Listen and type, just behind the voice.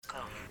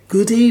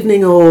Good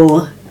evening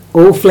all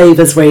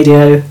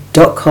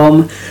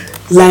flavorsradio.com,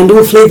 land,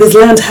 all flavors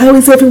land. How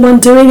is everyone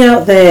doing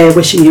out there?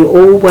 Wishing you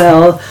all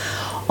well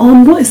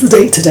on, what is the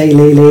date today,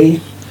 Lily?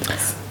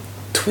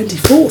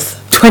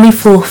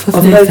 24th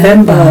of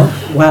November.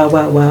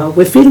 Wow.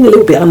 We're feeling a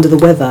little bit under the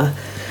weather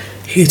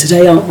here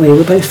today, aren't we?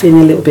 We're both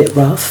feeling a little bit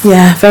rough.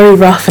 Yeah, very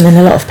rough and in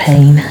a lot of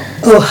pain.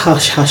 Oh,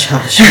 hush.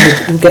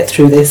 We'll get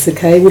through this,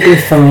 okay? We'll be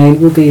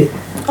fine. We'll be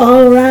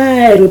all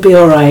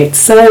right.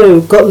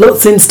 So, got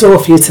lots in store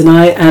for you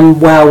tonight, and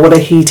wow, what a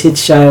heated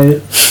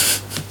show.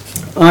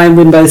 I'm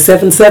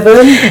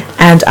Wimbo77.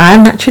 And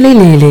I'm Naturally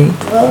Lily.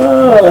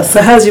 Oh,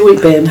 so how's your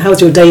week been? How's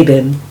your day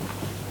been?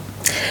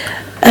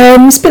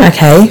 It's been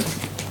okay.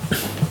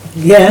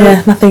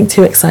 Yeah, nothing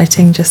too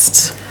exciting,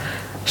 just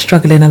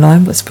struggling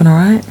alone, but it's been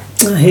alright.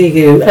 I hear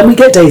you. And we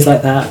get days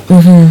like that.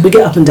 Mm-hmm. We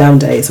get up and down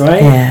days,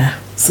 right? Yeah.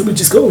 So we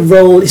just got to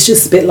roll. It's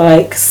just a bit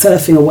like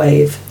surfing a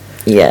wave.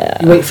 Yeah.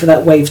 You wait for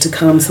that wave to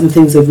come. Some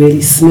things are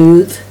really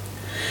smooth,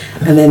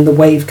 and then the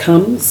wave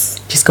comes.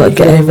 Just got to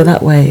get over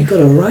that wave. You've got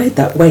to ride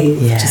that wave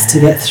just to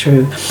get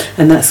through.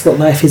 And that's what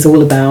life is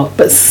all about.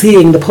 But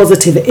seeing the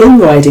positive in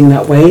riding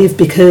that wave,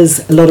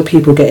 because a lot of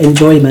people get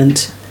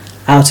enjoyment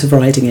out of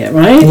riding it,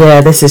 right?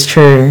 Yeah, this is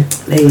true.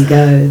 There you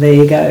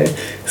go.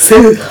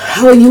 So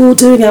how are you all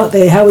doing out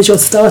there? How was your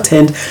start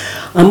end?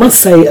 I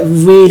must say, a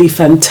really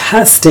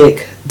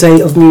fantastic day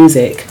of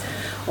music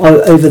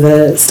over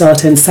the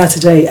start end,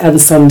 Saturday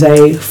and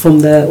Sunday, from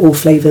the All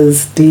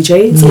Flavours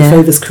DJs, All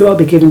Flavours crew. I'll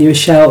be giving you a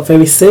shout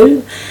very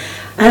soon.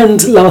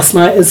 And last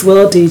night as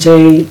well,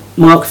 DJ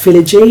Mark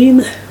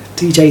Philogene,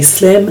 DJ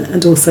Slim,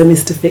 and also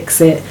Mr.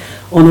 Fix-It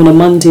on a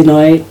Monday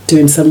night,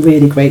 doing some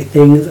really great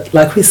things.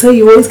 Like we say,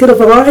 you always get a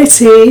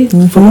variety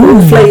from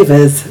all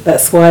flavours.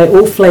 That's why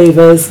all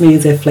flavours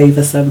means they're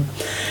flavoursome.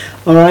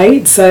 All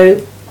right,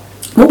 so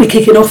what we're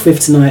kicking off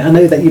with tonight, I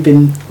know that you've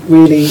been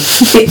really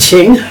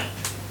itching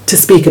to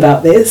speak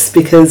about this,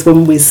 because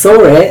when we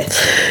saw it,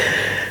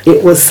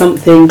 it was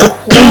something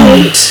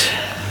quite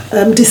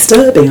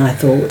disturbing, I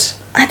thought.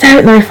 I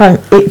don't know if I'm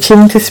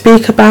itching to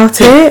speak about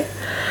it.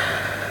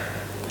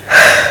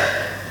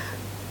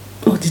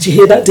 Oh, did you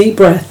hear that deep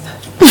breath?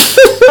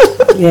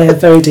 Yeah,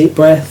 very deep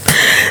breath.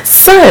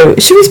 So,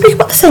 should we speak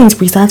about the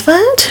Sainsbury's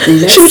advert?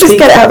 Should we just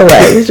get it out of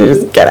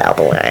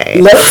the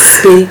way? Let's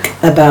speak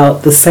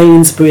about the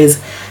Sainsbury's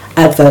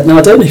advert. Now,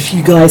 I don't know if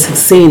you guys have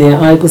seen it.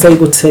 I was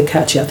able to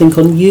catch it, I think,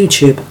 on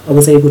YouTube. I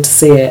was able to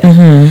see it.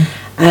 Mm-hmm.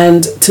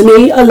 And to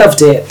me, I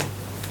loved it.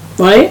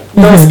 Right?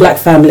 Mm-hmm. Nice black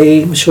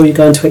family. I'm sure you're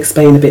going to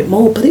explain a bit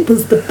more, but it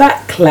was the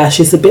backlash.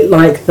 It's a bit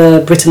like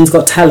the Britain's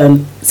Got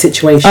Talent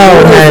situation.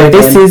 Oh no,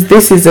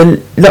 this is a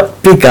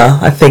lot bigger,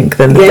 I think,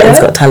 than the Britain's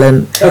Got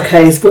Talent.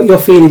 Okay, so what you're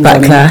feeling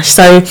backlash.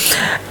 So,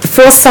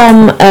 for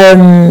some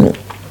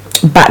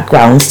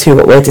background to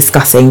what we're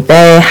discussing,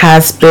 there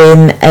has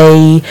been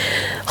a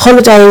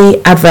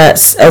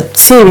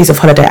series of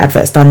holiday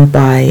adverts done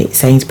by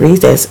Sainsbury's.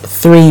 There's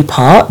 3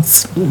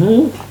 parts.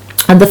 Mm-hmm.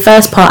 And the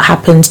first part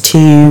happened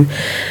to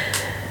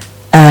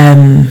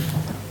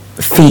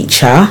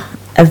feature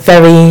a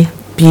very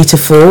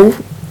beautiful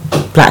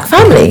black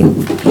family.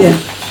 Yeah.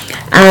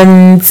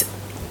 And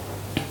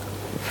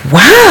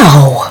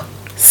wow,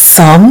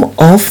 some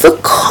of the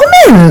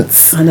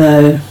comments. I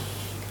know,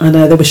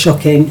 they were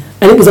shocking.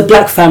 And it was a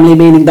black family,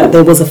 meaning that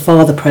there was a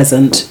father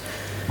present.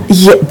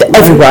 Yeah,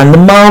 everyone, the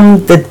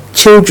mum, the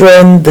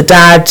children, the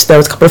dad. There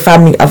was a couple of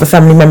other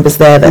family members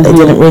there that they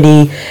didn't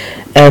really,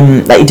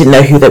 that you didn't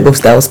know who they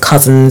was. There was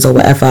cousins or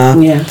whatever.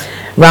 Yeah.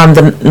 Round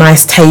the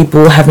nice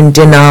table having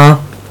dinner.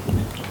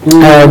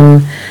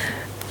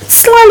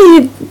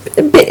 Slightly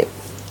a bit.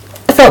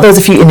 I felt there was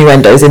a few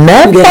innuendos in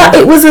there, but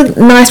it was a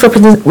nice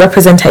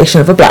representation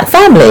of a black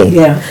family.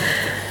 Yeah.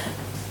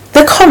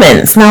 The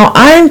comments. Now,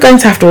 I'm going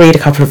to have to read a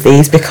couple of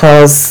these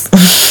because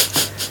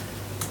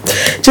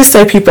just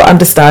so people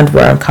understand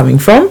where I'm coming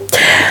from.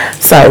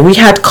 So we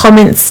had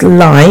comments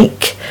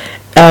like,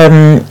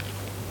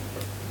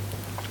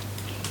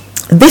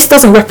 this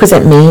doesn't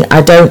represent me.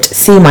 I don't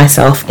see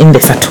myself in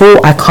this at all.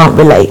 I can't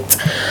relate.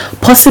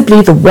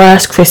 Possibly the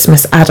worst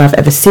Christmas ad I've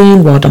ever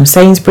seen. Well done,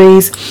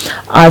 Sainsbury's.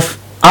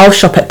 I'll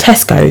shop at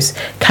Tesco's.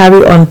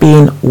 Carry on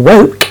being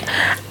woke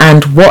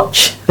and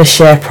watch the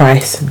share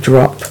price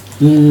drop.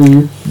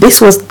 This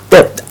was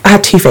I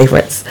had 2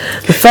 favourites.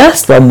 The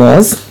first one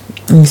was,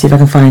 let me see if I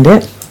can find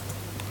it.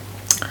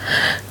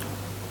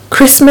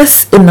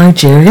 Christmas in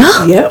Nigeria.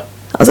 Yep.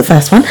 That was the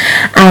first one.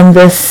 And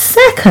the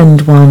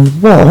second one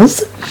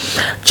was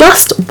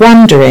just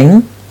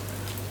wondering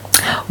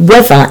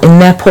whether in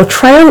their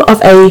portrayal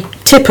of a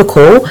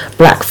typical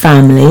black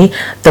family,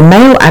 the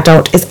male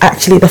adult is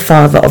actually the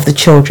father of the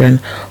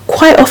children.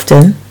 Quite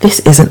often, this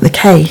isn't the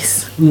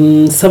case.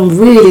 Some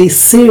really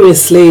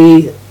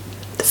seriously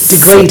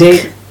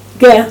degrading.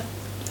 Yeah.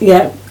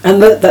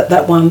 And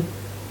that one,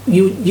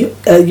 you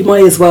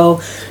might as well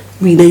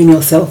rename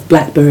yourself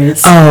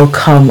Blackberries. Oh,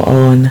 come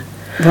on.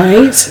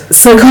 Right?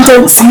 So you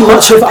don't see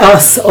much of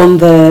us on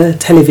the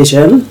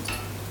television,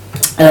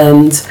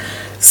 and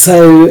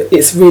So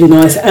it's really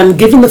nice. And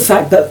given the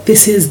fact that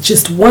this is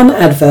just one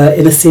advert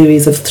in a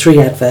series of 3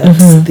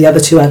 adverts, the other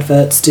 2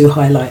 adverts do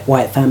highlight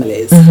white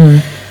families.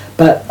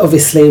 But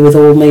obviously with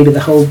all maybe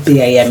the whole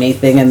BAME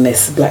thing and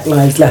this Black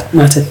Lives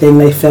Matter thing,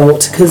 they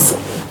felt, because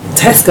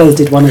Tesco's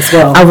did one as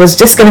well. I was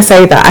just going to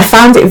say that. I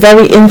found it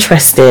very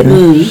interesting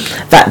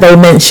that they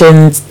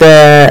mentioned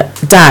the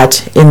dad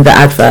in the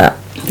advert.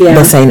 Yeah.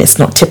 They're saying it's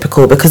not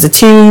typical, because the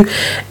 2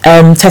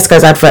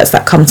 Tesco's adverts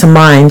that come to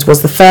mind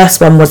was, the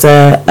first one was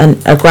a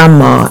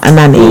grandma, a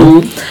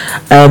nanny,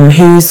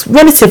 who's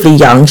relatively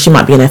young. She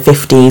might be in her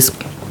 50s.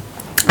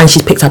 And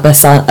she'd picked up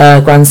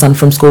her grandson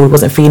from school who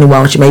wasn't feeling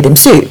well. She made him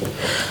soup.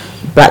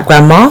 Black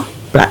grandma,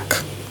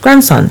 black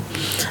grandson.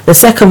 The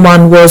second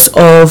one was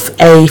of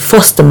a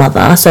foster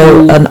mother,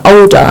 so an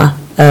older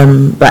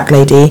black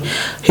lady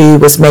who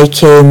was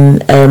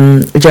making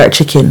jerk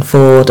chicken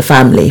for the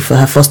family, for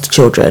her foster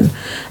children.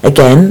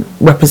 Again,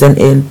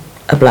 representing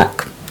a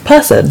black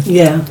person.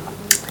 Yeah.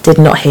 Did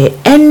not hear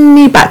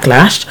any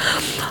backlash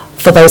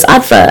for those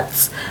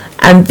adverts.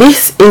 And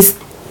this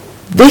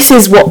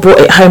is what brought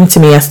it home to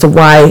me as to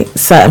why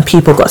certain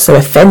people got so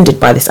offended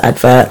by this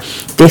advert.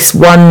 This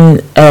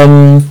one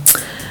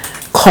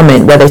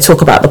comment where they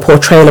talk about the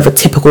portrayal of a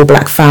typical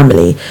black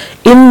family.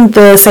 In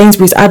the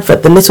Sainsbury's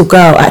advert, the little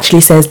girl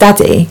actually says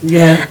daddy.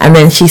 Yeah. And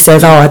then she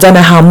says, oh, I don't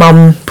know how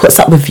mum puts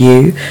up with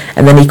you.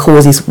 And then he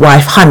calls his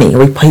wife honey,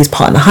 or his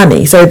partner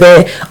honey. So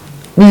they're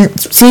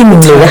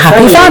seemingly a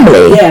happy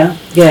family. Yeah,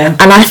 yeah.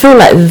 And I feel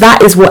like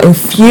that is what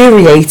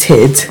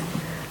infuriated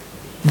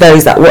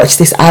those that watch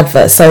this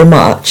advert so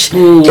much,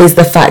 is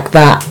the fact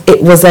that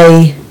it was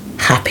a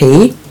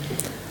happy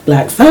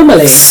black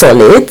family,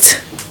 solid,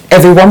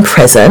 everyone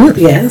present,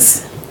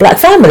 yes, black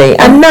family.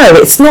 And no,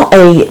 it's not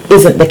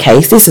isn't the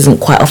case. This isn't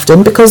quite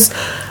often, because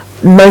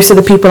most of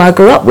the people I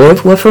grew up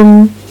with were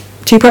from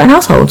 2-parent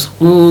households.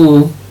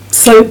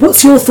 So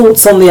what's your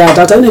thoughts on the ad?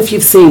 I don't know if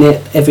you've seen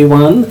it,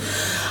 everyone.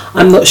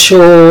 I'm not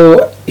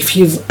sure if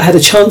you've had a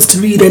chance to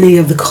read any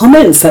of the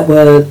comments that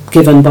were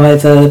given by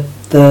the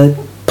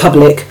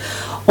public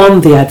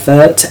on the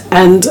advert,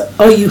 and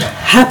are you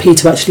happy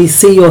to actually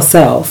see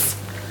yourself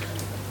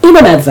in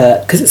an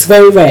advert? Because it's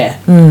very rare.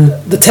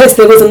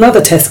 There was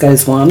another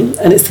Tesco's one,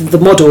 and it's the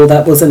model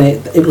that wasn't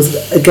it. It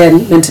was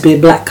again meant to be a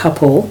black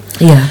couple.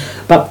 Yeah.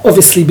 But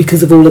obviously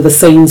because of all of the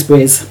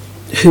Sainsbury's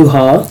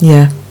hoo-ha,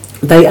 yeah,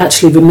 they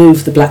actually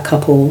removed the black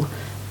couple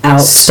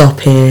out.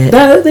 Stop it.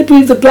 No, they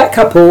removed the black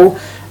couple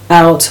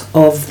out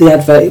of the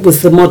advert. It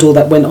was the model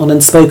that went on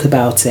and spoke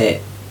about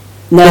it.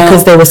 Now,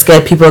 because they were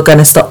scared people were going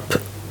to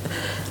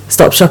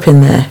stop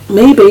shopping there.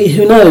 Maybe,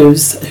 who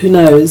knows?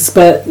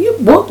 But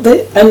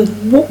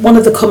one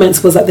of the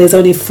comments was that there's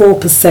only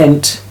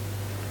 4%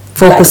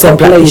 black population.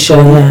 Black people,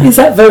 yeah. Is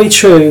that very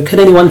true? Can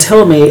anyone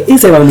tell me,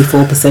 is there only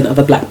 4% of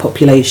a black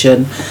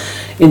population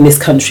in this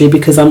country?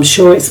 Because I'm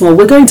sure it's more.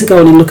 We're going to go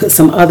on and look at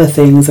some other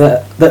things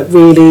that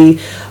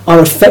really are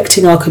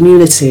affecting our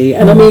community.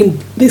 And I mean,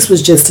 this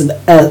was just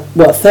a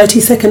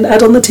 30-second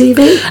ad on the TV.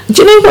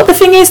 Do you know what the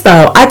thing is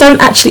though? I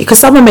don't actually, because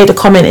someone made a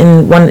comment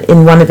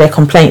in one of their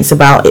complaints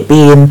about it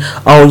being,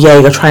 oh yeah,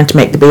 you're trying to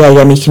make the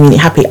BAME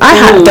community happy.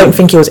 I don't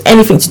think it was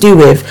anything to do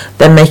with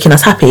them making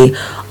us happy.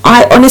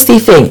 I honestly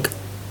think,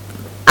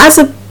 as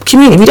a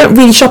community, we don't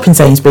really shop in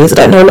Sainsbury's. I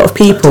don't know a lot of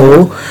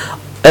people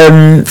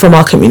from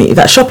our community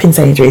that shop in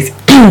Sainsbury's.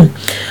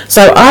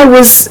 So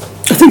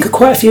I think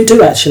quite a few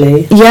do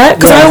actually. Yeah,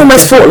 because I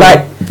almost thought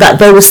like that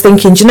they was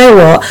thinking, do you know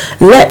what,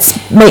 let's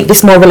make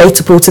this more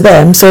relatable to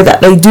them so that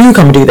they do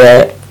come and do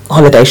their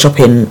holiday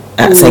shopping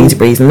at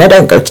Sainsbury's, and they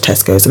don't go to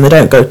Tesco's and they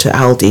don't go to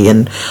Aldi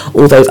and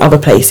all those other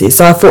places.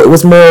 So I thought it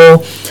was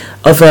more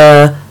of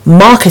a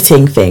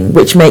marketing thing,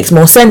 which makes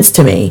more sense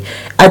to me.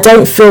 I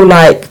don't feel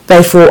like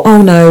they thought,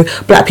 oh no,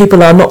 black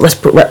people are not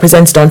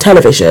represented on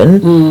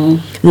television,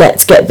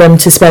 let's get them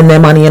to spend their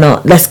money in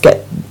our, let's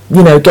get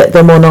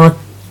them on our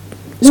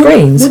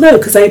screens. No,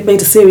 because they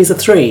made a series of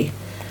 3,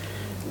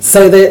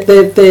 so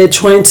they're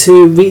trying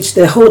to reach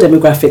their whole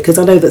demographic. Because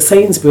I know that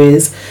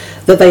Sainsbury's,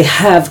 that they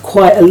have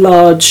quite a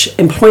large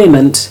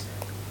employment,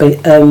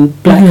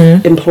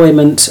 black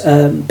employment,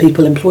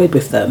 people employed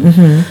with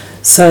them.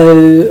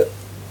 So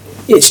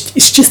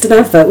it's just an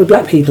advert with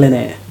black people in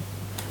it.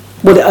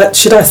 Well,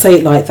 should I say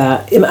it like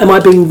that? Am I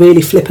being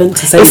really flippant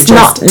to say it's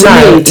not?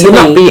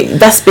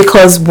 That's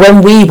because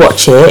when we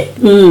watch it,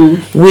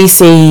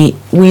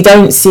 we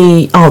don't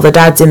see the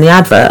dad's in the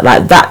advert.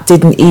 Like that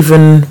didn't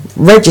even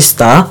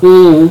register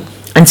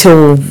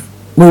until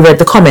we read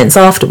the comments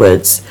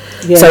afterwards.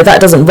 Yeah. So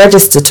that doesn't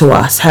register to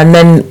us. And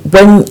then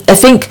when I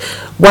think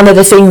one of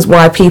the things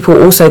why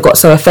people also got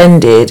so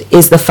offended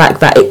is the fact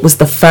that it was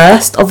the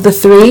first of the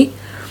 3,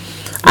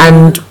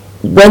 and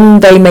when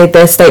they made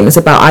their statements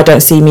about I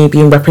don't see me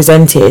being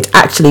represented,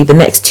 actually the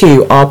next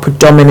 2 are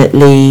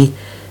predominantly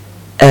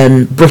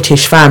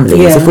British families.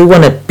 Yeah. If we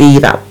want to be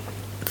that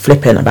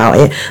flippant about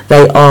it,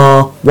 they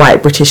are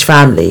white British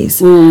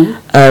families.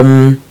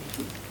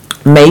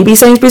 Maybe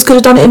Sainsbury's could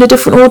have done it in a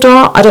different order.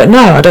 I don't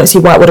know. I don't see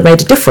why it would have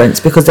made a difference,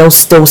 because they'll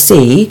still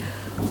see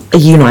a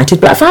united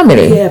black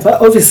family. Yeah,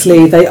 but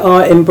obviously they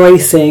are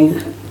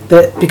embracing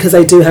that because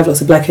they do have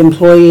lots of black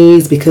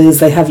employees, because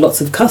they have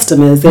lots of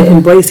customers, they're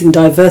embracing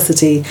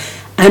diversity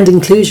and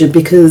inclusion,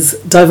 because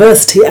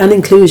diversity and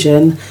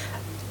inclusion,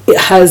 it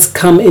has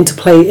come into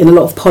play in a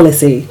lot of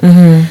policy.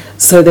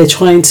 So they're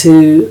trying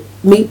to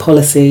meet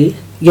policy,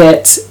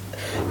 yet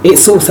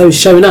it's also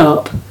shown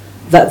up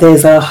that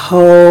there's a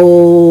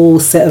whole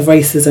set of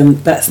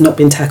racism that's not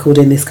been tackled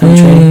in this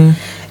country.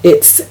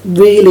 It's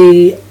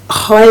really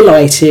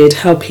highlighted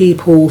how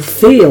people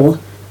feel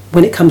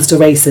when it comes to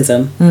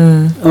racism.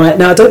 All right,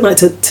 now I don't like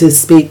to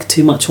speak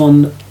too much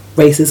on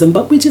racism,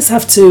 but we just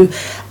have to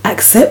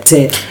accept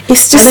it.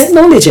 It's just and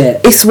acknowledge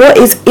it. It's what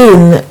is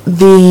in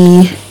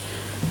the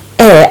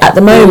air at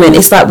the moment.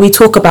 It's like we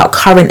talk about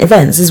current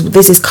events.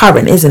 This is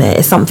current, isn't it?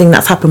 It's something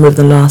that's happened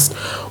within the last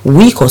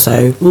week or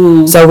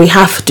so. So we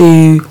have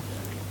to,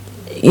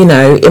 you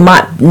know, it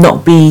might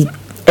not be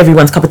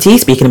everyone's cup of tea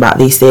speaking about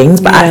these things,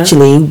 but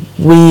actually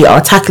we are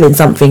tackling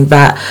something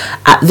that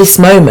at this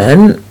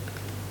moment,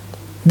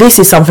 this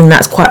is something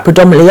that's quite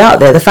predominantly out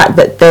there. The fact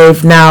that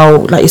they've now,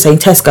 like you're saying,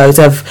 Tesco's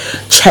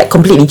have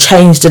completely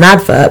changed an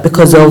advert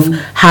because of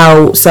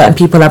how certain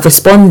people have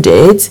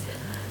responded,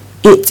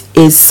 it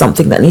is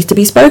something that needs to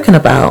be spoken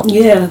about.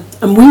 Yeah,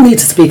 and we need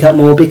to speak up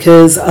more,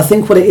 because I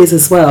think what it is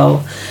as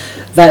well,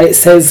 that it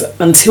says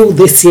until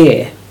this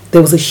year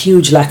there was a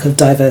huge lack of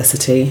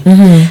diversity.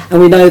 And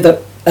we know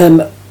that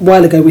a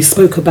while ago we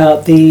spoke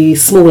about the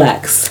Small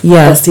Axe,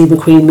 that Steve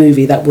McQueen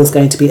movie that was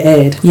going to be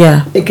aired.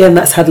 Again,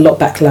 that's had a lot of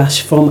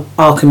backlash from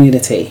our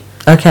community.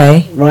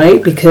 Okay.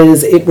 Right?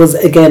 Because it was,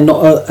 again,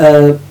 not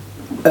a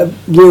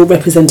real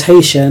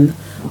representation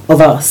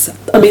of us.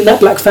 I mean, that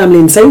black family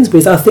in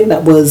Sainsbury's, I think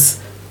that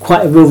was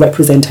quite a real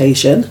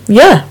representation.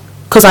 Yeah.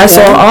 Because I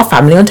saw our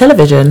family on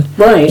television.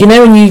 Right. You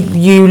know, when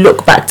you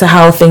look back to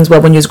how things were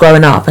when you was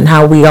growing up and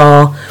how we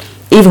are,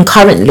 even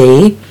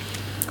currently,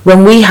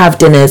 when we have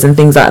dinners and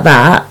things like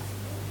that,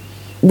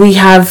 we're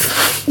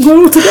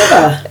all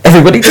together.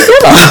 Everybody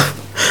together.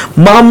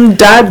 Mum,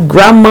 dad,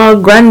 grandma,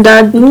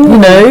 granddad, you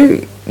know,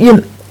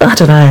 I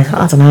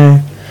don't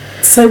know.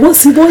 So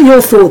what are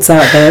your thoughts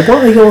out there?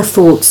 What are your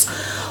thoughts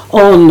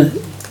on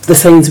the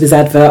Sainsbury's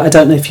advert? I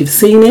don't know if you've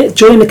seen it.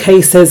 Joy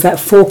McKay says that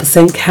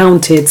 4%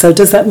 counted. So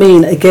does that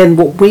mean, again,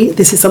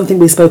 this is something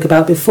we spoke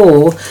about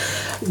before,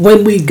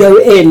 when we go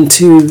in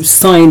to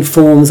sign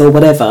forms or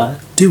whatever,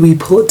 do we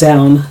put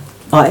down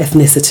our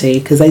ethnicity?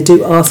 Because they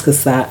do ask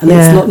us that, and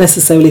it's not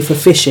necessarily for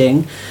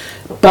phishing,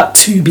 but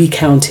to be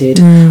counted.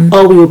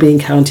 Are we all being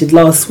counted?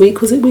 Last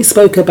week, was it, we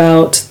spoke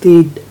about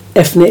the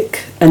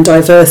ethnic and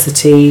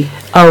diversity.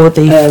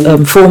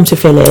 The form to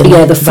fill in.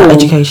 Yeah, the form.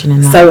 Education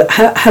in that. So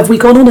have we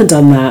gone on and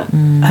done that?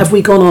 Have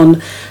we gone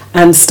on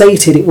and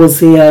stated it was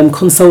the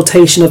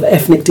consultation of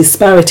ethnic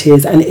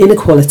disparities and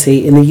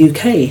inequality in the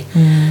UK?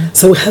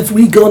 So have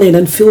we gone in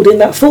and filled in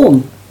that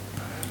form?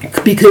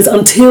 Because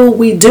until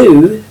we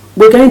do,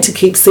 we're going to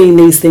keep seeing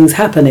these things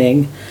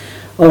happening.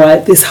 All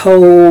right, this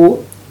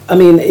whole, I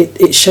mean,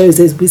 it shows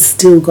us we've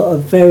still got a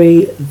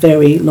very,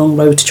 very long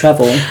road to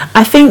travel.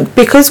 I think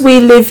because we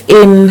live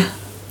in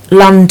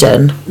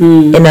London,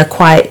 in a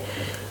quite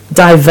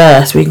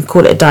diverse, we can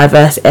call it a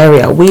diverse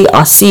area, we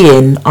are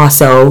seeing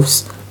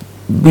ourselves.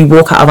 We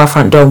walk out of our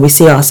front door and we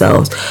see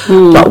ourselves.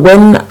 But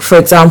when, for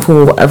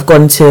example, I've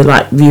gone to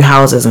like view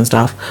houses and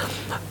stuff,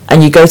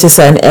 and you go to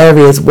certain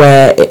areas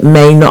where it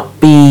may not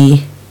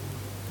be,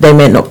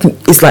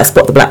 it's like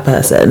spot the black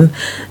person.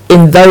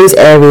 In those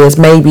areas,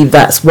 maybe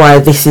that's why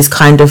this is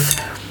kind of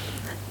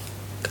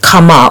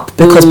come up,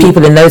 because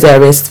people in those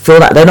areas feel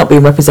like they're not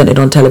being represented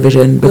on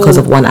television because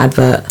of one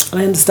advert.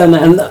 I understand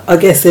that, and I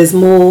guess there's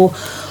more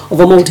of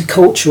a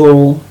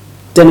multicultural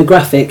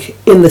demographic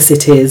in the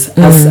cities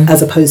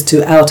as opposed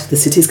to out of the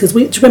cities, because do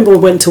you remember we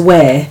went to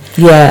Ware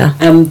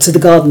to the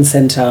garden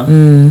centre,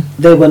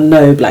 there were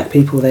no black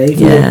people there.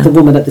 Even the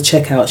woman at the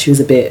checkout, she was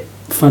a bit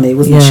funny,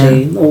 wasn't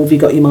she? Oh, have you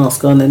got your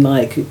mask on and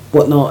like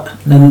whatnot?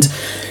 And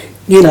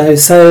you know,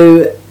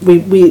 so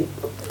we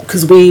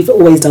because we've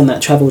always done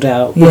that, travelled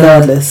out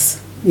regardless,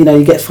 you know,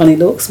 you get funny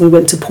looks. We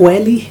went to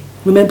Pwllheli,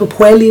 remember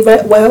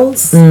Pwllheli,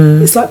 Wales?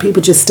 It's like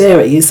people just stare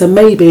at you. So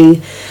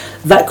maybe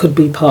that could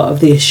be part of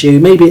the issue.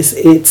 Maybe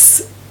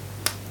it's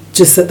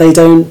just that they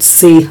don't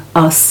see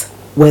us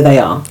where they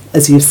are,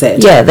 as you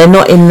said. Yeah, they're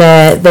not in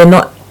there, they're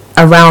not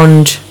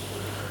around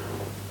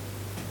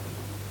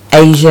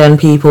Asian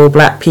people,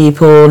 black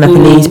people,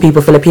 Nepalese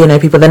people, Filipino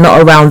people. They're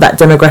not around that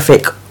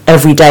demographic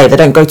every day. They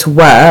don't go to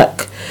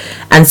work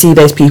and see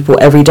those people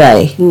every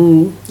day.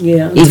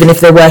 Even if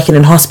they're working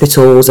in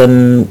hospitals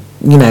and,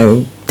 you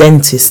know,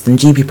 dentists and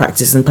GP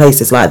practices and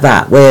places like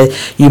that, where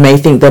you may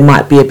think there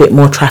might be a bit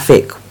more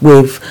traffic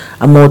with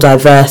a more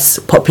diverse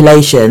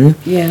population,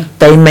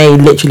 they may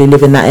literally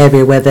live in that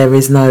area where there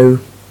is no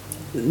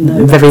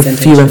very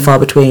few and far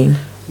between.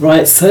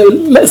 Right, so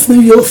let's know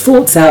your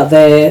thoughts out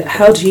there.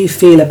 How do you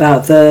feel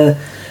about the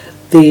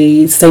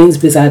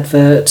Sainsbury's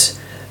advert?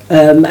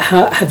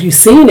 Have you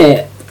seen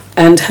it?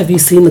 And have you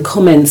seen the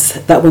comments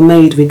that were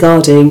made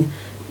regarding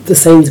the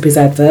Sainsbury's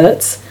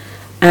adverts?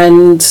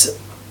 And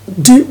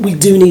we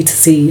do need to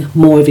see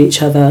more of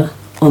each other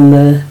on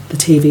the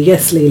TV.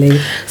 Yes, Lily.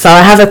 So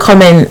I have a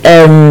comment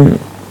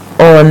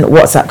on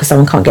WhatsApp because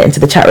someone can't get into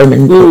the chat room,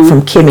 and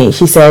from Kimmy.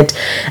 She said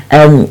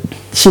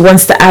she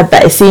wants to add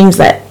that it seems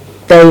that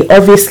they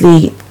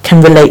obviously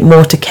can relate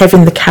more to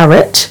Kevin the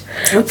Carrot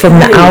from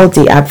the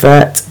Aldi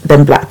advert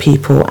than black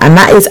people, and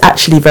that is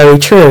actually very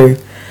true,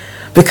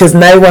 because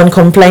no one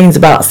complains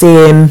about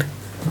seeing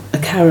a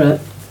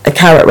carrot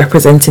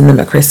representing them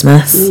at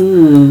Christmas.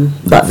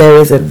 But there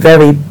is a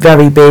very,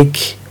 very big...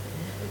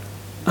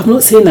 I've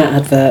not seen that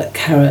advert,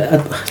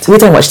 carrot. We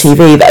don't watch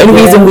TV. The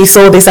only reason we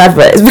saw this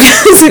advert is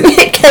because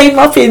it came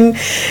up in...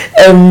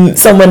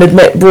 someone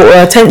had brought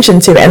our attention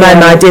to it, and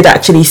then I did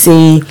actually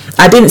see...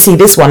 I didn't see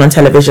this one on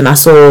television. I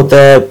saw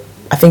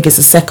I think it's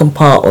the second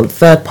part or the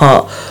third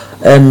part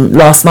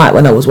last night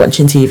when I was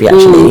watching TV,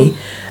 actually.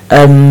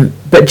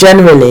 But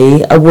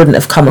generally, I wouldn't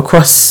have come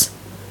across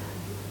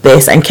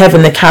this. And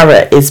Kevin the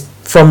Carrot is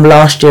from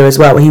last year as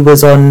well. He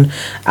was on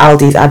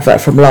Aldi's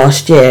advert from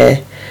last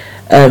year.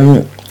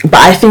 But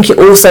I think it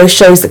also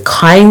shows the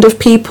kind of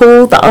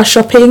people that are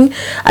shopping.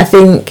 I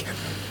think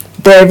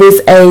there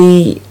is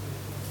a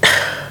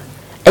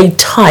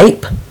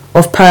type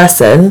of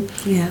person,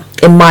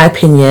 in my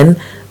opinion,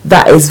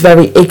 that is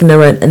very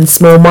ignorant and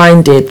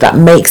small-minded that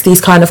makes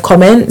these kind of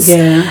comments.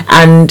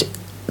 And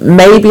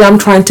maybe I'm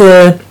trying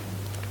to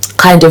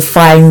kind of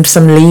find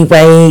some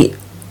leeway,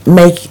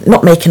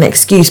 not make an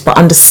excuse, but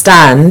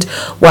understand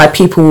why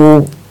people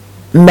will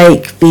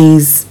make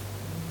these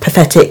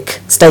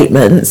pathetic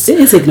statements. It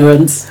is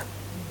ignorance.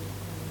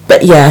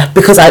 But yeah,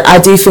 because I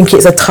do think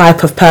it's a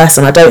type of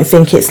person. I don't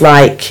think it's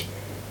like...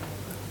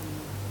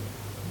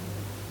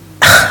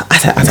 I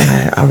don't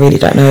know. I really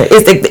don't know.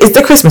 It's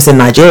the Christmas in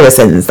Nigeria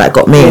sentence that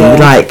got me.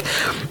 Like,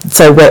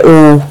 so we're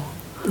all...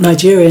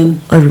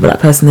 Nigerian. Every black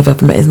person they've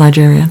ever met is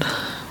Nigerian.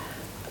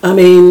 I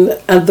mean,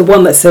 and the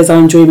one that says,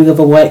 I'm dreaming of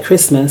a white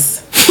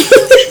Christmas.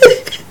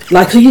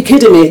 Like, are you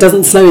kidding me? It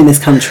doesn't snow in this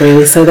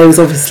country, so those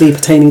obviously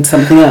pertaining to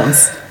something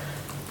else.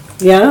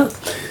 Yeah?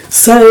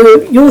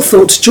 So, your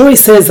thoughts. Joy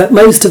says that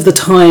most of the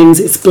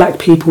times it's black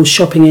people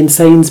shopping in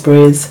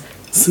Sainsbury's,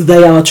 so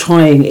they are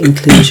trying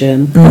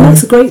inclusion. And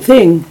that's a great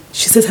thing.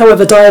 She says,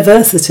 however,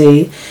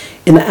 diversity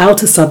in the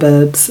outer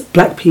suburbs,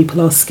 black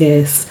people are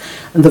scarce,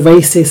 and the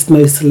racists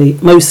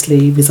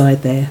mostly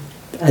reside there,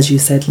 as you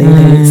said,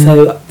 Lily.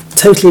 So,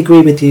 totally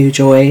agree with you,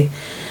 Joy,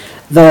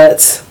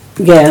 that,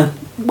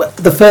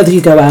 the further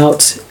you go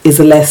out is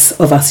the less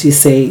of us you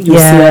see. You'll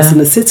see us in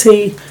the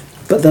city,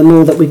 but the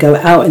more that we go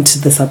out into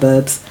the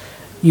suburbs,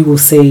 you will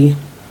see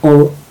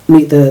or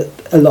meet a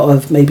lot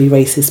of maybe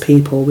racist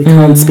people. We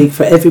can't speak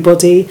for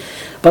everybody,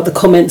 but the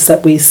comments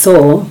that we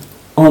saw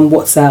on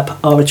WhatsApp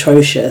are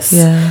atrocious.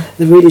 They're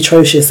really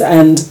atrocious,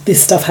 and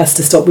this stuff has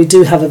to stop. We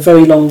do have a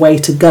very long way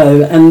to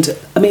go, and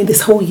I mean,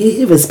 this whole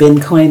year has been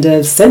kind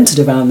of centred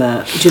around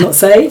that. Would you not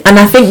say? And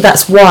I think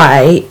that's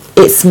why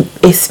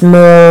it's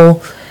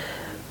more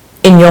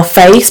in your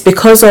face,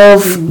 because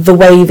of the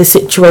way the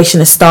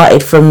situation has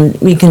started. From,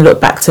 we can look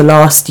back to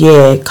last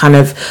year, kind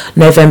of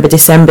November,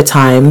 December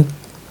time,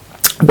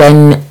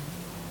 when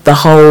the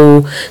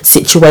whole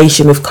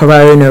situation with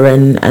Corona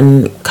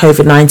and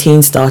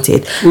COVID-19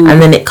 started,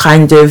 and then it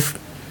kind of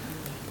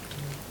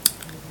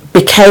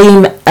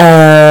became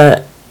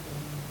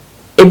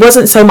it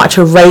wasn't so much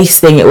a race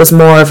thing, it was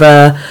more of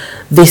a,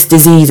 this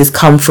disease has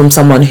come from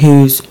someone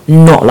who's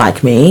not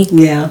like me.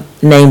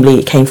 Namely,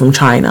 it came from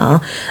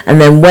China.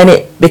 And then when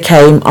it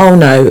became, oh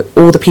no,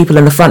 all the people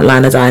in the front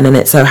line are dying, and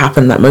it so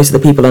happened that most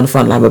of the people on the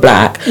front line were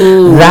black,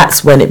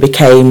 that's when it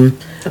became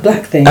a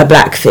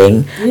black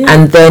thing.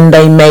 And then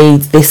they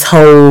made this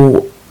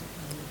whole,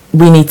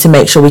 we need to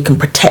make sure we can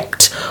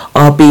protect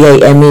our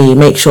BAME,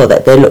 make sure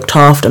that they're looked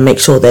after, make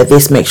sure they're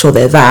this, make sure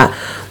they're that.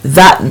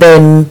 That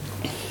then,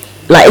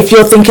 like, if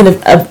you're thinking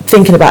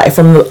about it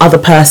from the other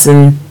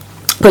person,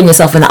 putting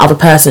yourself in the other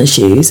person's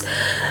shoes,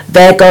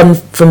 they're gone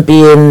from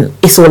being,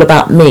 it's all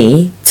about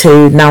me,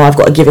 to now I've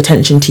got to give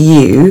attention to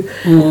you,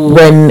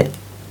 when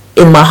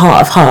in my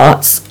heart of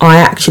hearts, I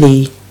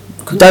actually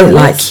don't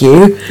like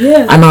you,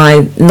 and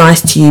I'm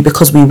nice to you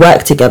because we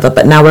work together,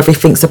 but now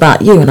everything's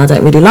about you, and I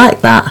don't really like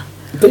that.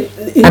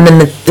 And then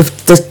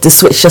the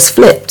switch just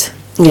flipped.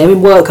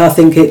 In work, I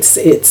think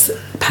it's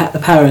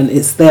apparent,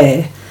 it's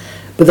there,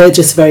 but they're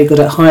just very good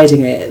at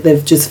hiding it.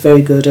 They're just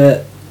very good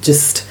at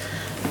just,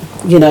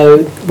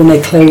 when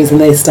they close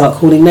and they start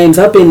calling names.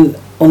 I've been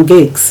on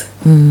gigs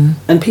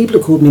and people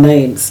have called me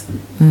names,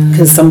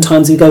 because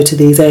sometimes we go to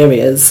these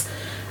areas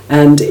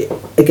and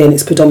again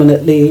it's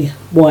predominantly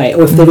white,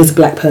 or if there is a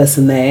black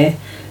person there,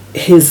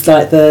 he's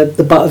like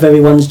the butt of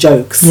everyone's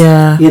jokes.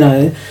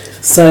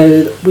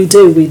 So we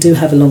do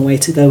have a long way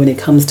to go when it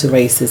comes to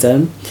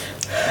racism.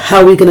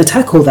 How are we going to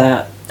tackle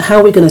that? How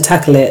are we going to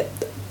tackle it?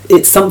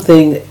 It's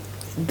something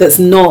that's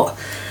not,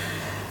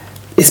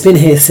 it's been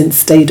here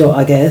since day dot,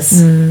 I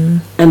guess,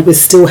 and we're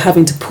still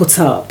having to put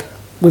up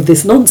with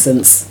this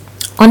nonsense.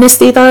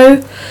 Honestly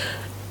though,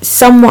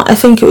 I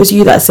think it was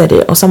you that said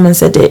it, or someone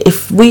said it,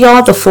 if we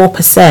are the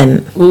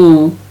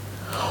 4%,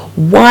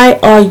 why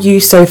are you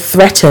so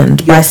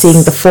threatened by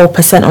seeing the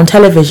 4% on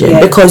television?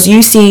 Because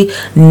you see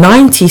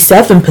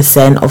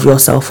 97% of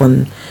yourself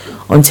on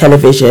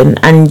television,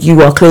 and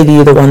you are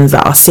clearly the ones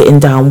that are sitting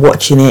down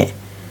watching it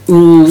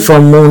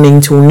from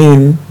morning till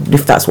noon,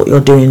 if that's what you're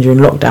doing during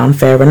lockdown.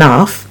 Fair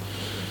enough.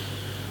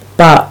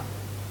 But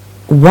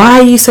why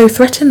are you so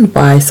threatened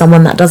by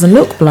someone that doesn't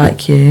look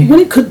like you? Well,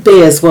 it could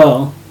be as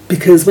well,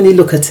 because when you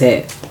look at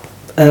it,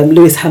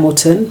 Lewis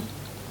Hamilton,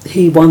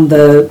 he won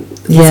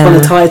he's won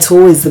a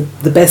title, is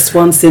the best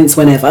one since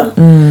whenever.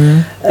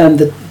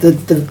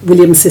 The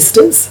Williams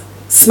sisters,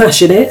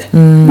 smashing it.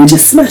 We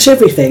just smash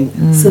everything.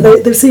 So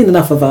they've seen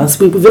enough of us.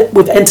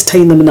 We've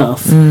entertained them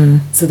enough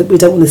so that we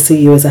don't want to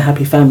see you as a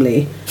happy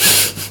family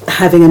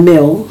having a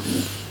meal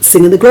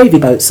singing the Gravy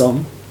Boat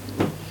song.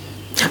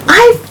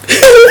 I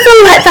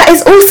feel like that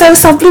is also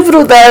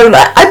subliminal though.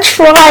 Like, I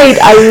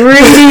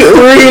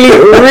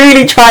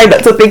really tried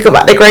not to think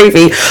about the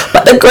gravy,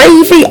 but the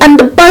gravy and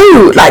the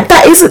boat, like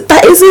that's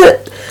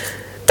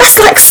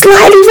like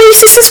slightly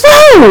racist as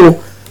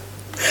well.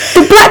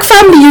 The black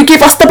family, you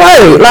give us the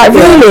boat, like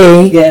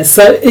really? Yeah.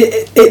 So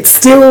it's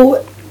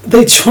still,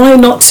 they try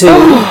not to,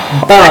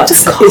 but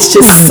it's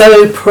just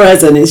so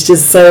present. It's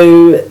just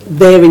so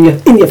there in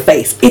your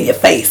face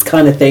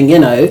kind of thing, you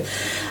know,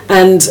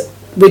 and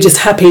we're just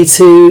happy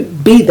to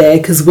be there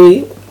because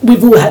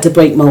we've all had to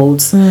break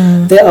moulds.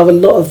 There are a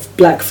lot of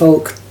black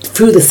folk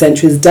through the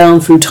centuries, down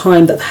through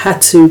time, that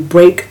had to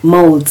break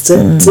moulds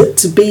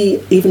to be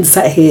even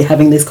sat here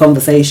having this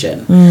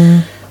conversation.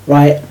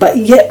 Right, but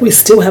yet we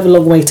still have a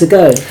long way to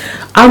go.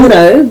 I'm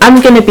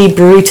going to be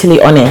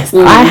brutally honest.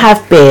 I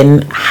have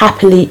been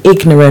happily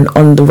ignorant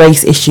on the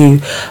race issue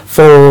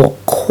for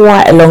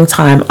quite a long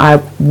time.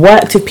 I've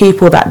worked with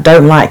people that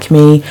don't like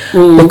me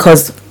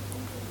because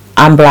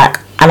I'm black,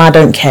 and I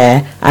don't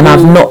care, and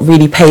I've not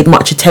really paid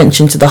much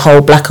attention to the whole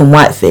black and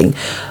white thing.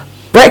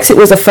 Brexit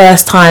was the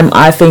first time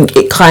I think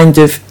it kind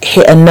of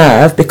hit a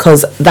nerve,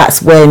 because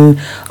that's when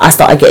I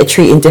started getting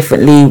treated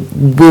differently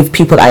with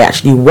people that I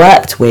actually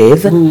worked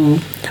with.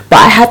 But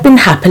I have been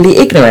happily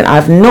ignorant.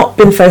 I've not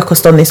been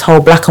focused on this whole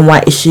black and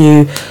white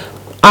issue.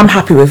 I'm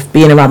happy with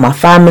being around my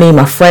family,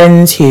 my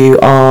friends who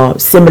are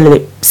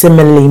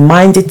similarly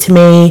minded to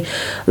me.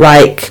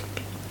 Like,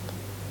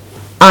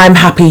 I'm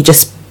happy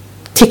just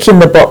ticking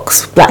the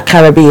box Black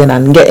Caribbean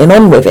and getting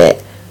on with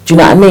it. Do you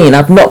know what I mean?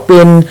 I'm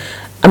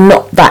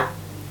not that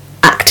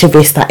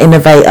activist, that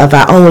innovator,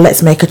 that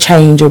let's make a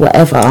change or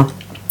whatever.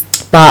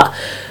 But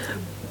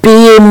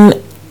being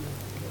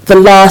the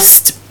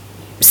last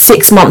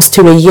 6 months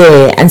to a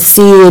year and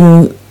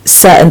seeing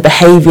certain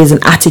behaviours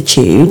and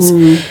attitudes,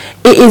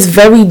 it is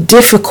very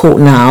difficult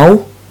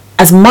now.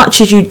 As much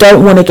as you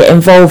don't want to get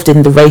involved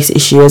in the race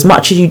issue, as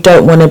much as you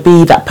don't want to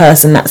be that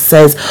person that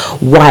says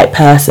white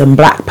person,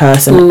 black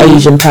person,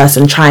 Asian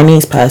person,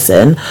 Chinese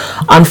person,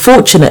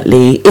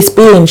 unfortunately it's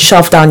being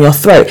shoved down your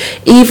throat,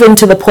 even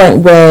to the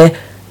point where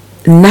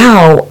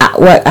now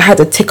at work I had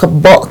to tick a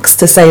box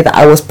to say that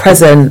I was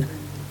present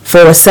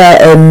for a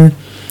certain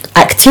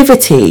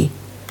activity.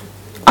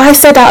 I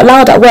said out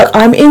loud at work,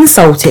 I'm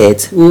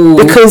insulted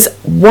because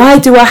why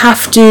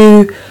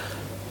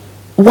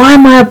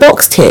am I a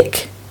box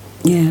tick?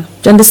 Yeah.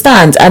 Do you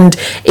understand? And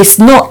it's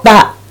not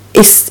that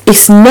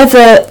it's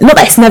never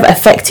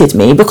affected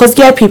me, because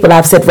people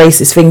have said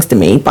racist things to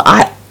me, but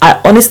I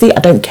honestly I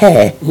don't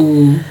care,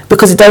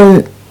 because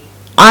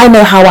I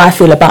know how I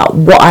feel about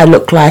what I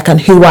look like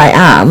and who I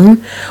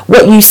am.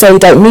 What you say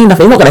don't mean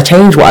nothing. It's not going to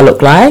change what I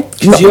look like.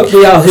 We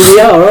are who we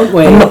are, aren't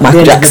we? I'm not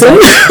Michael Jackson. Do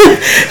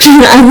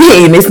you know what I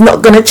mean? It's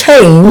not going to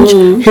change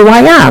who I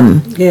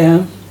am.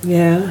 Yeah.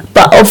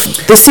 But of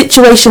the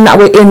situation that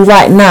we're in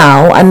right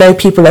now, I know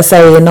people are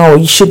saying,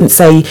 you shouldn't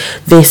say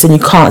this and you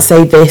can't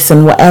say this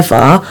and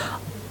whatever.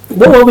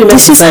 What are we meant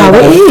this to is say how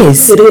though? it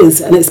is. It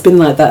is, and it's been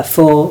like that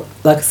for,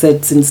 like I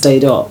said, since day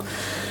dot.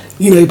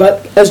 You know,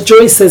 but as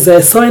Joyce says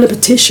there, sign a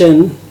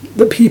petition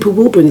that people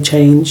will bring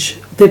change.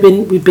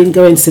 We've been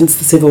going since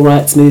the civil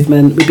rights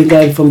movement. We've been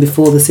going from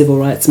before the civil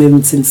rights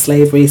movement, since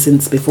slavery,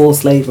 since before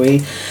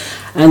slavery,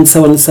 and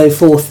so on and so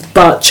forth.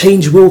 But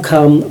change will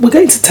come. We're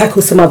going to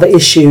tackle some other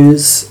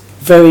issues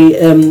very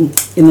in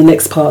the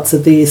next parts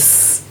of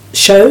this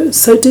show,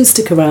 so do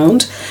stick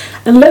around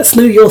and let's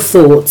know your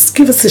thoughts.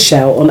 Give us a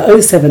shout on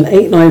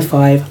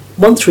 07895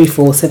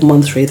 134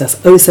 713. That's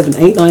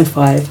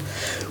 07895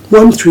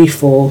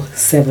 134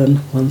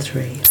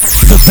 713.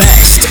 The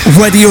best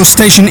radio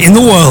station in the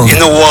world.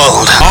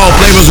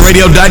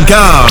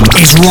 AllFlavorsRadio.com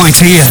is right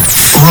here,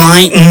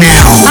 right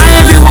now. Hi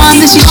everyone,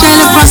 this is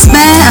Shayla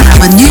Prosper and I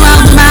have a new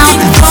album out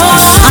and it's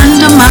called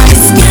Under My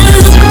Skin.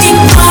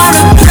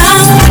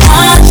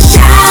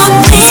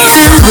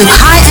 Filled with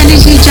high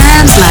energy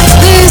jams like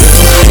this.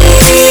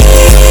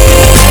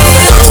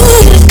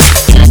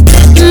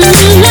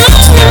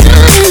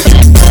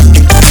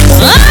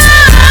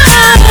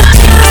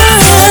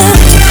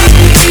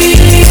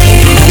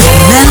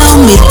 Mellow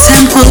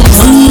mid-tempo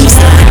grooves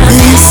like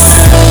this.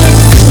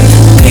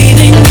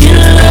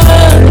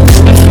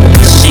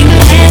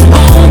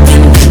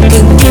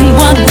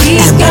 And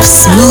with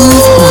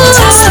smooth,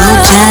 slow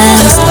jazz.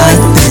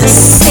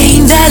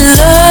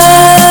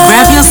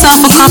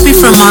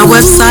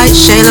 website,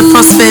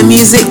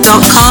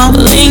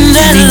 ShaylaProsperMusic.com,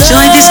 and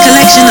enjoy this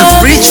collection of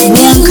rich,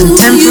 warm,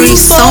 contemporary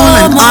soul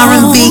and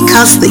R&B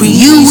cuts that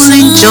you will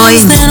enjoy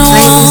in the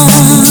playlist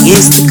in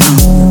years to come.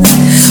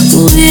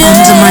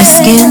 Under My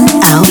Skin,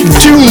 out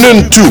now. Tune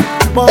in to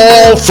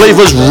All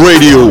Flavors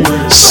Radio,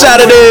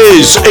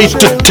 Saturdays 8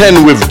 to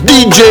 10 with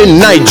DJ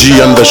Nige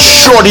and the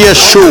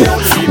Shortiest Show,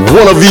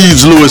 one of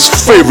Ease Lewis'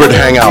 favorite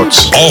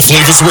hangouts. All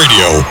Flavors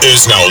Radio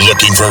is now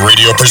looking for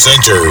radio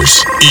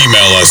presenters.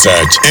 Email us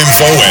at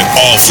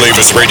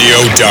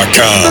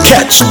info@allflavorsradio.com.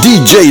 Catch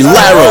DJ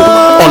Laro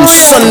on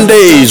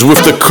Sundays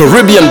with the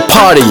Caribbean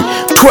Party,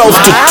 12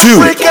 to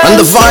 2, and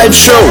the Vibe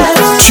Show,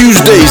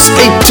 Tuesdays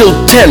 8 till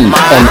 10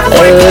 on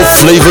All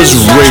Flavors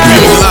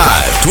Radio.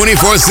 Live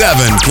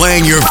 24/7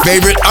 playing your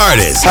favorite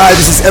artists. Hi,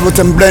 this is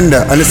Everton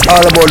Blender, and it's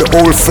all about the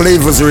All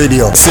Flavors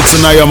Radio. Sits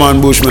in your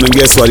man Bushman, and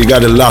guess what? You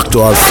got it locked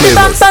to All Flavors.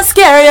 Bumper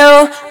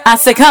stereo. I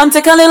say come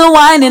take a little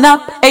winding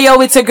up. Hey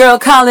yo, it's a girl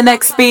calling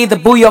XP, the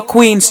Booyah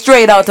Queen,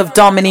 straight out of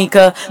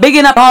Dominica.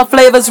 Bigging up All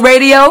Flavors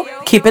Radio.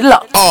 Keep it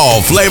locked.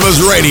 All Flavors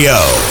Radio.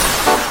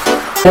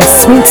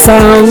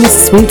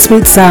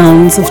 Sweet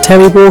sounds of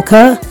Terry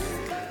Walker.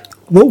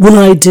 What Will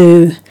I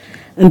Do?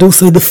 And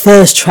also the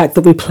first track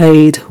that we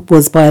played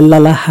was by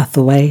Lala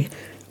Hathaway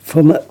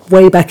from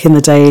way back in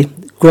the day.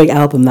 Great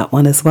album, that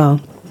one as well.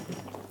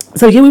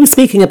 So here we were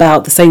speaking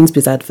about the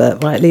Sainsbury's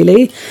advert, right,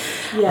 Lily?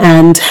 Yeah.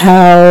 And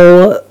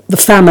how the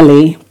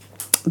family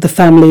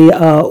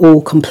are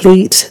all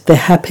complete. They're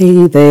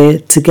happy. They're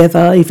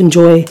together. Even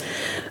Joy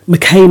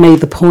McKay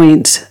made the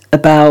point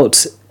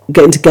about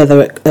getting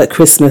together at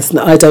Christmas.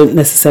 I don't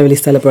necessarily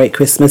celebrate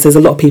Christmas. There's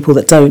a lot of people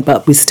that don't,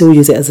 but we still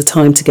use it as a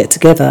time to get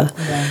together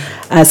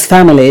as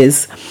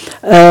families.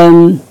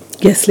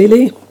 Yes,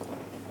 Lily?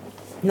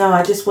 No,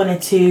 I just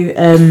wanted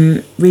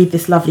to read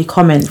this lovely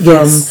comment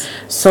from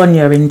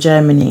Sonia in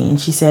Germany. And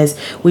she says,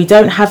 we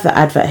don't have the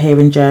advert here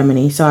in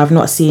Germany, so I've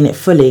not seen it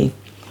fully.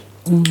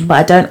 But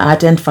I don't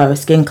identify with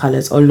skin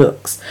colours or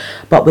looks,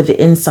 but with the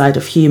inside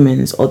of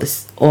humans or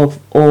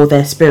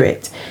their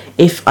spirit,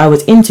 if I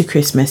was into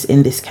Christmas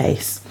in this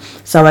case.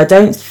 So I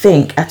don't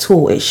think at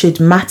all it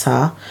should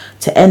matter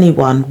to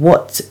anyone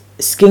what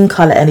skin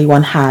colour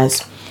anyone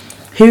has.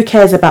 Who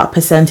cares about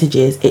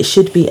percentages? It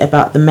should be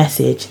about the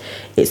message.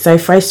 It's so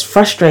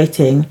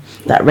frustrating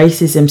that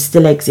racism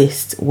still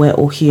exists. We're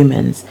all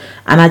humans.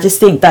 And I just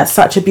think that's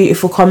such a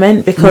beautiful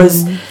comment,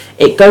 because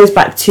it goes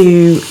back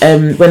to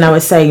when I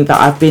was saying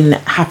that I've been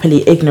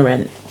happily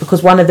ignorant,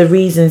 because one of the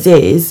reasons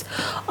is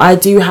I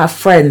do have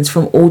friends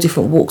from all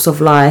different walks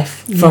of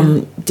life,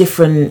 from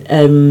different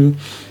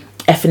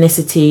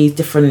ethnicities,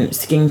 different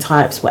skin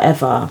types,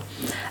 whatever.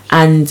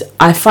 And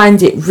I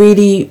find it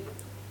really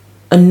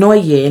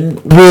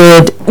annoying,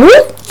 weird,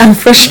 and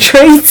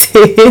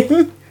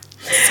frustrating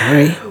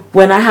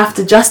when I have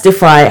to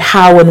justify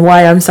how and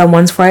why I'm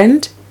someone's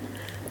friend.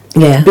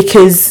 Yeah.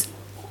 Because,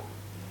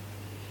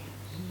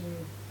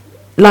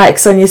 like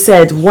Sonia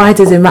said, why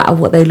does it matter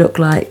what they look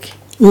like?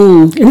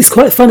 And it's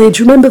quite funny.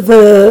 Do you remember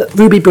the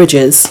Ruby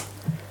Bridges?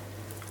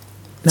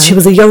 No. She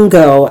was a young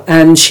girl,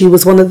 and she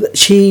was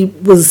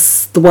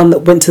the one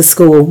that went to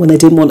school when they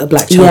didn't want a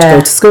black child to go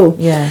to school.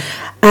 Yeah.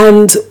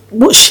 And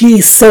what she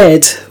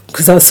said,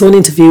 because I saw an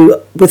interview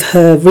with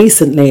her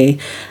recently,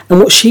 and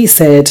what she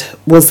said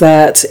was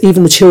that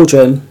even the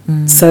children,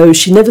 so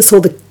she never saw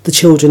the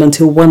children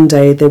until one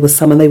day there was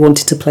someone they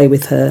wanted to play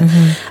with her,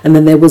 and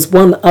then there was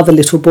one other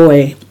little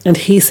boy, and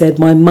he said,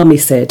 my mummy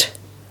said,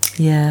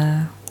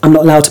 I'm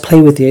not allowed to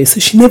play with you. So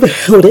she never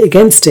held it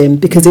against him,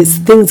 because it's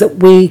things that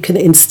we can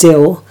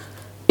instill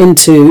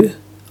into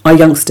our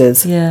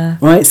youngsters,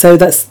 right? So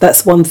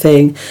that's one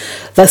thing.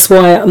 That's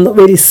why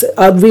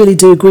I really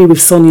do agree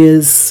with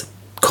Sonia's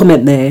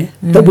comment there,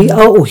 that we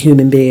are all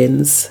human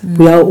beings.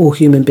 We are all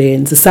human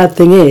beings. The sad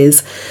thing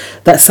is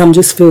that some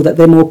just feel that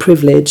they're more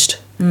privileged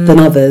than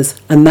others,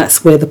 and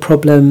that's where the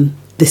problem.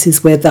 This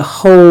is where the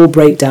whole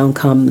breakdown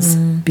comes,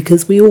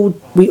 because we all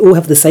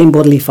have the same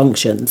bodily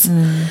functions.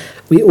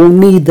 We all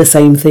need the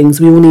same things.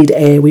 We all need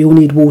air. We all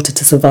need water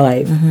to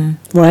survive,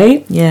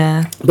 right?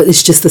 Yeah. But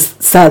it's just the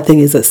sad thing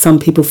is that some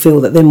people feel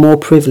that they're more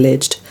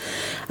privileged,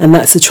 and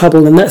that's the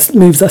trouble. And that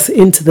moves us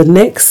into the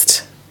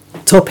next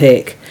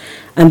topic,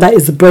 and that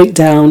is the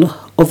breakdown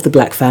of the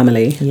black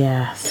family.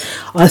 Yes.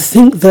 I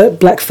think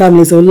that black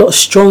families are a lot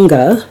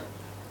stronger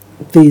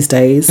these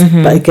days,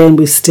 but again,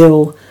 we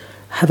still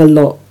have a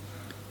long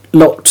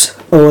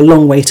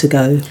way to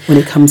go when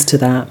it comes to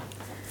that.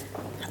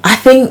 I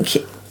think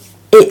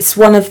it's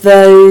one of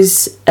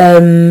those,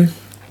 I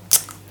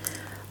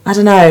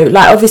don't know,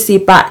 like obviously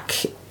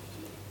back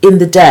in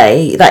the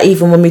day, that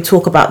even when we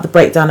talk about the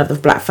breakdown of the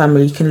black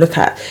family, you can look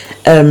at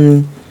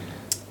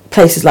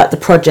places like the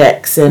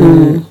projects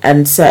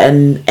and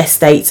certain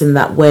estates and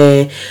that,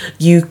 where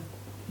you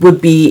would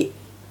be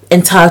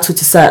entitled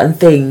to certain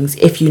things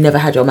if you never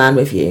had your man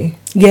with you.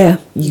 You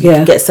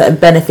could get certain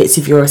benefits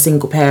if you're a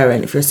single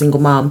parent. If you're a single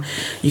mum,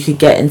 you could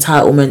get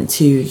entitlement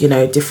to, you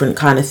know, different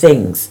kind of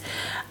things.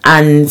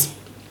 And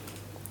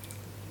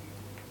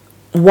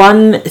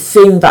one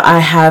thing that I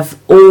have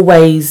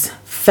always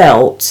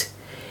felt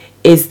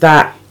is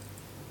that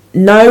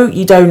no,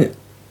 you don't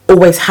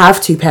always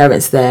have two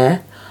parents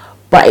there,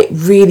 but it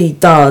really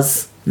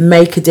does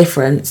make a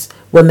difference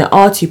when there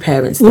are two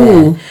parents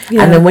there.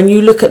 Yeah. And then when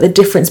you look at the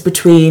difference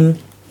between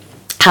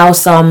how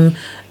some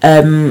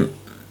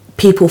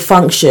people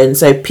function,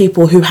 so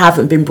people who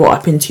haven't been brought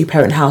up in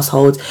two-parent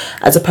households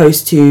as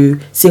opposed to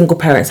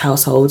single-parents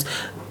households,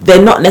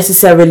 they're not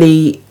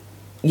necessarily,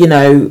 you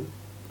know,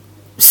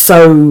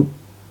 so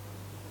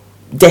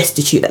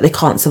destitute that they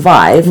can't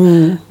survive,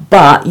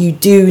 but you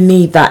do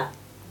need that.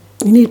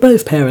 You need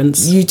both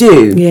parents. You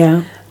do.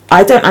 Yeah.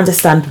 I don't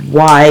understand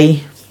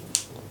why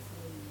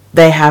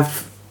they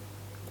have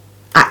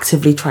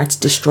actively tried to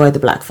destroy the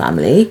black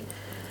family.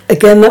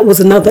 Again, that was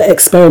another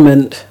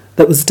experiment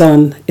that was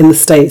done in the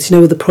States, you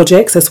know, with the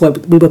projects. That's why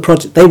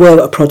they were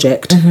a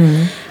project,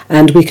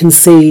 and we can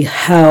see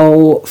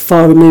how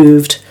far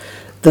removed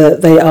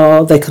that they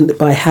are. They couldn't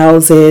buy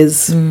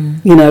houses,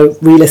 you know,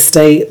 real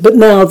estate, but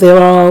now there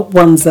are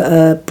ones that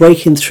are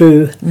breaking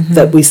through.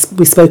 That we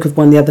spoke of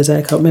one the other day.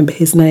 I can't remember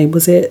his name.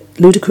 Was it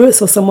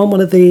Ludacris or someone?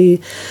 One of the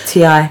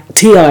T.I.,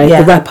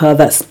 the rapper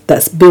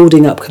that's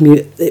building up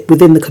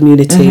within the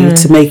community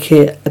to make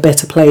it a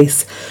better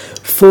place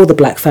for the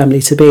black family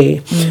to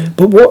be.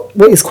 But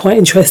what is quite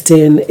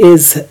interesting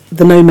is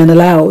the no men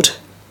allowed.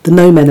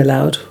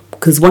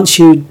 Because once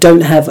you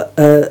don't have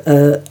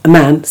a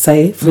man,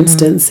 say, for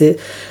instance,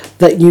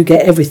 that you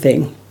get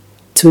everything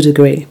to a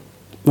degree,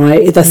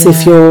 right? That's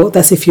if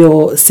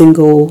you're a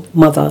single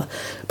mother.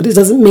 But it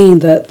doesn't mean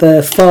that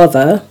the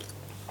father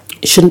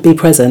shouldn't be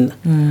present.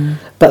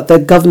 But the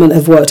government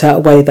have worked out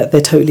a way that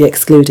they're totally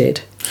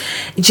excluded.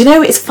 Do you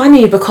know, it's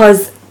funny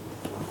because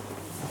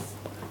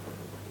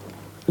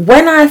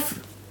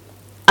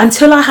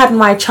until I had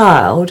my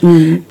child,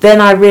 then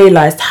I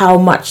realised how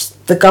much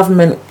the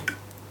government,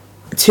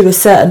 to a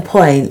certain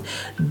point,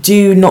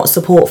 do not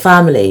support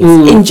families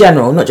in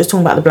general, not just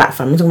talking about the black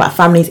family, I'm talking about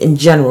families in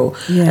general.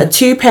 A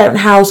two-parent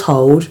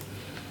household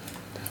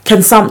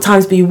can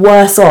sometimes be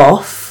worse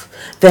off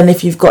than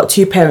if you've got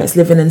two parents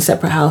living in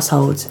separate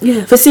households.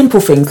 For simple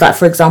things, like,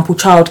 for example,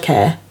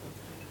 childcare.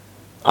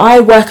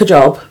 I work a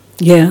job,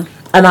 and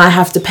I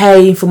have to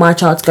pay for my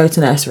child to go to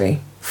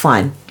nursery.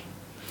 Fine.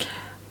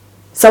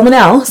 Someone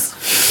else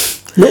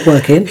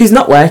who's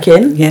not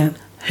working,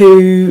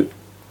 who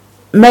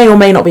may or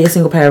may not be a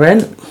single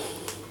parent,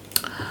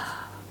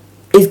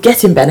 is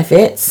getting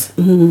benefits,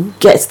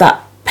 gets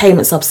that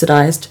payment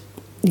subsidised.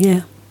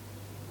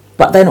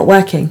 But they're not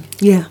working.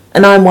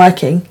 And I'm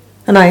working.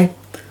 And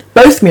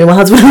both me and my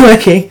husband are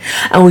working.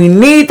 And we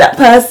need that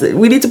person.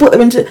 We need to put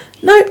them into...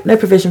 No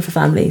provision for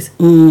families.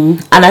 And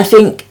I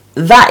think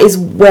that is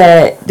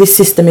where this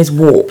system is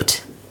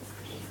warped.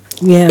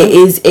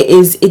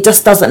 It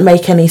just doesn't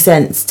make any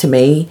sense to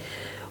me,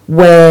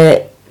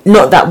 where,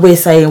 not that we're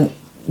saying,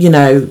 you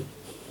know,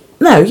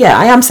 no,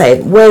 I am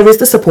saying, where is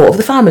the support of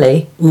the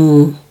family?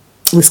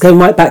 It's going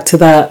right back to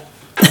that,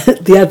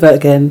 the advert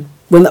again,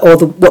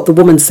 what the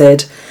woman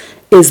said,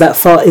 is that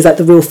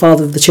the real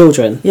father of the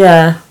children?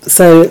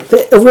 So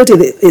already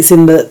it's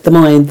in the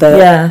mind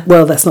that,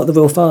 well, that's not the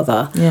real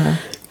father.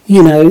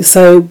 You know,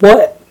 so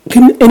what...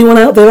 Can anyone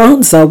out there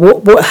answer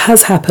what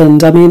has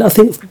happened? I mean, I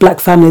think black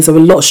families are a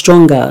lot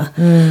stronger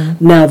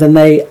now than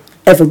they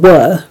ever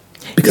were,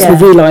 because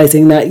we're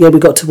realising that, we've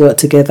got to work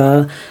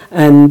together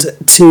and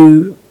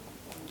to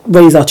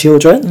raise our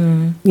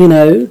children, you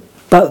know,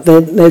 but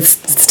there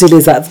still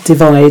is that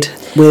divide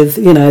with,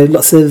 you know,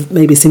 lots of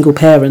maybe single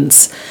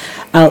parents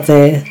out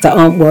there that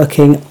aren't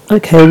working.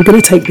 Okay, we're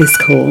going to take this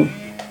call.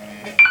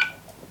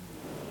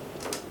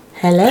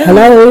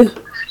 Hello.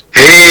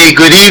 Hey,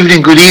 good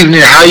evening.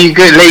 How are you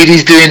good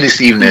ladies doing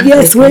this evening?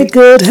 Yes, we're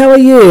good. How are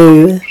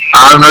you?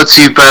 I'm not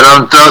too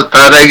bad.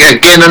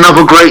 Again,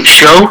 another great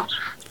show.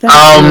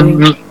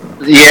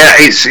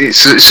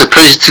 It's a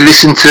pleasure to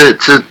listen to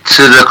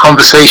the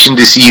conversation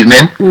this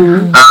evening.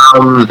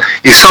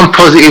 It's some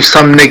positive,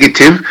 some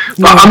negative.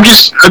 But I'm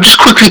just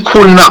quickly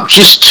calling up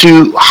just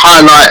to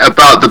highlight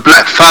about the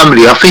black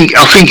family. I think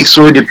it's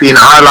already been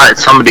highlighted,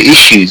 some of the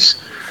issues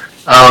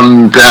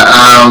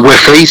that we're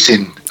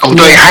facing.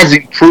 Although it has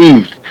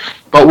improved,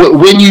 but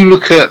when you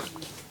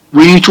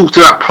talk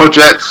about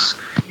projects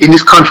in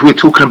this country, we're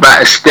talking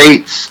about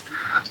estates.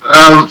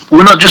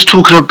 We're not just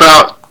talking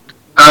about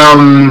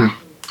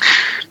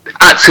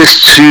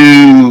access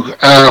to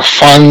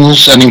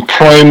funds and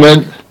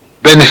employment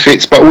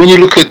benefits, but when you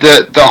look at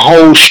the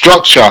whole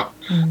structure,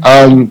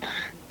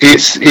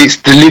 it's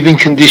the living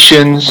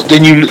conditions.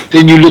 Then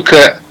you look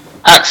at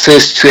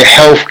access to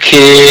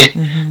healthcare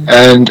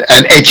and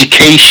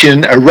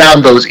education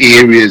around those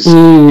areas.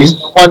 It's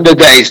no wonder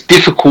that it's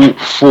difficult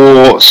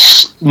for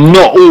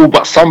not all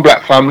but some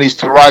black families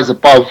to rise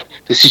above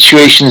the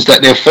situations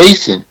that they're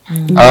facing.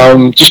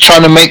 Just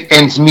trying to make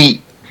ends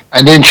meet,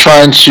 and then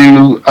trying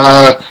to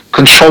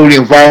control the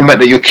environment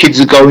that your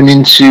kids are going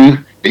into,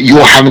 that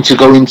you're having to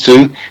go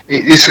into.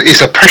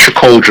 It's a pressure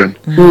cauldron,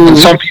 and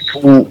some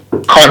people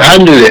can't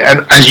handle it.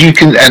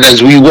 And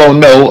as we well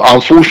know,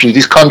 unfortunately,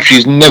 this country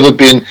has never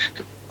been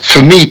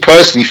for me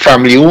personally,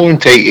 family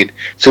orientated.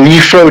 So when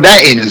you throw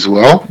that in as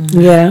well,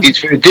 it's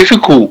very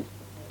difficult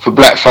for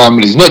black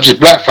families. Not just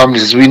black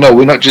families, as we know.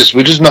 We're just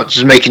not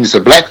just making this a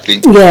black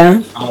thing.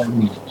 Yeah.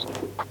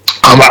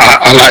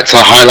 I like to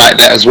highlight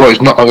that as well.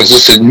 It's not, as I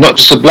said, not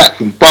just a black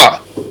thing,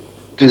 but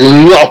there's a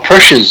lot of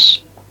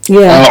pressures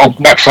on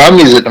black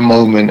families at the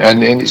moment,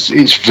 and it's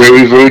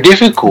very, very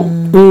difficult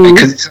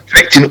because it's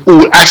affecting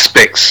all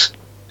aspects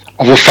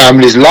of a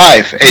family's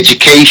life: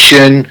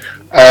 education,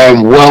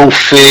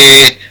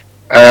 welfare,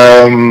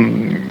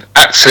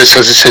 access,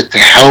 as I said, to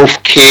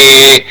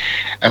healthcare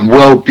and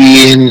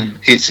well-being.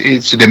 It's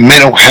the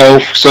mental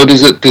health. So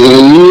there's a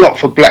lot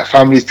for black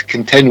families to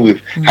contend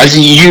with. As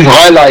you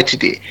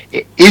highlighted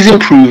it is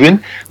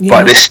improving,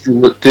 but there's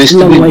still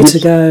a long way to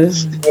go.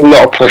 Still a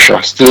lot of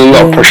pressure. Still a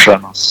lot of pressure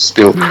on us.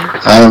 Still,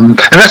 and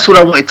that's what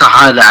I wanted to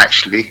highlight.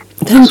 Actually,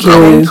 thank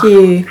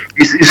you.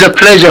 It's a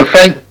pleasure.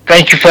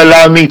 Thank you for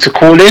allowing me to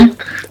call in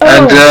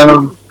and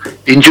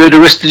enjoy the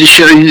rest of the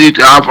show.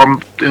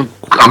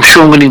 I'm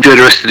sure I'm going to enjoy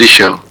the rest of the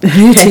show.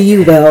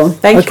 You will.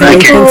 Thank you.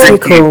 Thanks for the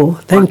call.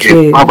 Thank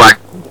you. Bye-bye.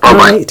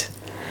 Right.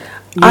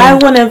 I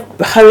want to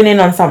hone in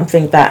on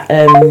something that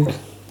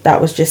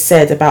was just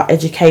said about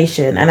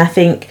education, and I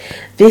think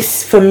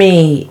this for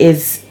me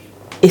is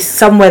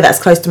somewhere that's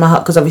close to my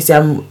heart, because obviously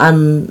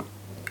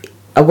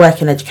I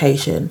work in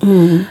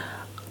education.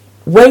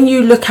 When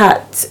you look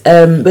at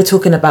we're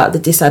talking about the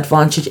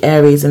disadvantaged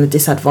areas, and the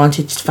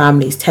disadvantaged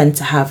families tend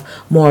to have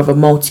more of a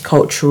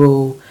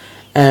multicultural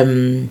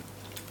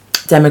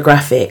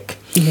demographic,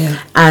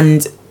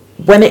 and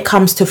when it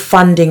comes to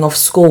funding of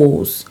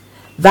schools,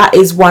 that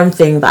is one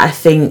thing that I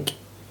think,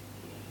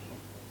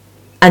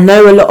 I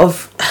know a lot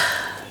of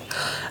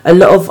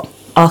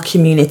our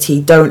community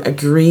don't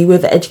agree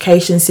with the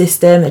education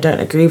system, they don't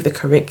agree with the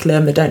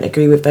curriculum, they don't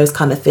agree with those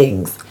kind of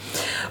things.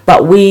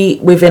 But we,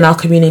 within our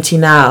community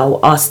now,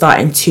 are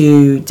starting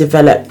to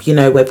develop,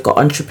 we've got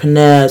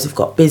entrepreneurs, we've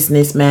got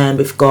businessmen,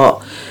 we've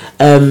got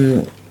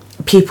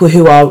people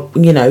who are,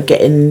 we're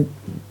getting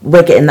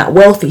that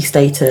wealthy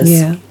status.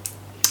 Yeah.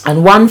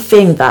 And one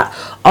thing that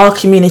our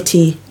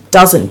community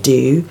doesn't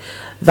do,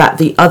 that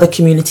the other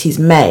communities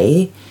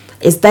may,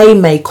 is they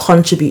may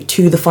contribute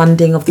to the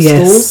funding of the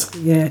schools.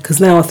 Yeah, because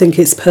now I think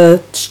it's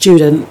per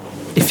student.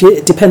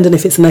 Depending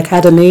if it's an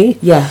academy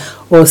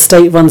or a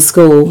state-run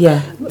school,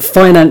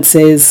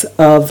 finances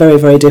are very,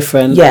 very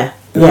different.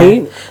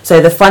 Right?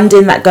 So the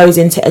funding that goes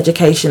into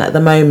education at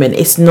the moment,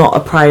 it's not a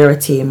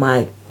priority in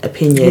my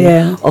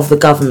opinion of the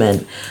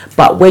government.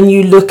 But when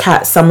you look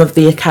at some of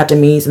the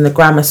academies and the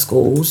grammar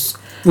schools,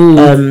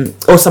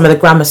 or some of the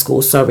grammar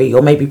schools,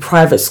 or maybe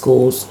private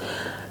schools,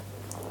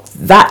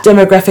 that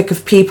demographic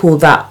of people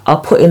that are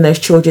putting those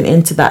children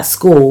into that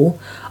school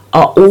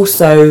are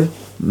also,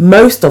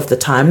 most of the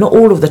time, not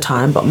all of the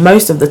time, but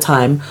most of the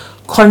time,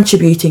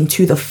 contributing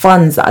to the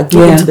funds that are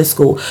given to the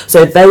school.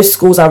 So those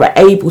schools are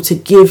able to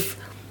give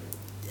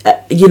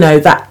that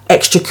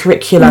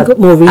extracurricular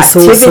more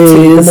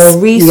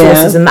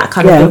resources, and that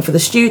kind of thing for the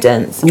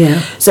students.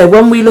 So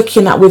when we're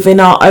looking at within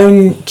our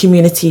own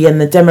community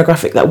and the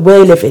demographic that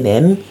we're living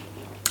in,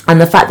 and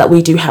the fact that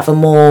we do have a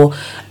more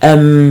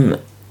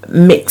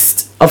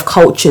mixed of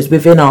cultures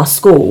within our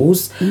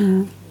schools,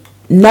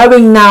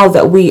 knowing now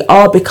that we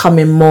are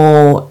becoming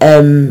more,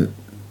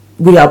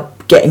 we are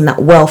getting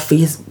that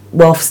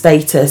wealth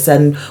status,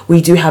 and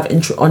we do have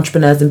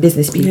entrepreneurs and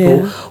business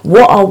people,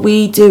 what are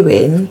we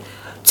doing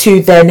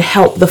to then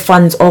help the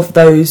funds of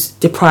those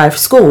deprived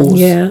schools?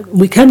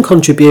 We can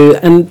contribute,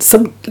 and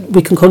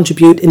we can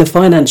contribute in a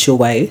financial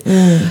way,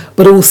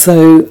 but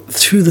also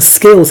through the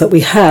skills that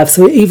we have.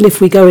 So even if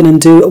we go in and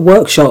do a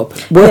workshop,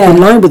 work in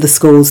line with the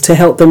schools to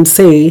help them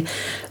see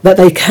that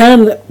they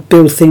can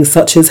build things,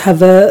 such as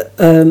have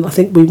I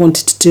think we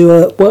wanted to do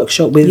a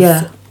workshop with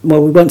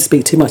well, we won't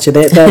speak too much of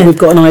it, but we've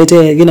got an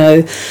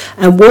idea,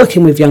 and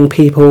working with young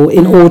people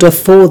in order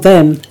for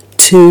them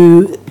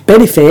to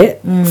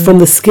benefit from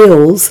the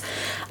skills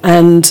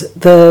and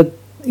the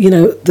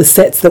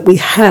sets that we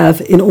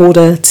have in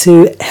order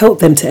to help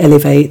them to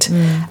elevate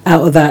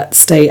out of that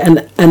state,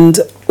 and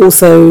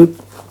also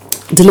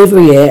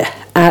delivering it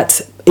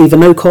at either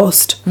no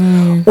cost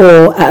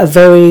or at a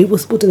very,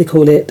 what do they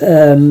call it,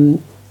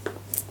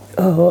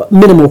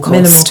 minimal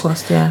cost,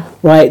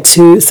 right,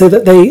 so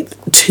that they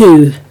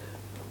too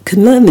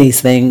can learn these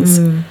things.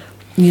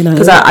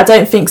 Because I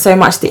don't think so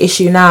much the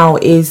issue now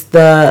is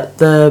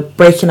the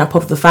breaking up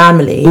of the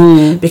family,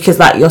 because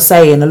like you're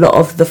saying, a lot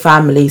of the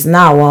families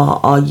now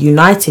are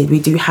united. We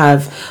do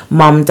have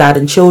mum, dad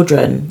and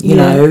children, you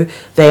know,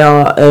 they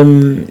are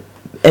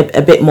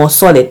a bit more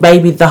solid.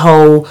 Maybe the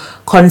whole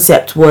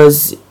concept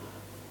was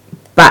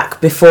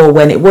back before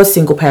when it was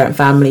single parent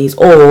families,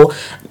 or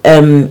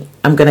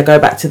I'm going to go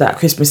back to that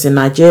Christmas in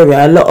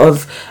Nigeria. A lot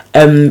of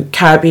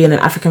Caribbean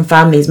and African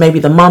families, maybe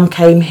the mum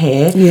came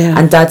here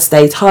and dad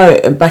stayed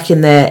home back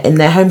in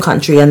their home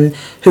country, and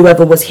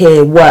whoever was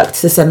here worked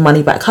to send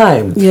money back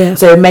home.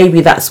 So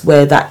maybe that's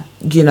where that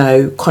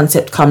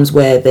concept comes,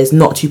 where there's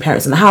not two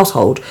parents in the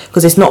household,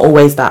 because it's not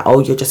always that, oh,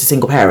 you're just a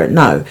single parent.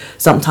 No,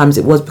 sometimes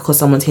it was because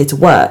someone's here to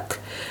work.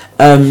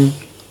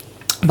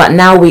 But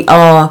now we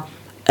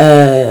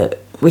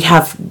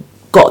have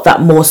got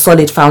that more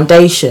solid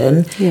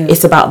foundation.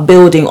 It's about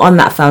building on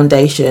that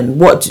foundation.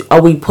 What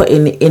are we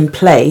putting in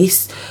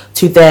place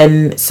to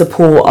then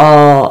support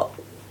our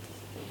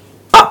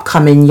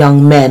upcoming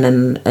young men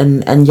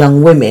and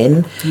young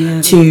women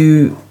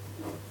to,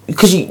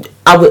 because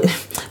I would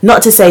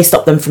not to say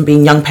stop them from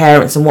being young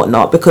parents and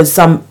whatnot, because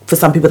for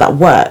some people that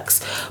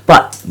works,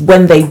 but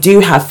when they do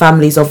have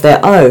families of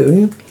their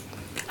own,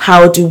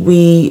 how do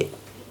we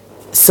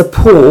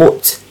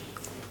support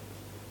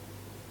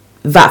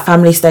that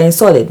family staying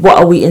solid? What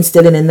are we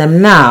instilling in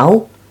them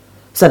now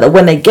so that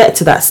when they get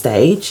to that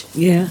stage,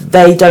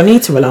 they don't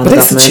need to rely on the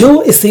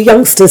government? It's the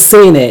youngsters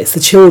seeing it, it's the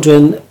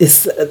children,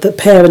 it's the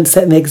parents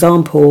setting the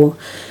example.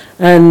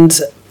 And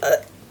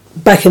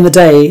back in the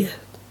day,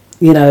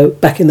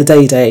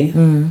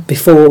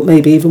 before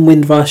maybe even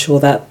Windrush or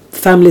that,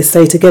 families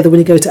stay together. When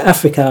you go to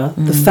Africa,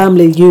 the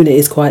family unit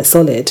is quite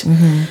solid,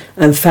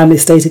 and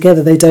families stay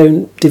together. They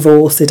don't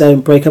divorce, they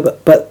don't break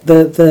up. But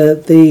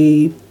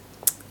the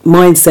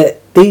mindset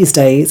these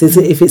days is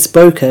that if it's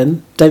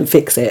broken, don't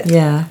fix it,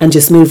 and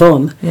just move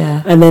on.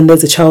 And then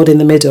there's a child in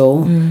the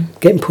middle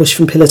getting pushed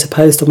from pillar to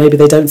post, or maybe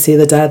they don't see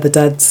the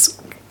dad's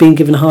being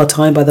given a hard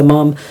time by the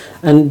mum,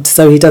 and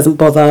so he doesn't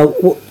bother,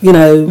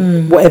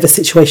 whatever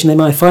situation they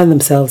might find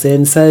themselves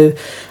in. So,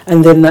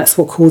 and then that's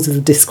what causes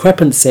a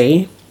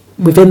discrepancy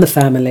within the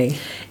family.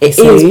 It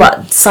is,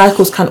 but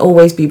cycles can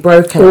always be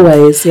broken.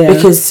 Always, yeah.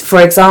 Because,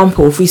 for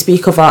example, if we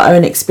speak of our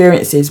own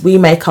experiences, we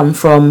may come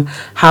from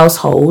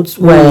households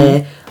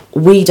where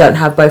we don't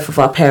have both of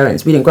our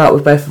parents. We didn't grow up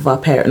with both of our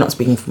parents. Not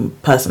speaking from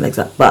personal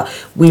example, but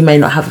we may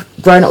not have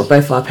grown up with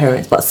both of our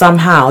parents. But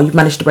somehow you've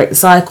managed to break the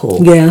cycle.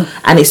 Yeah.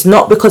 And it's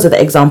not because of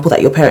the example that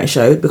your parents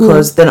showed,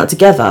 because they're not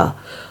together.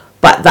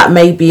 But that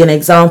may be an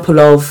example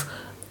of,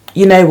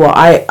 you know what,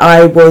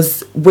 I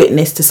was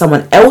witness to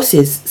someone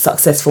else's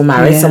successful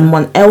marriage,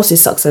 someone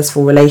else's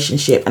successful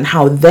relationship, and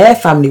how their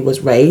family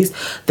was raised.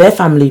 Their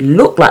family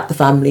looked like the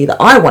family that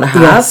I want to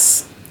have.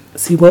 Yes.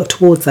 So you work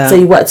towards that. So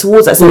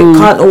it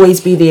can't always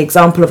be the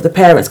example of the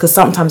parents, because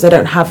sometimes they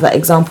don't have that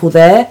example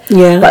there.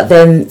 But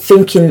then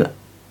thinking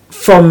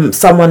from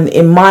someone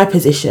in my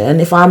position,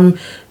 if I'm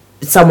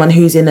someone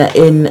who's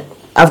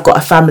I've got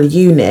a family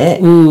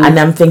unit, and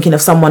I'm thinking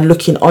of someone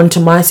looking onto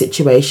my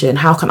situation,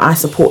 how can I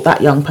support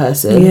that young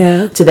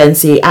person to then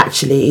see,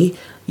 actually,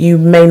 you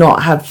may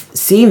not have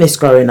seen this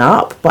growing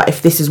up, but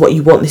if this is what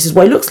you want, this is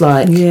what it looks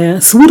like. Yeah.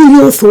 So what are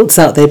your thoughts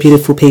out there,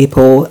 beautiful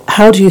people?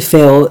 How do you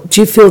feel?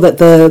 Do you feel that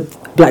the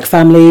black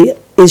family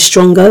is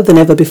stronger than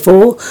ever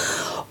before?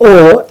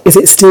 Or is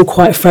it still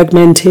quite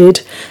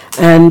fragmented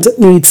and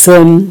needs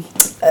some,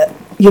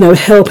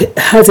 help?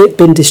 Has it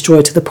been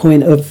destroyed to the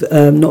point of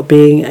not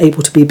being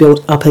able to be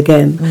built up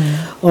again?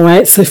 All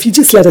right. So if you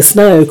just let us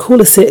know,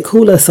 call us on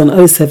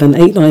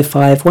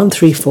 07895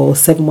 134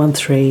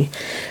 713.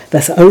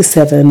 That's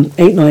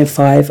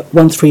 07895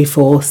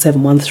 134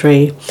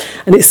 713.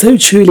 And it's so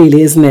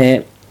truly, isn't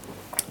it,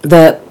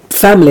 that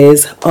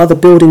families are the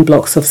building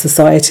blocks of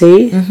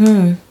society.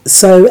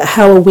 So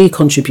how are we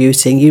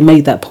contributing? You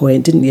made that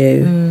point, didn't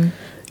you?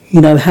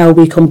 How are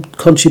we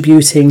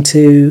contributing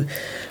to,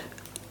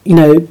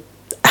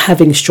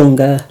 having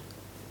stronger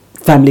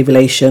family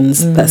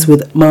relations? That's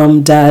with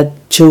mum, dad,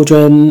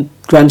 children,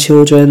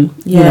 grandchildren.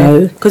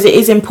 Because it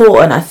is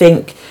important, I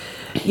think,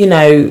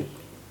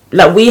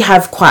 like we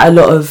have quite a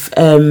lot of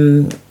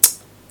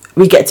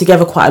we get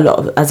together quite a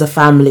lot as a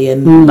family,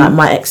 and like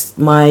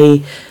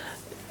my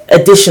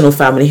additional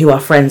family who are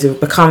friends, who've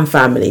become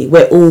family,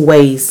 we're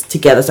always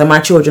together. So my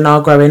children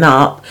are growing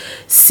up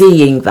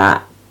seeing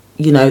that,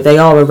 they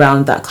are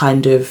around that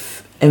kind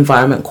of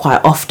environment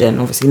quite often.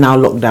 Obviously now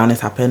lockdown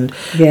has happened,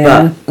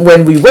 but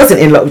when we wasn't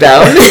in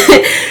lockdown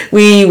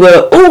we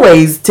were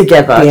always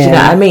together. Do you know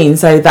what I mean?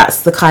 So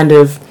that's the kind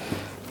of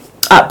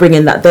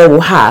upbringing that they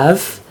will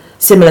have,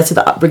 similar to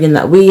the upbringing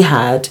that we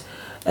had.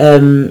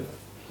 But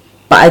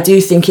I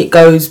do think it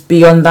goes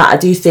beyond that. I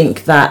do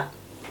think that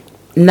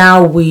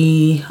now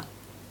we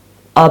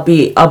are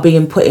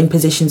being put in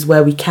positions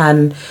where we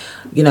can,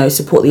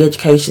 support the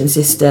education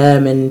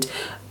system and,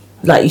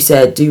 like you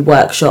said, do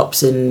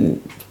workshops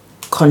and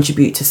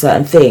contribute to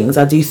certain things.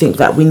 I do think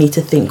that we need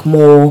to think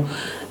more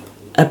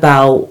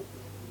about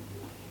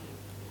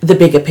the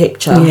bigger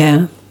picture.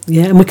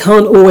 Yeah, and we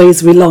can't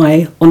always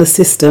rely on a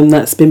system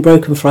that's been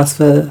broken for us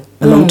for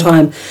a long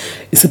time.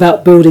 It's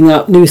about building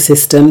up new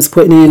systems,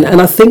 putting in,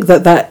 and I think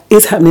that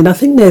is happening. I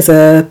think there's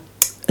a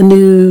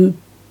new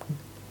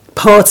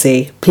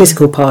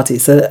political party,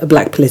 it's a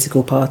black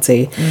political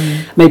party.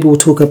 Maybe we'll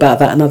talk about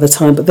that another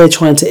time, but they're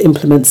trying to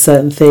implement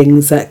certain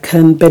things that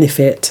can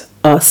benefit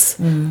us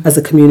as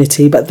a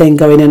community, but then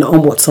going in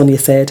on what Sonia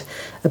said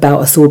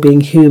about us all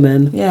being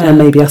human, and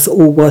maybe us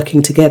all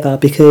working together,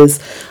 because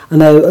I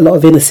know a lot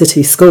of inner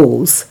city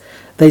schools,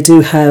 they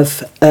do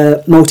have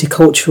a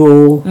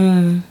multicultural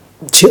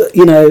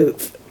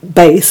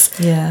base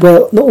where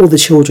not all the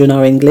children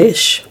are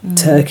English,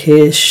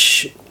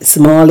 Turkish,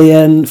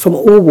 Somalian, from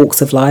all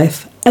walks of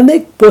life, and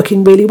they're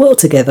working really well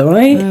together,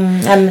 right?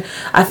 And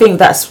I think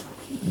that's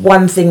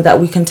one thing that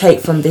we can take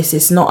from this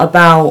is not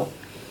about,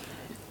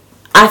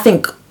 I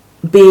think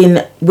being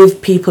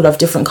with people of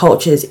different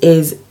cultures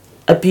is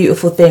a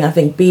beautiful thing. I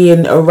think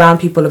being around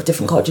people of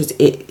different cultures,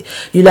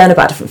 you learn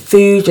about different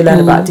food, you learn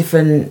about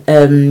different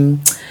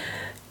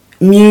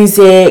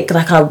music.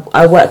 Like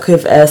I work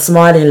with a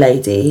Somali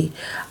lady,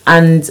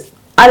 and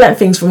I learned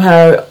things from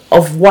her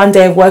of one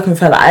day of working with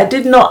her that I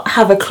did not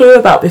have a clue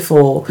about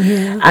before.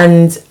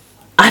 And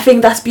I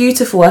think that's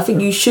beautiful. I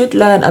think you should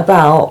learn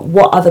about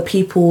what other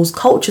people's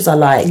cultures are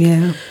like.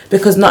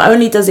 Because not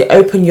only does it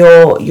open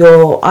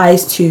your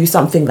eyes to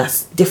something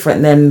that's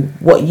different than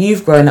what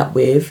you've grown up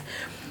with,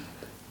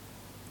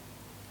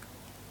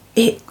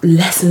 it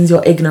lessens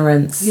your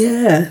ignorance.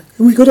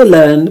 We got to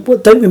learn.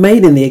 Don't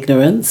remain in the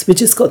ignorance. We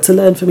just got to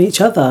learn from each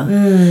other.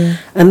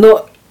 And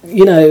not,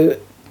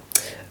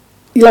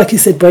 like you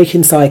said,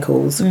 breaking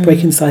cycles.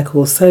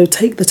 So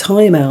take the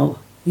time out.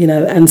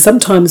 And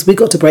sometimes we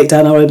got to break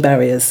down our own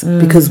barriers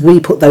because we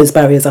put those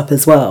barriers up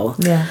as well.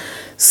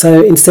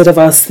 So instead of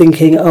us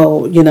thinking,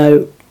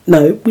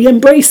 no, we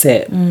embrace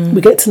it. We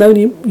get to know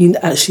you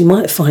actually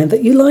might find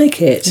that you like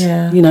it.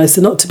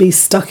 So not to be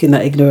stuck in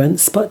that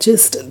ignorance, but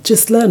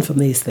just learn from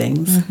these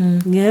things.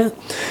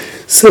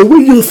 So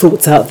what are your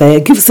thoughts out there?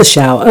 Give us a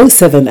shout.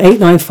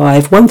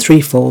 07895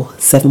 134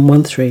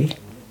 713.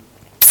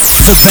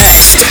 The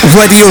best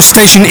radio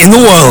station in the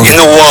world.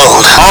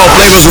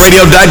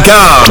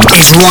 AllFlavorsRadio.com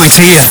is right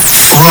here,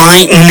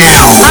 right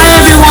now. Hi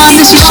everyone,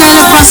 this is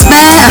Shayla Prosper.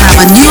 I have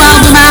a new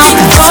album out,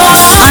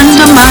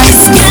 Under My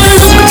Skin.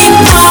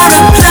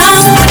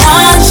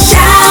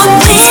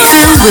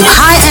 Filled with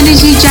high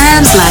energy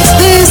jams like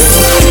this.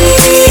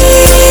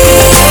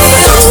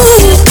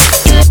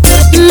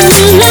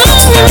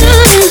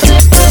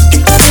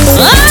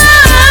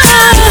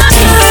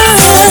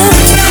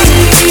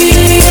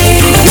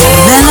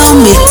 Mellow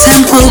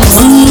mid-tempo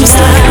grooves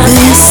like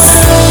this.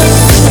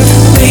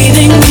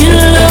 Breathing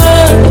in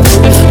love,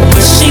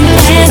 wishing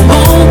and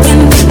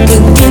hoping we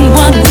could get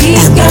what we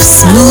and got.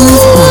 Smooth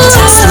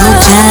slow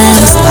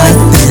jams like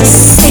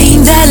this.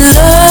 Ain't that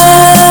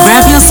love?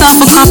 Grab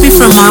yourself a copy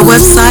from our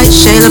website,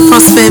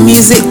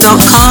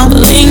 ShaylaProsperMusic.com,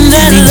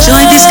 and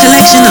enjoy this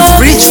collection of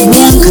rich,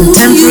 warm,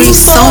 contemporary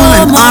soul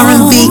and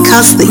R&B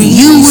cuts that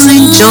you will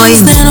enjoy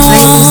and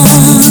play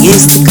for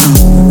years to come.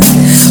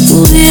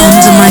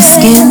 Under My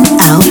Skin,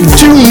 out now.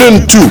 Tune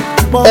in to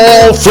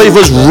All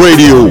Flavors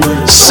Radio,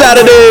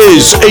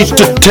 Saturdays 8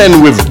 to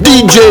 10 with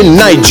DJ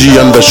Nige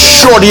on the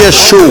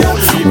Shortiest Show,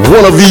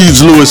 one of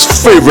Eve's Lewis'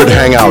 favorite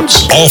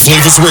hangouts. All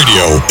Flavors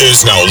Radio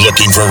is now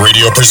looking for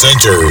radio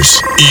presenters.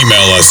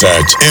 Email us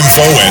at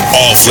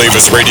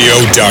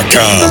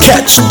info@allflavorsradio.com.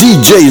 Catch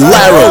DJ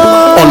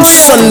Laro on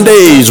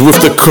Sundays with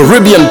the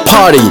Caribbean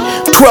Party,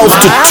 12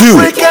 to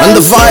 2, and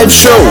the Vibe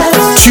Show,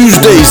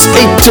 Tuesdays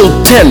 8 till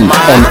 10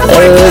 on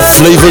All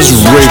Flavors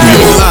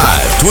Radio.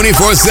 Live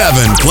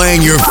 24/7,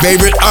 playing your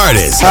favorite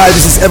artists. Hi,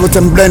 this is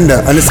Everton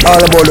Blender, and it's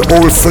all about the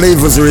All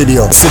Flavors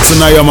Radio. 6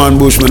 and I man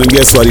Bushman, and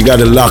guess what? You got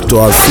it locked to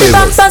All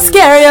Flavors.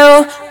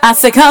 Stereo. I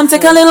say come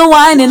take a little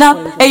winding up.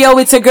 Ayo,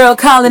 it's a girl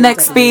calling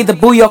XP, the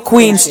Booyah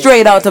Queen,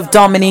 straight out of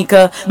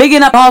Dominica.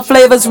 Bigging up All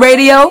Flavors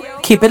Radio.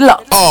 Keep it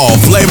locked. All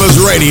Flavors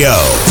Radio.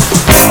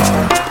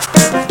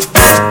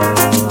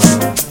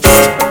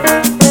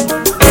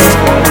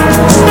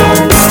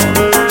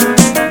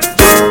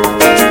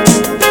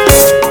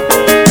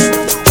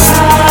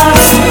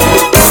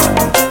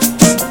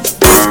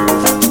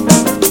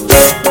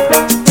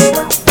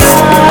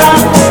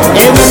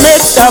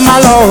 My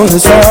lonely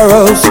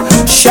sorrows,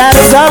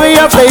 shadows of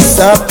your face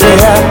up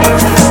there.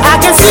 I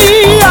can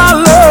see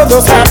all of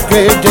those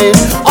happy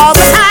days, all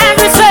the times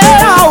we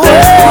said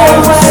away.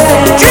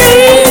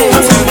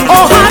 Dreams,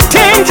 oh how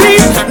can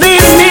dreams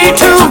lead me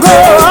to go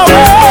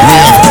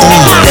away?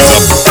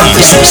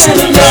 This is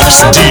the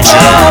best DJs.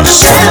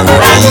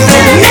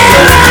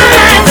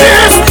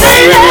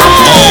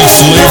 All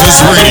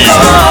Flavors Radio.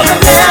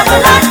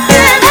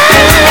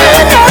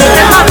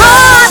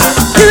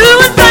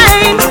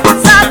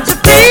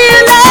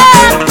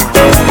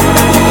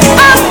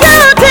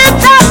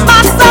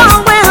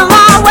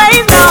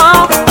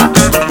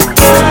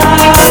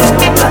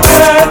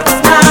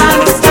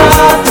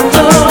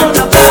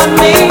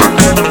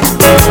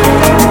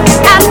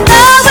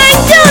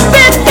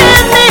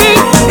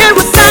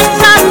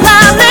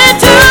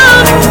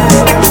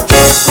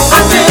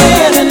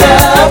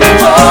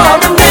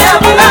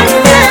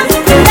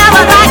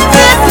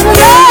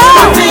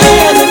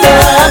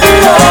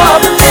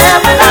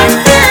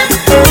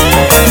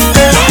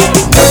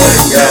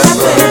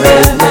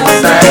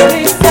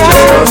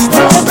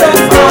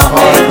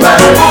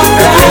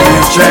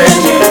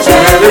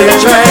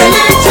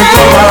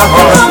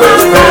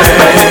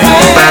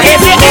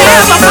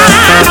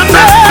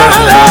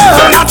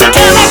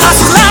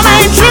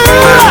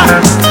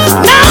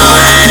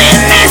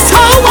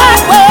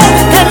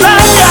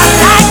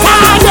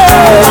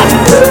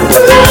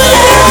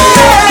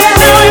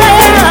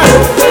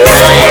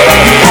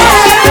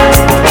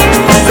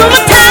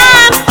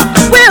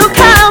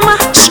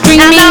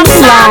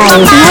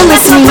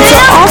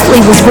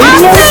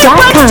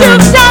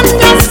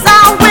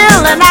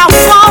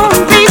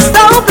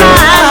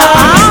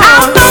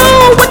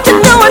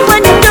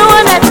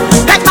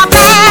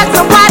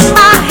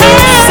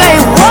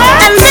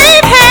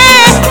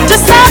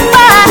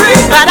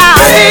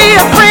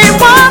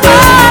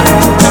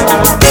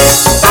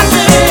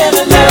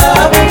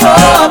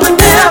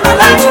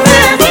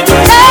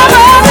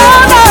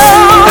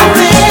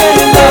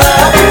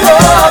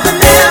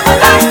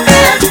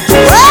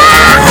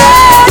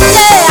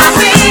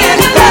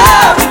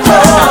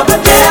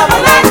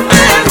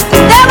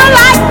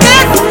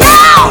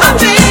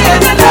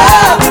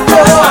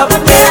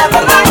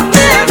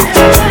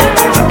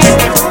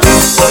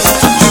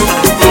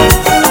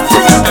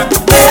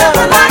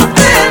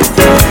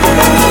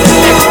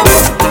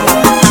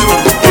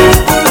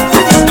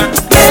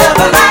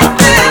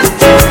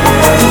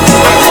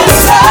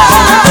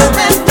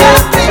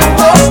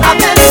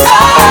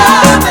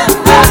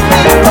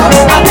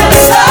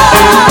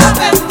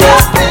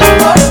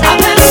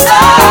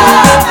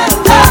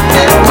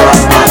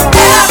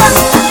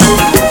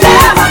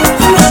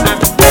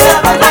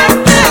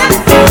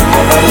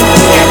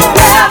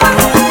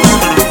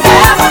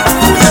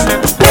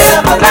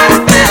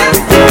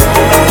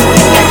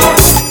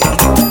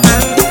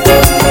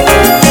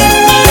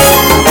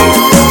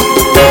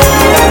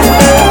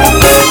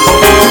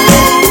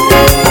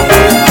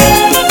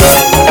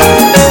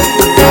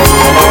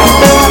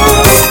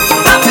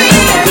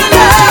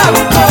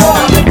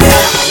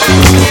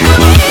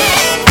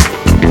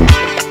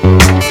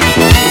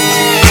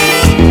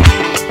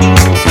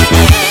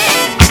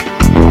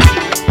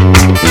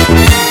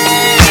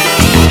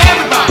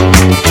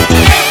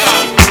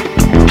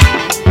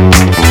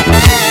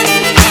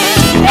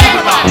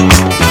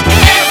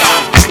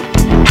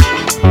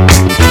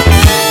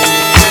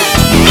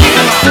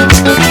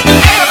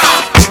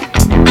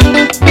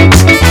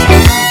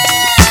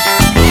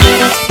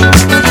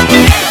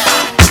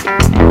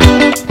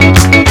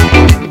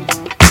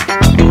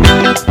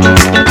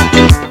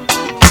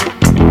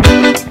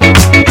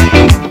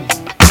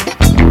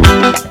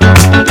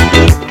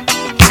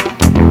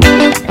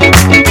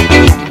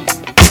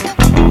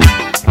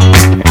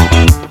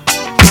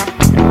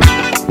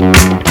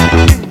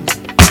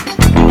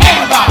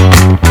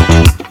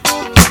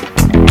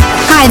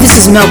 This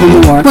is Melba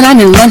Moore. When I'm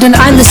in London,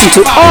 I listen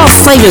to All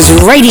Flavors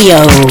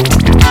Radio.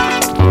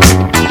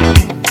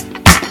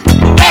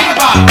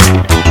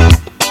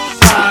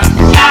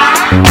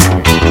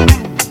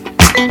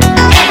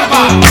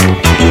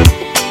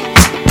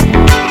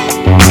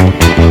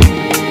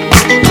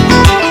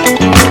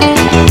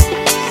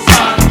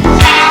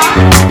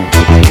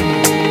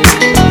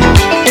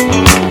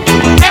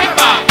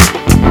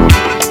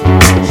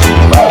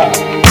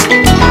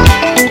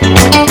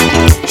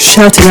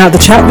 Shouting out the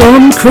chat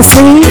room,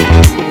 Chrissy,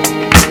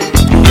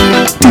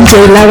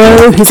 DJ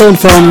Laro, who's on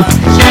from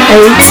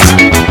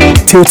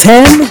 8 till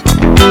 10,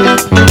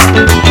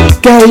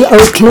 Gary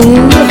Oakley,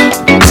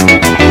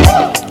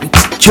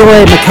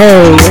 Joy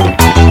McKay,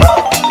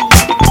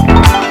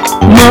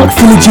 Mark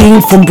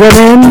Philogene from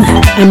Brennan,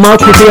 and Mark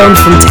will be on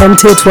from 10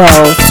 till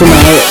 12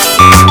 tonight.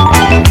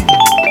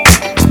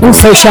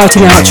 Also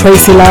shouting out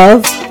Tracy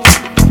Love,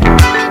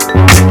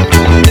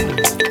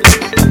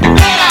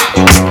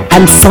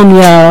 and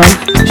Sonia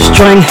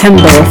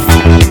Strang-Hendorf.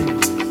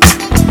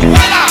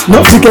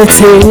 Not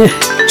forgetting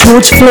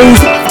George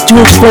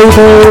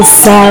Flavors,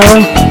 Sal,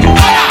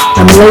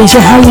 and Malaysia.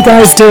 How you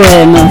guys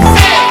doing?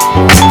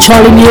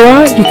 Charlie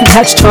Muir, you can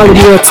catch Charlie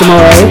Muir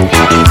tomorrow.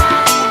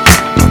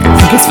 I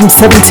think it's from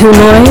 7 till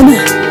 9.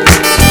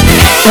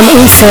 And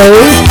also,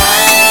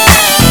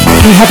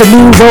 we have a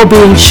new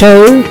wellbeing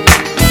show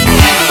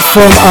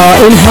from our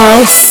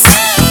in-house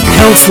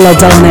counsellor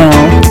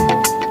Darnell.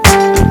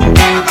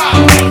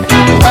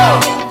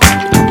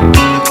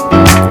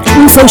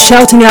 Also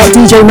shouting out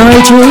DJ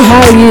Nigel.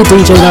 How are you,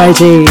 DJ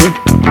Nigel? You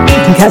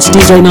can catch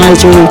DJ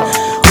Nigel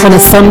on a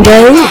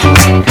Sunday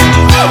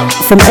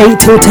from 8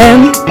 till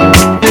 10.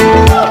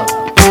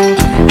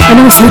 And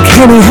also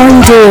Kenny, how are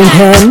you doing,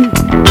 Ken?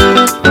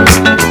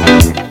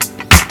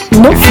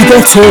 Not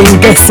forgetting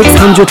Guest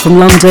 600 from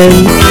London,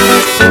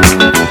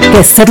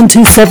 Guest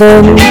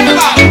 727,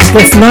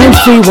 Guest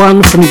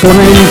 931 from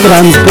Blind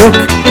Glam's Book,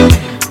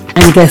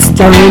 and Guest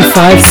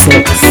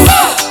 956.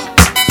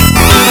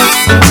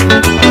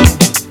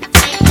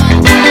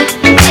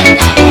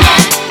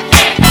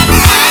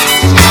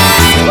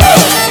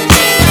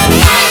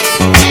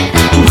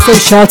 Also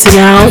shouting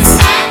out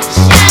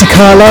to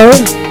Carlo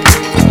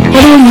and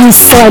all you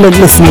silent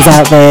listeners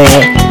out there.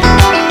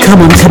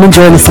 Come and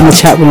join us in the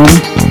chat room.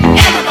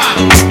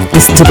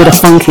 Listen to a bit of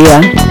funk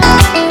here.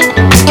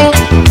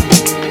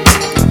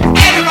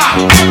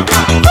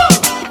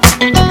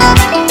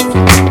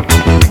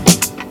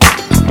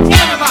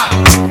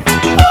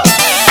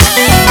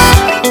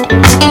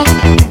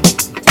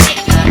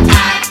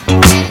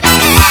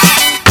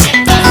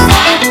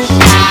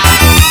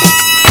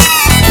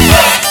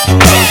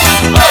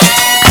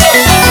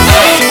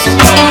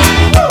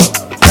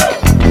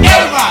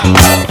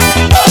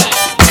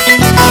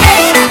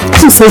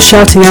 Also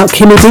shouting out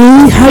Kimmy D.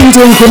 How you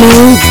doing,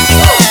 Kimmy?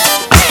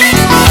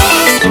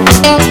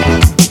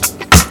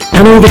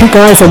 And all the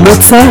guys on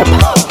WhatsApp.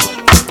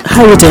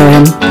 How you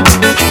doing?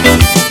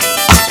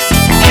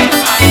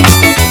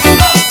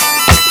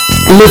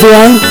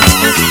 Olivia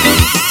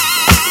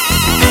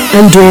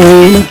and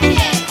Doreen.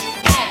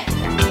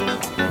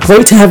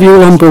 Great to have you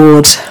all on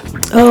board.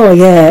 Oh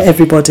yeah,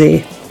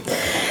 everybody.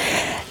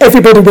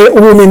 Everybody, we're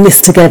all in this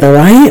together,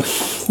 right?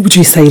 Would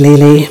you say,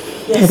 Lily?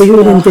 Yes, are we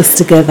all in this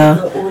together?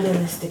 We're all in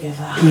this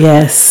together.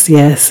 Yes,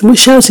 yes. And we're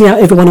shouting out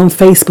everyone on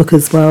Facebook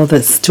as well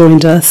that's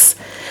joined us.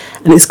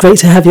 And it's great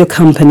to have your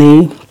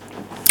company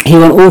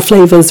here on All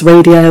Flavours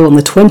Radio on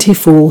the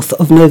 24th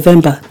of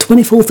November.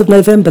 24th of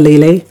November,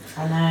 Lily.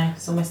 I know,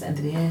 it's almost the end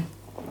of the year.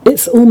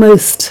 It's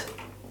almost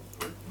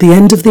the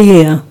end of the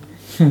year.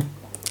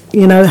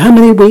 You know, how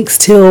many weeks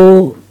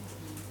till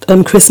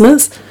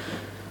Christmas?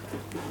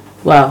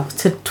 Well,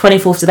 to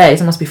 24th today,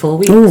 so it must be 4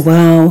 weeks. Oh,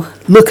 wow.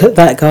 Look at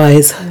that,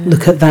 guys.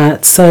 Look at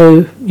that.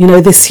 So, you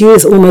know, this year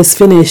is almost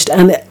finished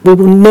and we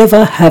will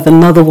never have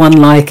another one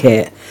like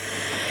it.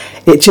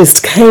 It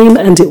just came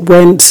and it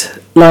went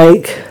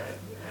like,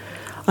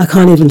 I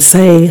can't even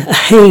say a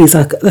haze.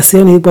 That's the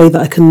only way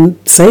that I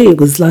can say it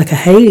was like a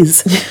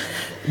haze.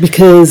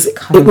 Because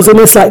it was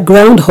almost like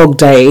Groundhog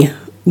Day,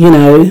 you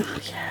know.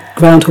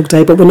 Groundhog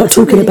Day, but we're not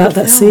talking about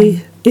that.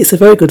 See, it's a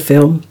very good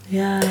film.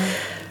 Yeah.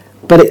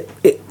 But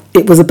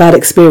it was a bad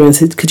experience.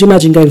 Could you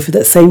imagine going through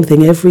that same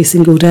thing every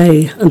single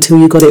day until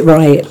you got it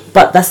right?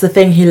 But that's the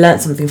thing, he learnt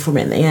something from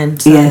it in the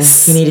end. So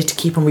yes. He needed to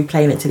keep on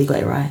replaying it till he got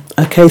it right.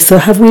 Okay, so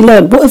what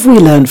have we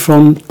learned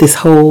from this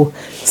whole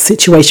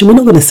situation? We're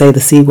not going to say the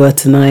C word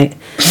tonight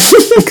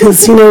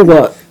because you know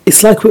what?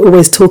 It's like we're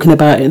always talking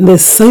about it and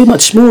there's so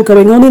much more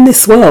going on in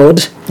this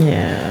world.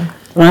 Yeah.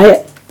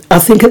 Right? I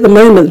think at the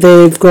moment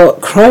they've got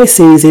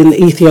crises in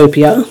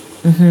Ethiopia.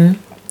 Mm-hmm.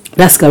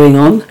 That's going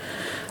on.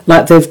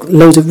 Like they've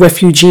loads of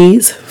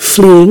refugees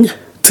fleeing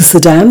to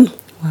Sudan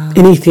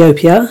in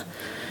Ethiopia.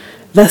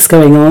 That's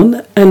going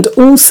on. And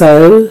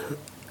also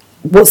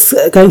what's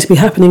going to be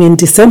happening in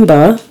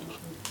December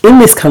in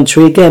this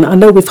country. Again, I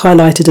know we've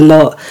highlighted a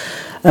lot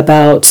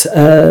about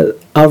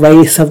our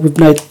race. We've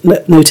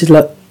noted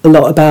a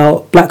lot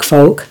about black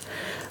folk.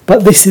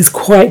 But this is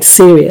quite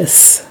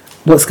serious.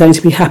 What's going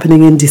to be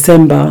happening in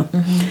December.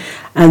 Mm-hmm.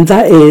 And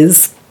that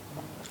is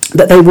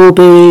that they will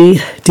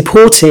be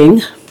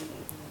deporting,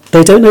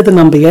 they don't know the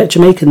number yet,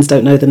 Jamaicans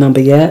don't know the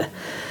number yet,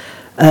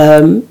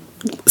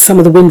 some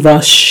of the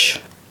Windrush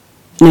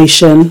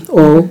nation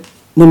or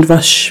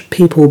Windrush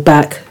people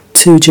back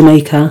to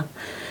Jamaica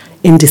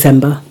in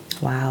December.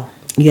 Wow.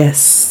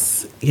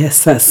 Yes,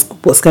 that's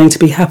what's going to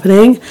be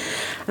happening.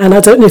 And I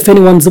don't know if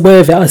anyone's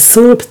aware of it. I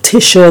saw a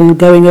petition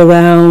going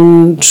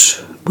around,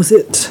 was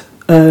it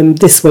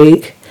this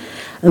week,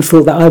 and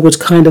thought that I would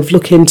kind of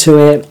look into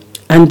it.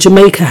 And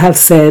Jamaica have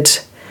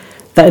said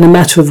that in a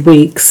matter of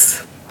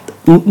weeks,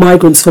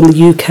 migrants from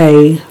the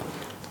UK,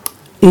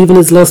 even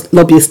as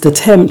lobbyists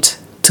attempt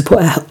to put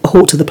a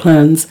halt to the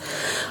plans,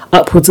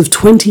 upwards of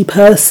 20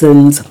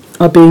 persons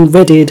are being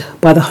readied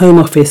by the Home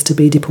Office to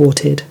be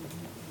deported.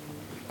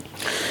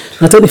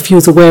 I don't know if you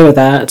was aware of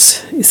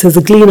that. It says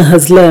the Gleaner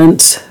has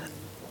learnt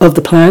of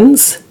the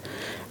plans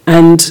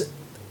and,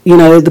 you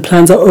know, the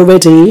plans are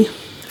already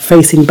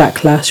facing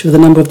backlash with a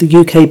number of the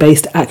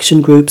UK-based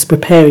action groups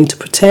preparing to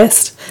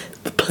protest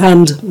the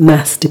planned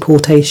mass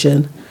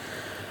deportation.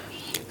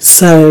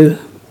 So,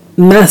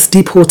 mass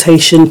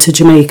deportation to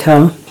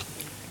Jamaica.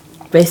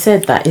 They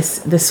said that it's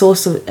the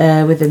source of,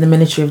 within the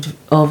Ministry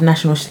of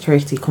National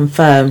Security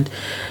confirmed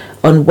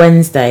on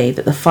Wednesday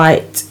that the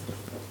fight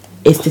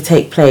is to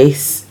take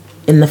place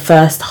in the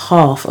first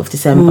half of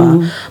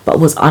December, but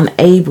was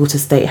unable to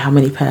state how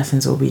many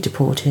persons will be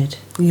deported.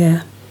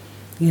 Yeah.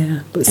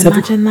 But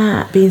imagine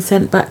that, being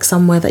sent back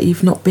somewhere that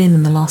you've not been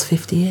in the last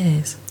 50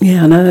 years.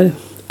 Yeah, I know.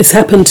 It's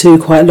happened to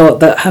quite a lot.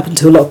 That happened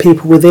to a lot of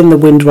people within the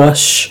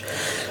Windrush.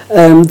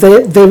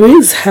 There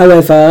is,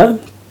 however,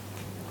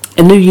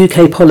 a new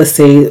UK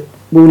policy.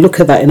 We'll look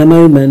at that in a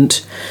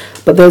moment.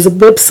 But there's a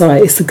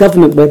website, it's a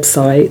government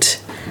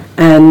website,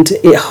 and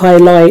it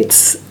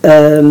highlights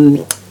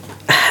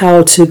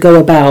how to go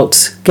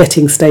about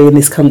getting stay in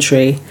this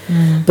country.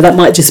 But that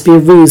might just be a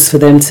ruse for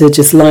them to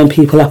just line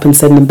people up and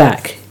send them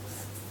back.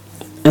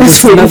 And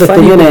that's really another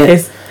funny thing,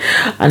 isn't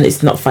it? And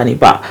it's not funny,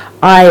 but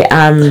I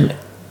am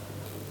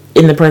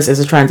in the process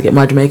of trying to get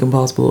my Jamaican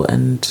passport,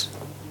 and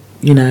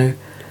you know,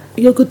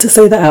 you're good to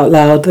say that out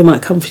loud. They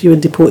might come for you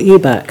and deport you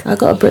back. I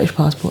got a British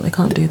passport. They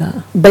can't do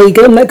that.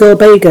 Begum, let go of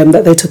Begum,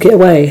 that they took it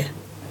away.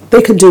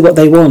 They can do what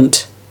they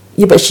want.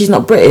 Yeah, but she's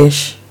not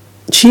British.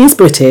 She is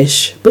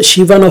British, but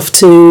she ran off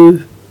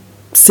to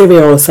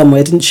Syria or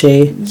somewhere, didn't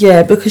she?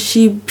 Yeah, because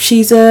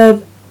she's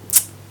a.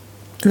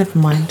 Never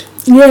mind.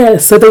 Yeah,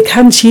 so they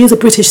can. She is a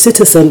British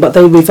citizen, but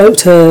they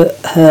revoked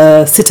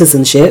her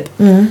citizenship,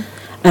 and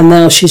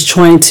now she's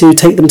trying to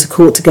take them to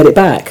court to get it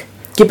back.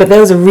 Yeah, but there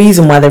was a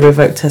reason why they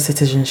revoked her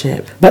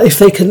citizenship. But if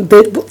they can,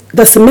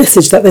 that's the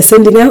message that they're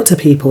sending out to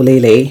people,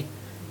 Lily.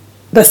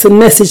 that's a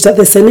message that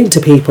they're sending to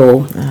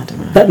people. I don't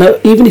know. That no,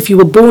 even if you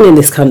were born in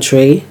this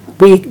country,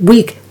 we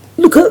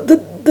look at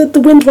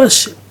the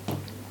Windrush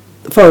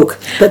folk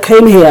that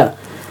came here,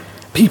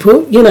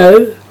 people, you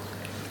know,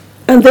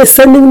 and they're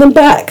sending them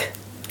back.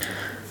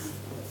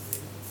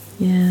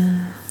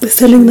 Yeah, they're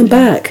sending them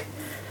back.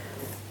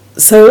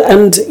 So,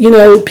 and you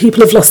know,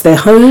 people have lost their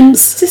homes.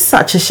 It's just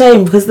such a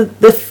shame because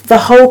the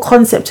whole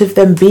concept of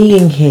them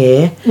being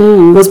here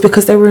was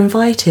because they were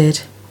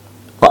invited.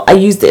 Well, I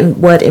used the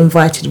word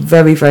invited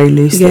very, very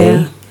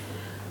loosely.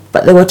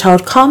 But they were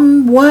told,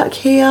 come work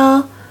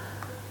here.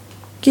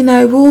 You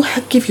know, we'll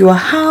give you a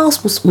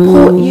house, we'll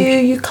support you.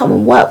 You come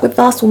and work with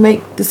us, we'll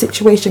make the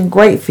situation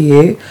great for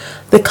you.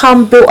 They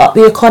come, built up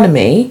the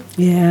economy.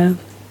 Yeah.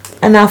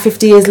 And now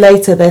 50 years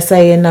later, they're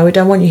saying, no, we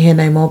don't want you here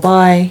no more,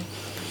 bye.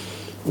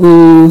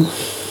 Well,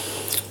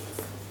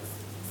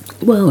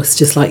 it's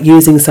just like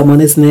using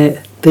someone, isn't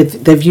it?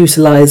 They've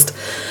utilised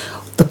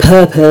the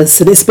purpose,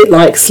 and it's a bit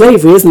like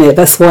slavery, isn't it?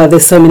 That's why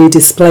there's so many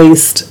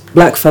displaced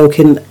black folk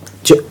in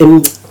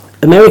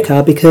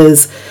America,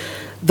 because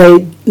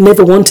they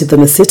never wanted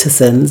them as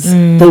citizens.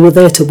 They were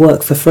there to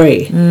work for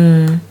free.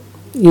 You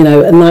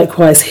know, and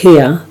likewise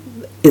here,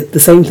 the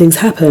same things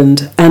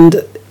happened,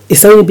 and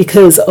it's only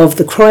because of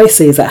the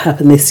crises that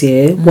happened this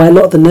year why a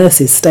lot of the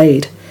nurses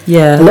stayed.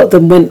 Yeah, a lot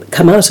of them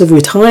come out of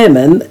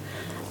retirement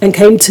and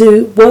came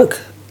to work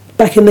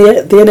back in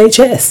the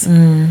NHS.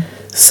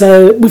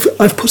 So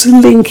I've put a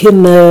link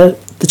in the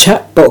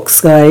chat box,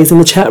 guys, in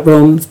the chat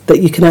room, that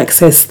you can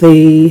access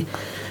the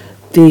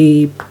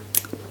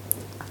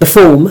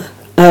form.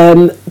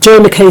 Joy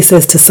McKay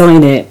says to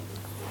sign it.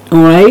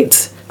 All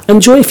right, and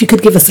Joy, if you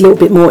could give us a little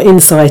bit more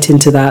insight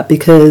into that,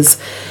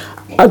 because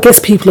I guess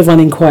people are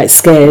running quite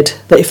scared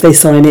that if they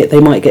sign it,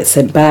 they might get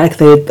sent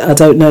back. I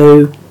don't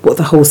know what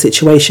the whole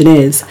situation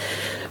is.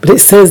 But it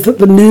says that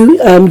the new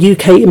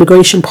UK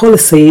immigration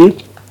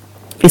policy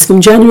is from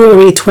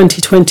January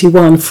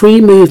 2021. Free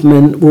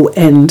movement will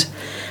end,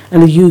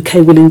 and the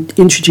UK will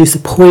introduce a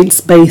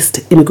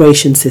points-based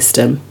immigration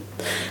system.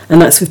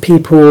 And that's with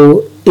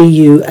people,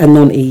 EU and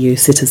non-EU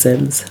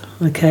citizens.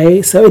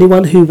 Okay, so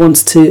anyone who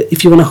wants to,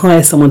 if you want to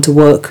hire someone to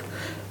work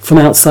from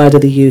outside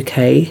of the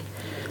UK,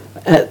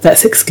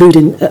 that's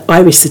excluding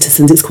Irish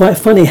citizens. It's quite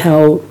funny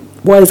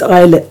why is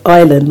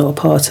Ireland not a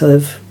part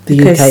of the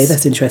UK?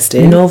 That's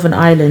interesting. Northern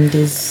Ireland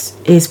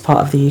is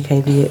part of the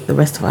UK. The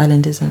rest of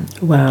Ireland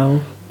isn't.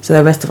 Wow. So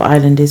the rest of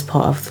Ireland is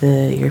part of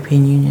the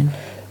European Union.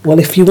 Well,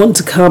 if you want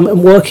to come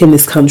and work in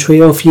this country,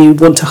 or if you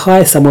want to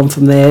hire someone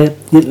from there,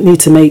 you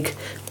need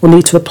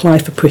to apply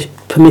for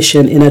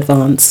permission in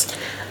advance.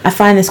 I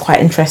find this quite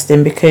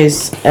interesting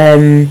because,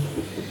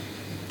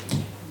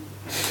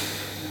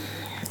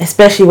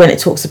 especially when it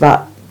talks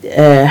about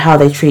how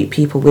they treat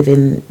people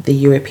within the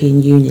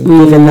European Union,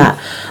 given that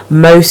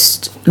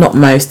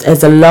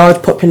there's a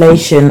large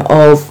population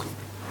of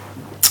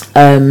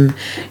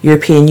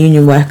European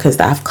Union workers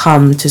that have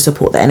come to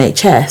support the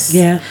NHS.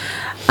 Yeah.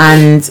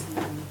 And,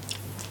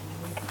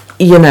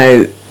 you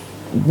know,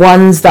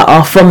 ones that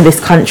are from this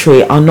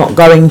country are not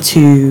going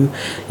to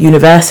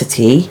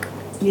university.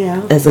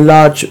 Yeah. There's a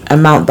large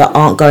amount that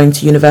aren't going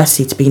to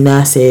university to be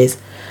nurses,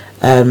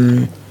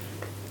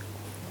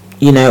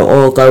 you know,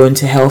 or go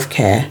into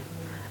healthcare.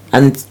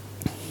 And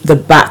the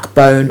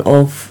backbone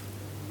of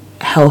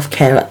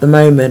healthcare at the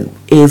moment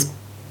is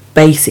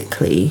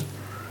basically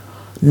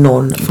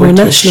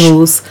non-British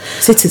nationals,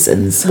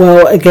 citizens.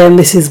 Well, again,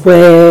 this is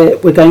where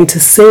we're going to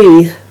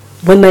see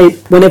when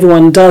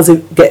everyone does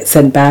get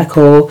sent back,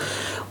 or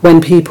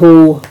when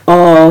people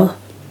are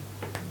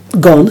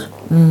gone,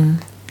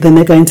 then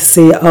they're going to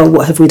see, oh,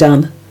 what have we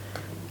done?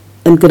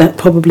 And going to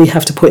probably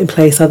have to put in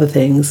place other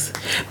things.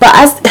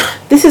 But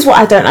this is what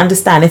I don't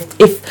understand.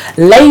 If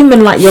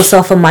laymen like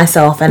yourself and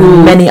myself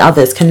and many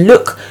others can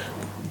look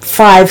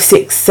 5,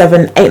 6,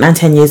 7, 8, 9,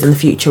 10 years in the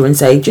future and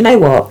say, do you know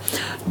what?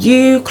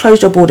 You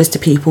closed your borders to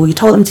people, you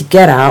told them to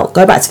get out,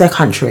 go back to their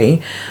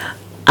country,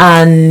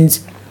 and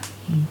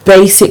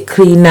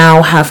basically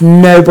now have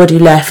nobody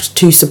left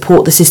to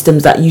support the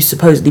systems that you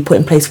supposedly put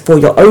in place for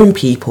your own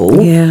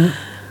people. Yeah.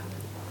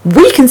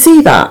 We can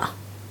see that.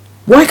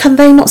 Why can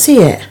they not see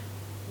it?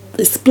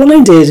 It's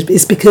blinded.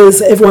 It's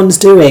because everyone's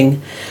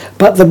doing,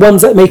 but the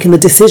ones that are making the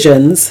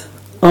decisions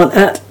aren't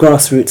at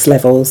grassroots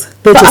levels.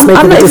 They're just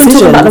making the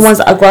decisions. I'm not even talking about the ones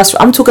that are grassroots.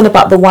 I'm talking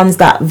about the ones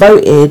that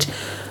voted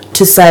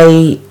to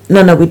say,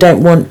 no, we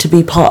don't want to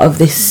be part of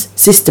this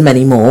system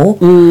anymore.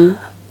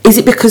 Is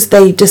it because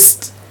they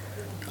just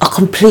are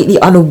completely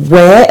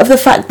unaware of the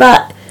fact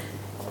that,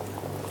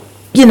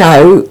 you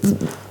know,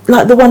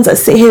 like the ones that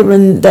sit here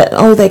and that,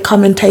 they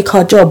come and take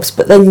our jobs,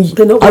 but then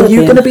are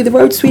you going to be the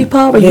road sweeper?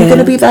 Are you going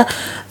to be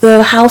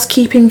the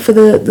housekeeping for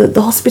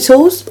the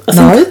hospitals?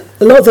 I think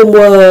a lot of them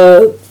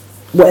were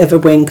whatever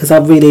wing, because I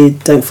really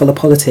don't follow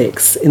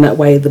politics in that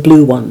way, the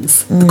blue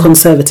ones, the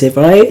Conservative,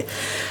 right?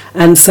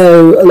 And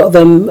so a lot of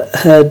them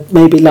had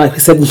maybe, like we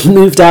said,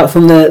 moved out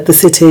from the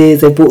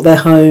cities, they bought their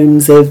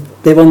homes,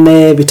 they're on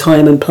their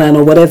retirement plan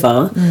or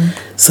whatever,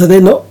 so they're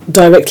not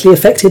directly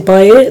affected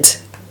by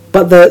it.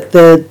 but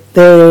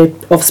their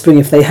offspring,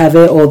 if they have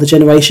it, or the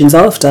generations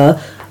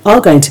after,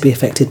 are going to be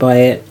affected by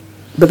it.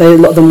 But a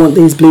lot of them want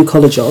these blue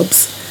collar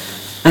jobs,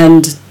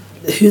 and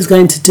who's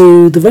going to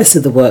do the rest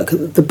of the work?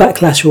 The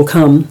backlash will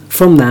come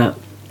from that.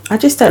 I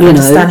just don't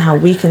understand how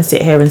we can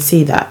sit here and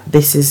see that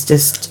this is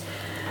just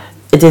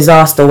a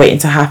disaster waiting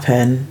to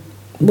happen,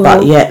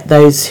 but yet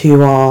those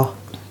who are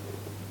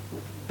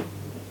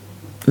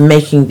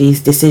making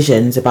these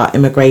decisions about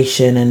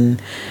immigration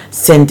and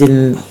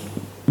sending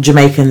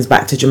Jamaicans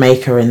back to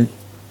Jamaica and,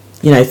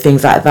 you know,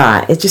 things like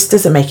that, it just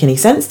doesn't make any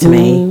sense to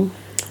me.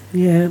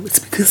 Yeah, it's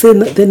because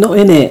they're not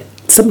in it.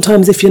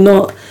 Sometimes if you're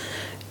not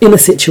in a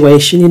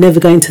situation, you're never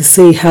going to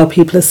see how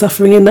people are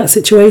suffering in that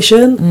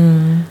situation.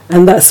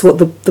 And that's what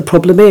the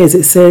problem is.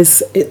 It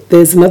says,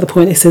 there's another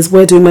point, it says,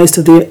 where do most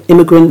of the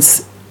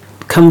immigrants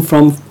come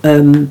from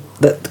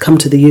that come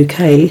to the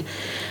UK?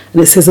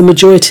 And it says a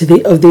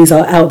majority of these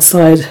are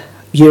outside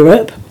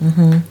Europe,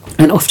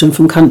 and often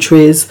from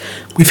countries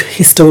with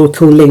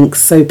historical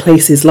links, so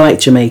places like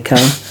Jamaica,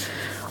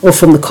 or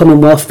from the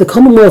Commonwealth. The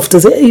Commonwealth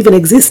doesn't even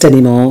exist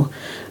anymore,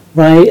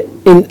 right?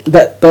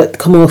 But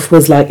Commonwealth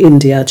was like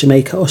India,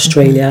 Jamaica,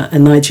 Australia,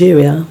 and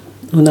Nigeria.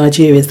 Well,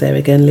 Nigeria's there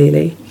again,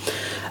 Lily.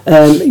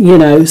 You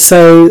know,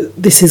 so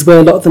this is where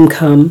a lot of them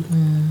come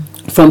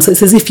from. So it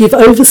says if you've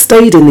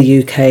overstayed in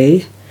the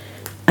UK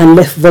and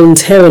left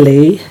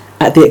voluntarily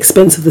at the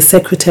expense of the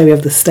Secretary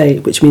of the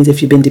State, which means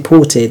if you've been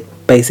deported,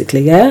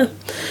 basically, yeah,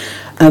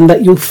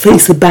 that you'll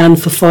face a ban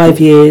for 5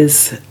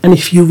 years. And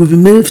if you were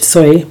removed,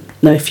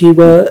 if you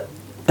were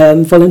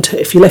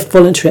if you left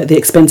voluntary at the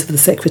expense of the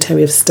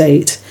Secretary of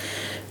State,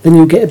 then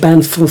you'll get a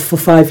ban for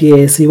 5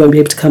 years, so you won't be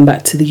able to come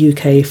back to the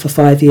UK for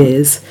 5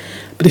 years.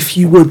 But if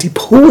you were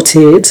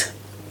deported,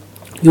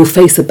 you'll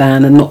face a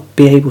ban and not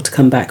be able to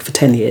come back for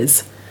 10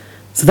 years.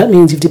 So that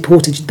means you've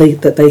deported,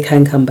 that they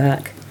can come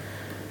back,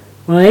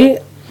 right?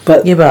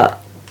 But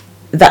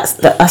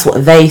that's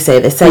what they say.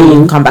 They say you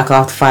can come back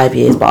after 5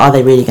 years, but are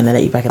they really going to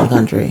let you back in the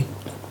country?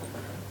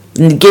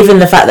 Given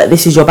the fact that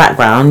this is your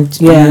background,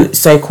 you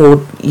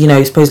so-called, you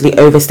know, supposedly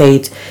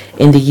overstayed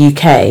in the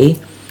UK,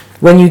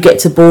 when you get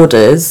to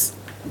borders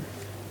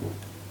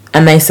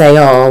and they say,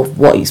 oh,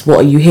 what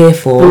are you here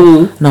for?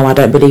 No, I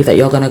don't believe that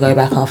you're going to go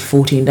back after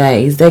 14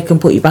 days. They can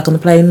put you back on the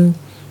plane.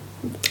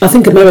 I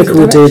think America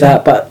will do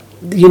that, but,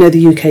 you know,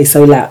 the UK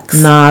so lax.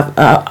 Nah,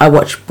 I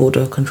watch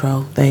Border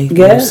Control. They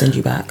will send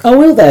you back. Oh,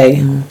 will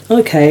they?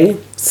 Okay.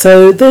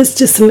 So there's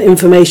just some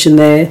information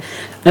there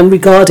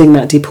regarding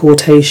that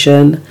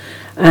deportation,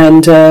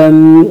 and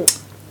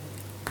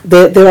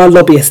there are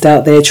lobbyists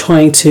out there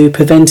trying to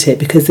prevent it,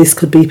 because this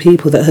could be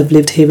people that have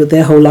lived here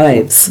their whole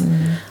lives.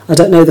 I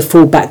don't know the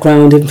full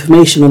background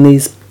information on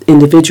these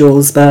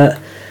individuals, but,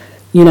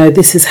 you know,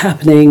 this is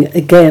happening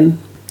again,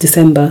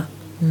 December.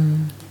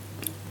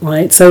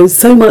 Right, so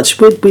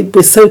much,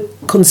 we're so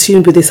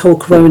consumed with this whole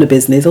corona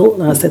business. Oh,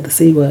 no, I said the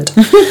C word.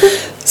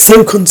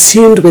 So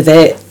consumed with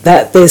it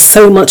that there's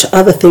so much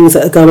other things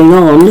that are going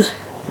on.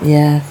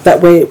 Yeah.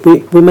 That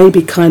we may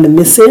be kind of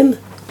missing.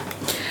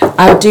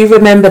 I do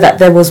remember that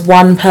there was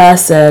one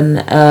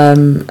person,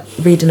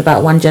 reading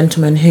about one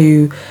gentleman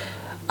who,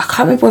 I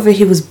can't remember whether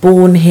he was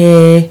born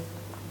here.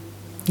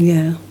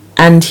 Yeah.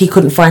 And he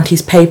couldn't find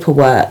his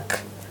paperwork.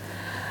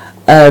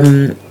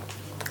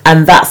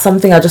 And that's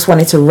something I just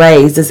wanted to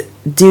raise.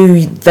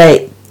 Do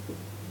they,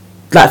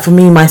 like for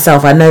me,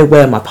 myself, I know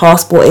where my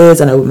passport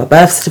is, I know where my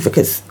birth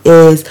certificate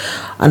is,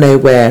 I know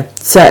where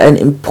certain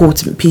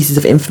important pieces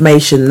of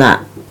information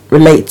that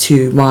relate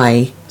to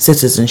my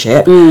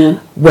citizenship,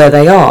 where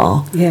they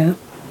are. Yeah.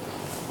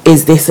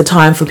 Is this a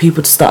time for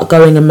people to start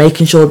going and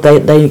making sure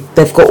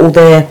they've got all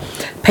their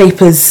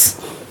papers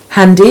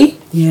handy?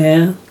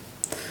 Yeah.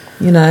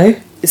 You know?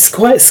 It's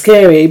quite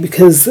scary,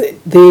 because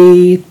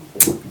the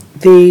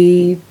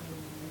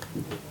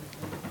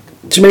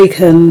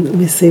Jamaican, let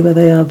me see where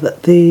they are,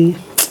 the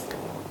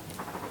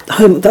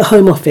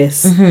Home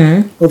Office,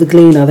 or the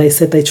Gleaner, they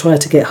said they tried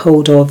to get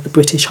hold of the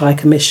British High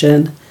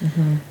Commission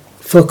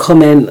for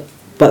comment,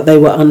 but they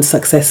were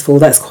unsuccessful.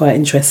 That's quite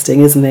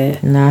interesting, isn't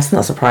it? No, it's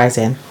not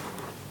surprising.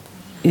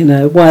 You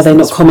know, why are they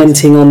not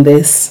commenting on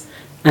this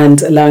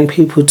and allowing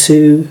people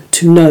to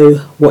know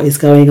what is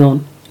going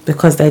on?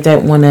 Because they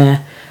don't want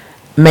to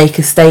make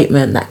a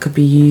statement that could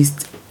be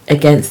used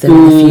against them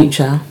in the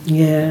future.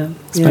 Yeah.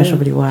 That's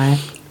probably why.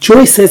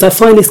 Joyce says, I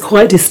find this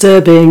quite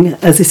disturbing,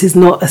 as this is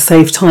not a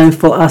safe time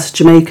for us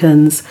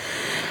Jamaicans,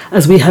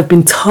 as we have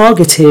been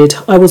targeted.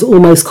 I was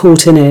almost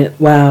caught in it.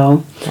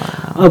 Wow.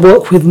 I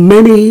work with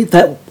many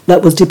that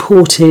was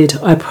deported.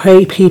 I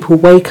pray people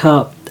wake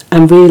up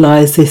and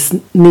realise this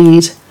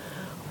need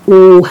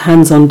all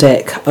hands on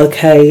deck.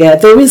 Okay, yeah,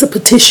 there is a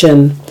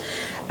petition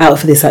out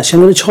for this, actually.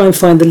 I'm going to try and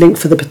find the link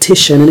for the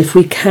petition, and if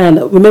we can,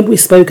 remember we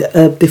spoke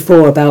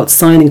before about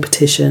signing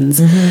petitions,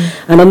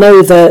 and I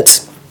know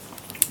that,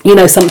 you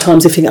know,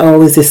 sometimes you think,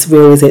 oh, is this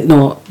real, is it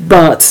not?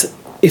 But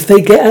if they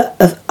get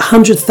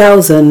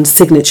 100,000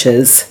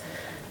 signatures,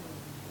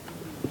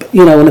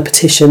 you know, on a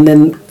petition,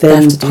 then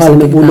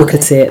Parliament will look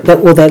at it,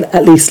 or they'll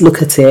at least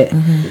look at it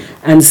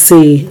and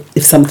see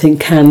if something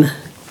can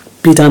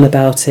be done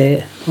about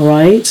it. All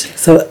right.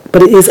 So,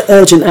 but it is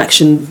urgent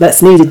action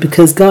that's needed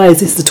because,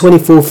 guys, it's the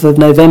 24th of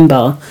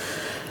November.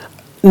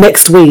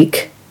 Next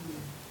week,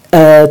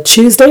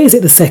 Tuesday, is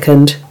it the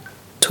 2nd?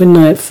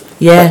 29th?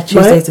 Yeah,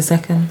 Tuesday's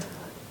right? the 2nd.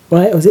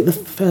 Right, or is it the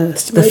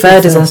 1st? The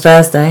 3rd is on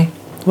Thursday.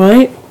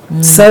 Right?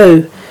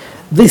 So,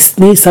 this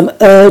needs some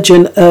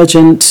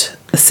urgent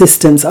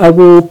assistance. I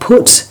will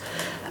put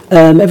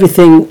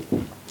everything,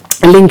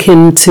 a link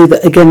into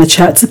the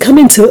chat. So come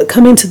into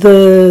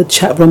the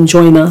chat room,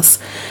 join us,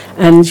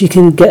 and you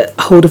can get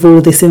hold of all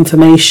of this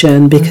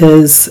information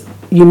because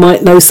you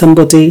might know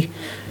somebody,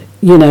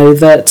 you know,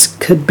 that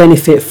could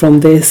benefit from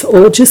this,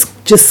 or just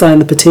sign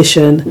the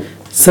petition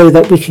so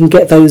that we can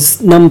get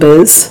those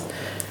numbers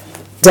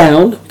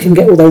down, can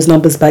get all those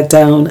numbers back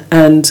down,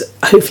 and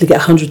hopefully get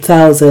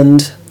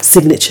 100,000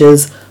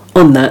 signatures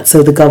on that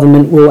so the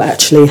government will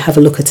actually have a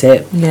look at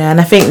it. Yeah,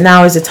 and I think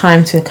now is the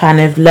time to kind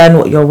of learn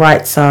what your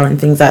rights are and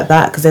things like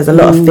that, because there's a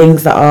lot of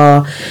things that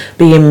are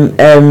being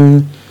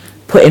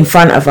put in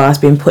front of us,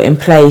 being put in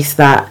place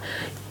that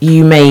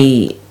you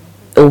may,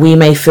 or we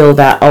may feel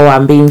that, oh,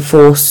 I'm being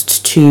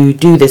forced to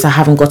do this, I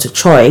haven't got a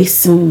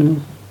choice,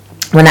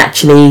 when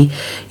actually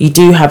you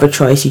do have a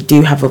choice, you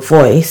do have a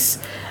voice,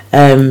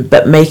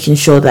 but making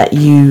sure that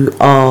you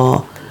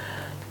are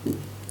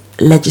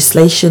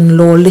legislation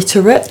law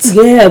literate.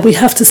 Yeah, we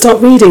have to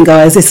start reading,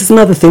 guys. This is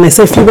another thing. They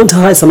say if you want to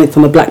hide something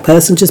from a black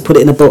person, just put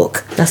it in a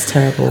book. That's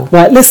terrible.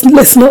 Right, let's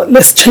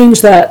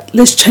change that.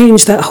 Let's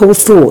change that whole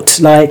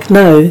thought. Like,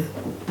 no,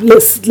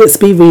 let's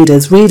be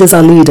readers. Readers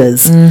are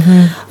leaders.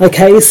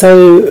 Okay,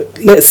 so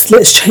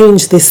let's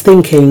change this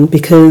thinking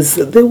because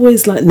they're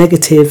always like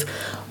negative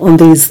on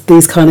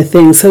these kind of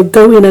things. So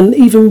go in and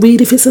even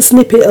read if it's a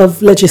snippet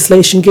of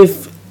legislation,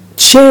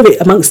 share it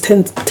amongst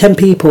 10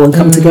 people and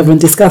come together and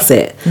discuss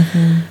it,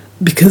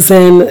 because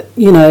then,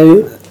 you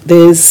know,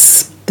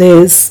 there's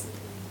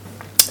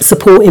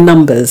support in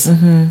numbers.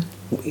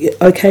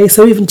 Okay,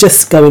 so even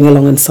just going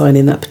along and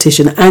signing that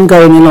petition and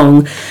going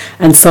along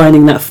and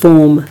signing that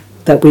form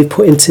that we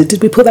put into,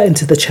 did we put that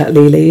into the chat,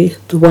 Lily?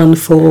 The one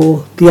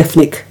for the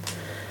ethnic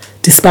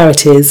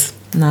disparities?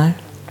 No.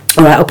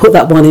 All right, I'll put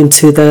that one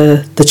into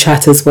the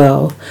chat as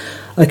well.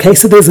 Okay,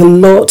 so there's a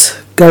lot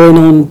going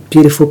on,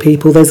 beautiful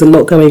people. There's a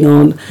lot going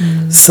on.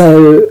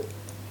 So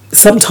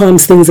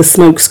sometimes things are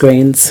smoke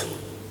screens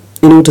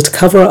in order to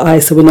cover our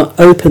eyes so we're not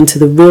open to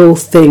the real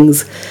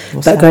things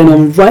that are going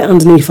on right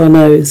underneath our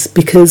nose,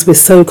 because we're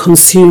so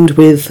consumed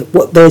with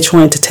what they're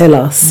trying to tell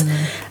us.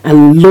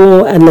 And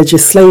law and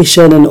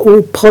legislation and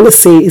all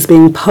policy is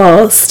being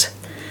passed,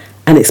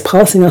 and it's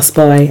passing us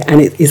by,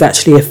 and it is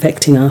actually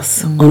affecting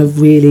us on a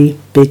really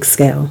big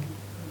scale.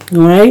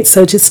 All right,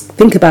 so just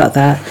think about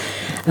that,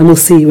 and we'll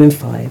see you in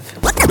 5.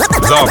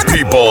 The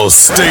People's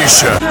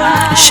Station.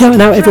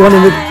 Shouting out everyone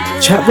in the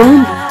chat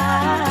room.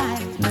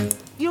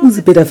 There's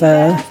a bit of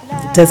a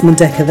Desmond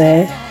Decker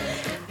there,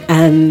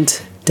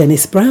 and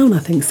Dennis Brown, I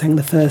think, sang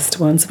the first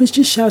one. So we're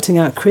just shouting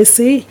out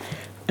Chrissy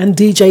and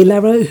DJ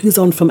Laro, who's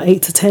on from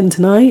 8 to 10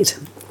 tonight.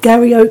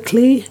 Gary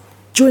Oakley,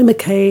 Joy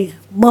McKay,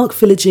 Mark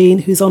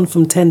Philogene, who's on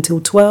from 10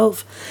 till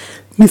 12.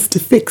 Mr.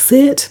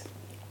 Fixit,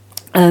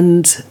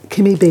 and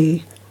Kimmy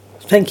B.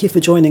 Thank you for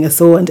joining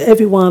us all, and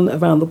everyone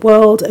around the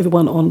world,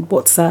 everyone on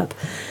WhatsApp,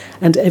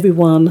 and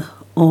everyone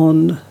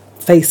on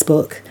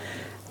Facebook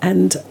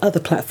and other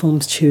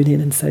platforms tune in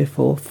and so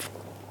forth.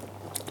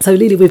 So,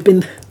 Lily, we've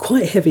been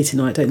quite heavy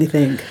tonight, don't you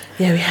think?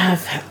 Yeah, we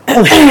have.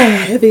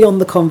 Heavy on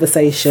the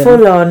conversation.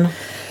 Full on.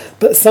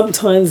 But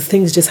sometimes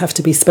things just have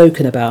to be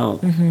spoken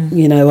about,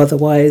 you know,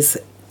 otherwise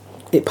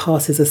it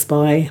passes us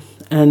by.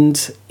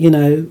 And, you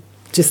know,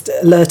 just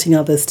alerting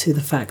others to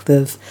the fact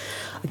of,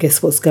 I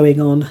guess, what's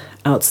going on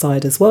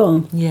outside as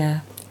well. Yeah.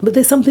 But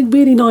there's something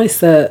really nice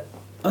that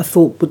I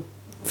thought would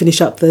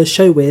finish up the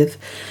show with,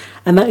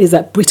 and that is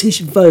that British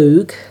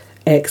Vogue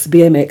x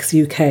BMX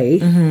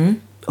UK,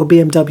 or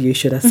BMW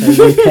should I say,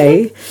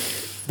 UK,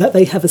 that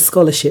they have a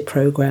scholarship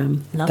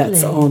programme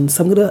that's on.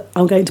 So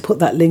I'm going to put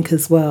that link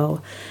as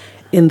well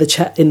in the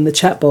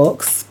chat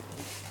box.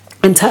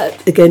 And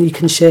again, you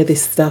can share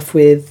this stuff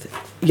with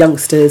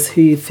youngsters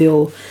who you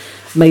feel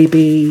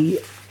maybe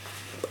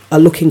are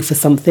looking for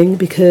something,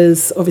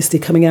 because obviously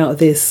coming out of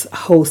this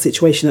whole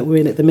situation that we're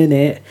in at the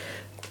minute,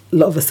 a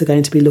lot of us are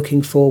going to be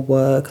looking for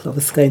work, a lot of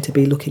us are going to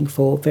be looking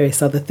for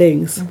various other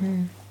things.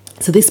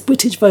 So this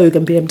British Vogue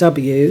and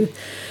BMW,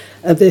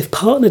 they've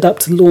partnered up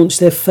to launch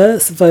their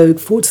first Vogue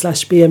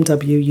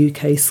 /BMW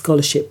UK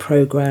scholarship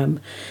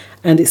programme,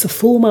 and it's a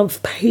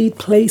 4-month paid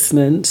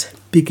placement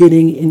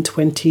beginning in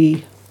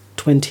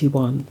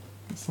 2021.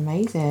 That's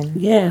amazing.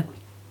 Yeah.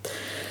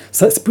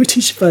 So it's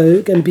British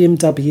Vogue and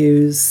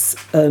BMW's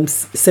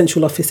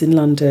central office in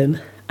London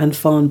and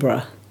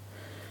Farnborough.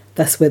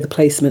 That's where the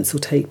placements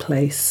will take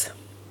place.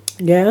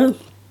 Yeah?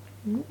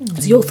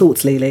 So your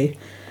thoughts, Lily?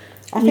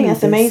 I think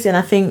that's amazing.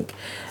 I think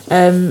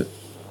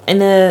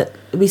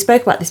we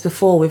spoke about this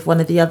before with one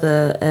of the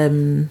other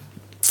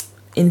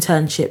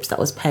internships that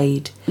was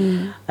paid.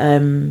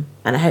 And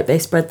I hope they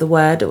spread the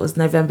word. It was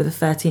November the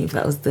 13th.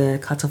 That was the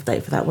cut-off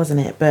date for that, wasn't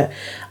it? But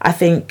I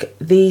think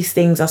these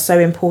things are so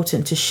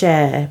important to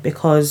share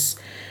because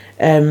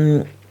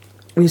we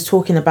was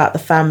talking about the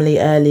family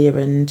earlier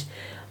and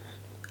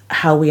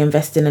how we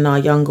invest in our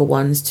younger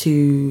ones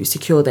to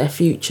secure their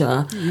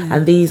future.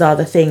 And these are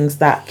the things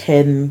that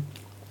can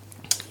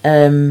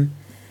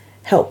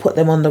help put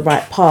them on the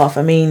right path.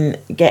 I mean,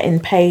 getting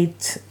paid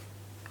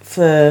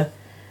for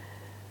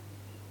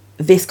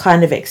this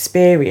kind of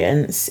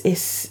experience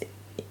it's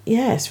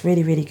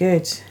really, really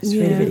good. It's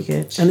really, really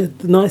good. And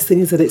the nice thing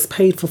is that it's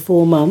paid for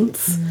 4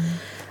 months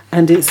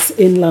and it's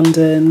in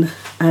London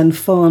and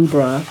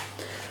Farnborough,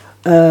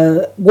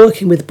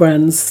 working with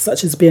brands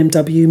such as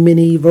BMW,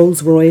 Mini,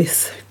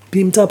 Rolls-Royce,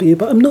 BMW,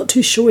 but I'm not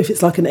too sure if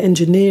it's like an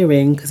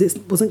engineering because it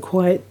wasn't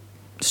quite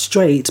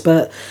straight.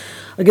 But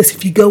I guess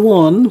if you go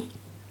on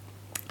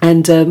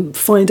and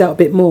find out a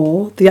bit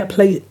more, the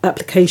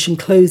application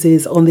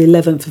closes on the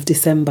 11th of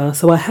December.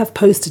 So I have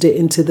posted it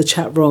into the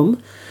chat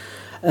room.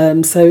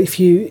 So if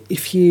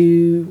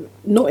you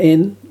not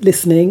in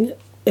listening,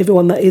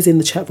 everyone that is in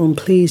the chat room,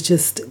 please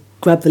just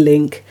grab the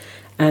link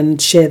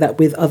and share that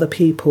with other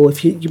people.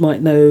 If you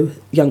might know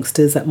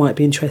youngsters that might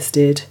be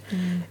interested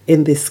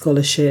in this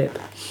scholarship.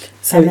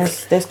 So and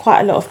there's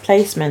quite a lot of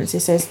placements. It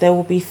says there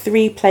will be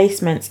 3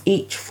 placements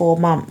each 4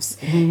 months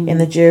in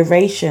the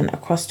duration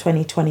across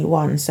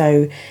 2021.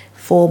 So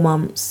 4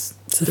 months,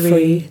 so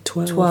 3,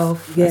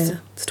 12. Yeah,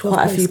 it's 12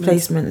 quite a few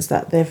placements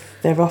that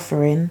they're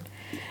offering,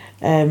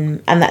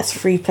 and that's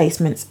 3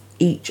 placements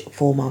each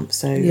 4 months.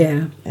 So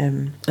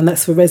and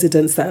that's for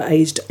residents that are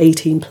aged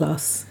 18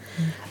 plus.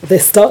 Their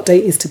start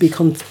date is to be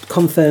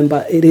confirmed,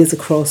 but it is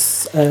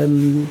across.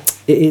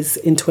 It is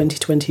in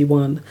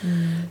 2021,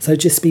 so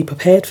just be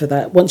prepared for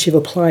that. Once you've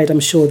applied, I'm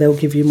sure they'll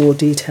give you more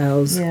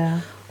details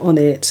on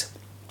it.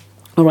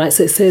 All right,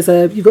 so it says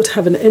you've got to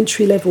have an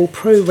entry-level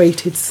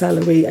prorated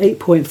salary,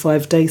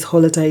 8.5 days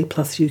holiday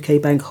plus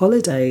UK bank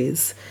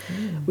holidays,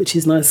 which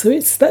is nice. So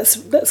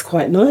that's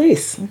quite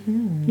nice,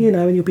 you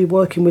know, and you'll be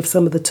working with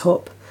some of the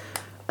top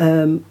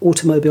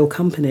automobile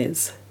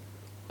companies,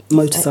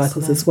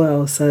 motorcycles as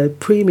well. So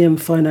premium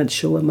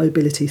financial and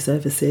mobility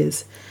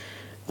services,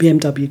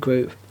 BMW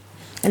Group.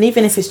 And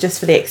even if it's just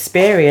for the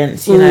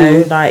experience, you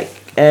know, like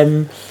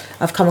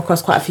I've come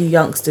across quite a few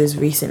youngsters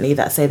recently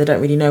that say they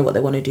don't really know what they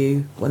want to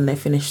do when they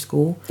finish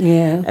school.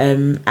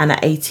 And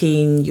at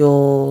 18,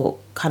 you're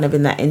kind of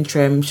in that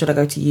interim, should I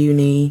go to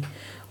uni,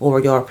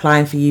 or you're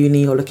applying for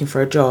uni or looking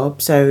for a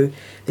job. So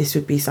this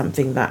would be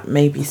something that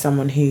maybe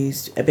someone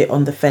who's a bit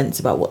on the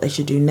fence about what they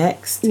should do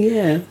next.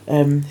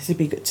 This would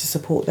be good to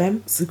support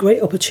them. It's a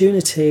great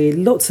opportunity.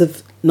 Lots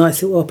of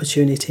nice little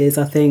opportunities,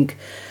 I think,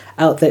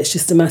 out there. It's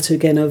just a matter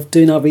again of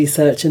doing our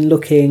research and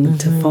looking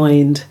to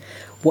find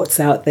what's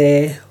out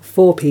there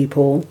for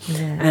people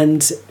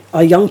and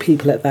our young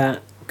people at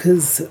that,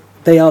 because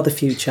they are the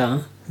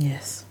future.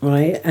 Yes.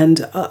 Right.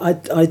 And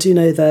I do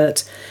know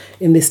that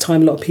in this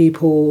time a lot of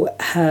people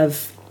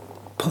have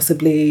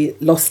possibly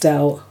lost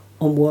out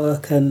on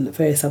work and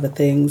various other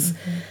things,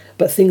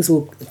 but things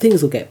will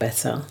get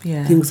better.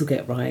 Things will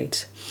get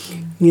right.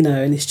 You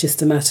know, and it's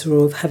just a matter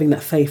of having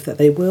that faith that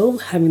they will,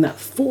 having that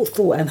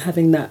forethought and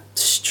having that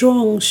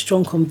strong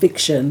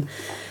conviction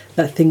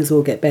that things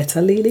will get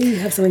better. Lily, you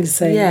have something to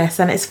say? Yes,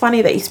 and it's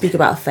funny that you speak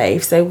about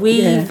faith. So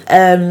we've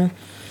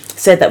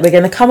said that we're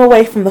going to come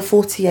away from the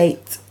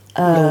 48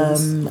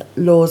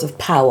 laws of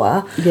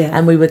power,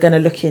 and we were going to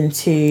look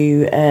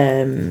into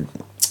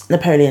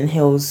Napoleon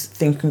Hill's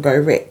Think and Grow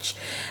Rich.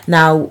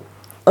 Now,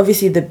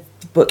 obviously the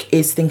book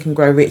is Think and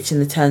Grow Rich in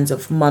the terms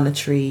of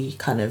monetary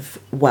kind of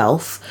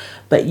wealth,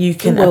 but you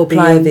can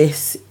apply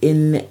this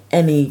in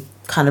any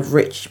kind of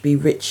rich. Be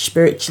rich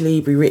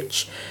spiritually, be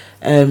rich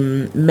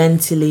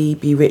mentally,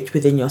 be rich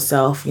within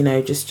yourself, you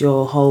know, just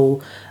your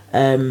whole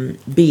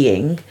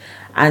being.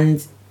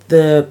 And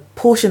the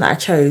portion that I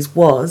chose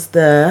was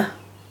the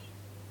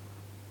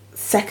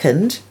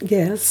second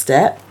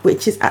step,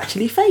 which is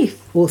actually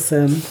faith.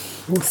 Awesome.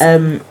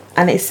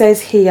 And it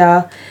says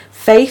here,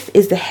 faith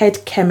is the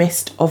head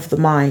chemist of the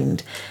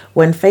mind.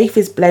 When faith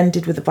is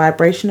blended with the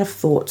vibration of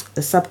thought,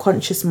 the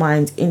subconscious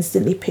mind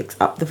instantly picks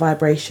up the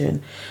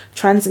vibration,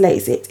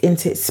 translates it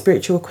into its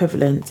spiritual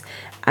equivalent,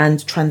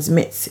 and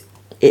transmits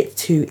it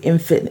to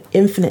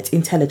infinite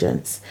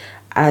intelligence,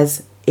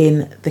 as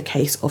in the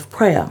case of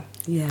prayer.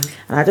 And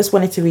I just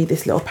wanted to read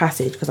this little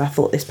passage because I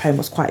thought this poem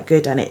was quite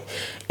good, and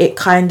it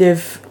kind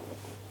of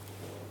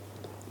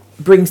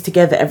brings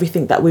together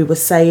everything that we were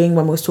saying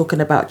when we was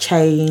talking about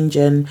change,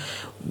 and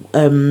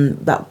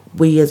that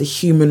we as a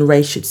human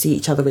race should see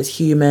each other as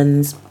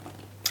humans,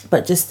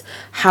 but just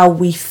how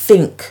we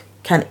think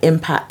can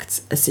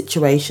impact a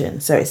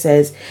situation. So it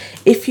says,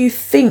 if you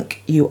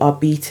think you are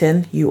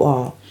beaten, you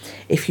are.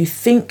 If you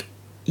think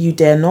you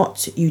dare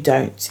not, you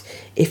don't.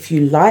 If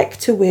you like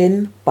to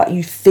win, but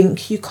you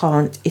think you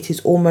can't, it is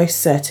almost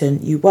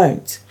certain you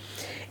won't.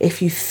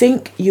 If you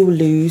think you'll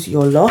lose,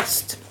 you're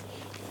lost.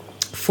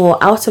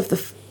 For out of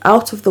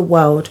the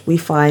world we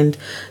find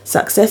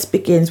success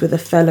begins with a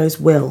fellow's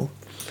will.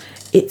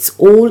 It's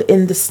all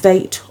in the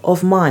state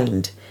of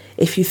mind.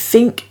 If you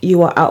think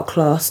you are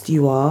outclassed,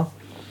 you are.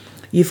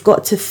 You've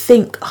got to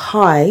think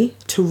high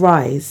to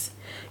rise.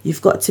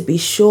 You've got to be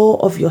sure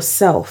of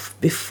yourself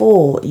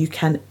before you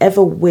can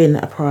ever win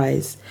a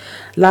prize.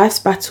 Life's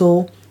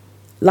battles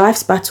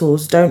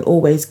don't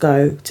always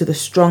go to the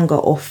stronger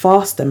or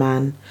faster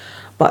man,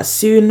 but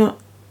soon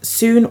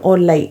or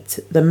late,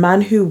 the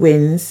man who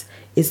wins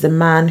is the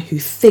man who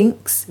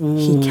thinks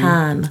he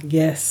can.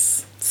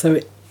 Yes. So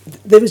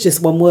there was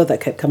just one word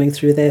that kept coming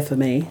through there for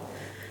me.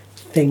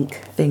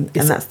 Think. And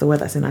that's the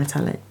word that's in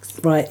italics.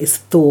 Right, it's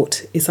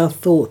thought. It's our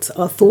thoughts.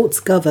 Our thoughts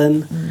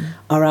govern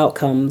our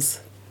outcomes.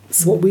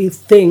 So what we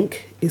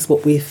think is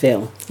what we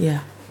feel.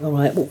 Yeah. All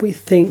right, what we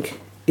think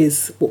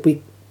is what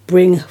we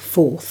bring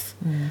forth.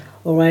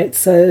 All right,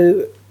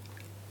 so,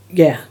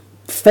 yeah,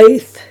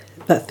 faith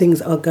that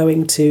things are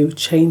going to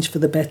change for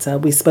the better.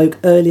 We spoke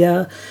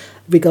earlier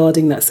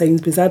regarding that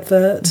Sainsbury's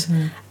advert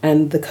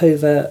and the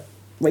covert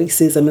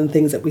racism and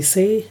things that we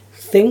see.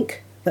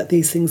 Think that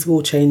these things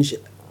will change.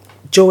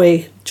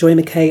 Joy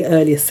McKay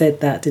earlier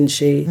said that, didn't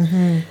she?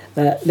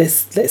 That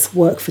let's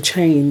work for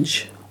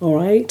change. All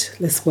right,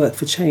 let's work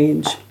for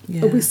change.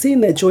 Yeah. But we've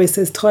seen there, Joy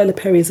says Tyler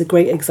Perry is a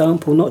great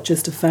example, not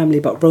just of family,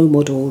 but role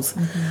models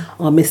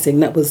are missing.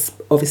 That was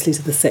obviously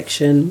to the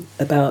section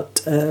about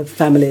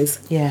families.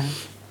 Yeah.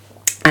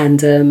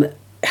 And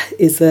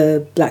is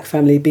a black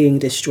family being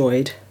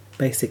destroyed,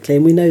 basically.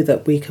 And we know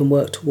that we can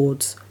work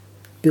towards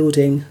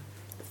building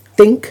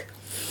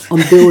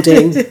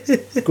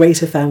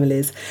greater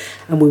families,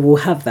 and we will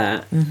have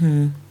that.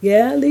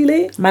 Yeah,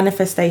 Lily?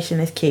 Manifestation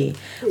is key.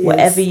 Yes.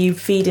 Whatever you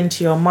feed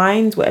into your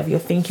mind, whatever you're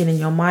thinking in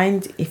your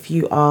mind, if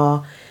you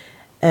are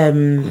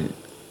going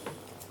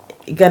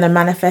to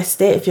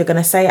manifest it, if you're going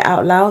to say it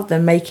out loud,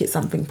 then make it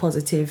something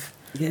positive.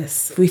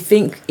 Yes. If we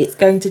think it's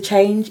going to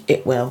change,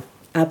 it will.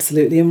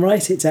 Absolutely, and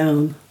write it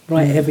down.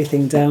 Write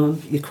everything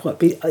down.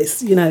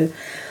 I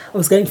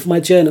was going for my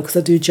journal because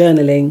I do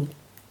journaling.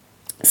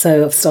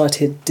 So I've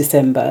started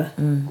December,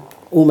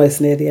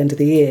 almost near the end of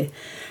the year.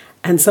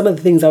 And some of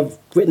the things I've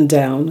written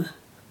down,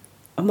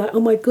 I'm like, oh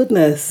my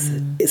goodness,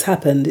 it's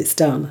happened, it's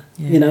done.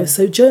 Yeah.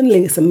 So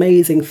journaling is an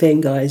amazing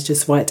thing, guys.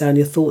 Just write down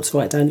your thoughts,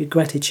 write down your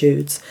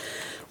gratitudes,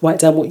 write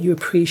down what you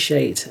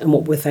appreciate and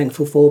what we're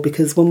thankful for.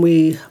 Because when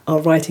we are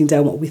writing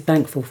down what we're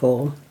thankful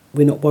for,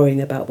 we're not worrying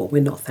about what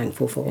we're not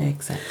thankful for.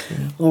 Exactly.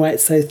 All right,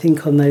 so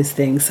think on those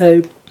things.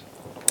 So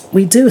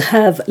we do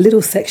have a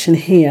little section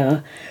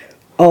here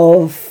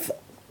of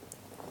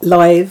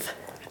live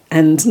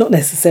and not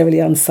necessarily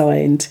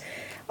unsigned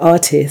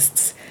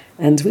artists,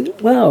 and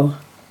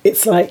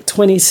it's like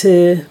 20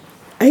 to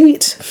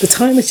 8. The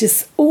time is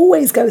just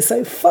always goes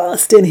so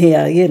fast in here,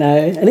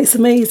 and it's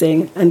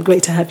amazing and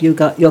great to have you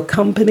got your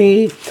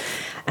company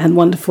and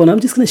wonderful. And I'm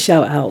just going to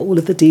shout out all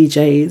of the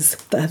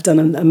DJs that have done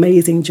an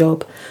amazing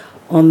job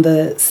on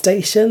the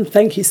station.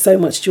 Thank you so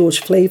much,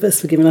 George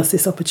Flavors, for giving us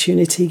this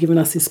opportunity, giving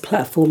us this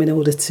platform in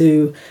order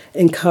to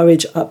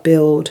encourage,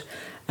 upbuild,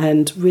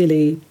 and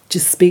really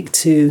just speak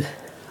to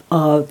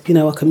our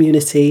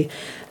community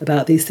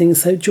about these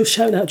things. So just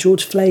shouting out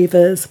George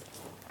Flavors,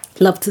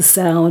 Love to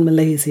Sound,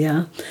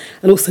 Malaysia,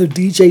 and also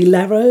DJ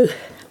Laro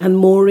and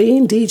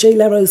Maureen. DJ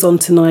Laro's on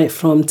tonight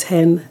from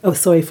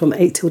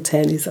 8 till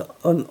 10. He's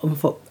on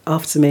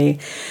after me,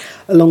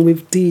 along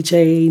with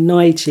DJ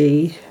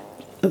Nige.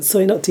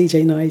 Sorry, not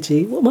DJ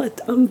Nige. What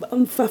am I?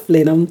 I'm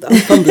faffling. I'm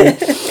fumbling.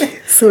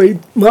 Sorry,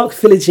 Mark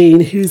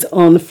Philogene, who's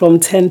on from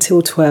 10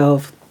 till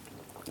 12.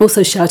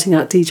 Also shouting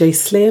out DJ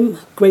Slim.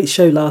 Great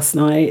show last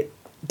night.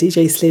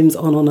 DJ Slim's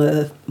on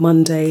a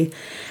Monday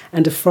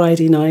and a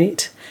Friday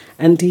night.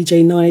 And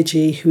DJ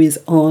Nige, who is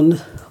on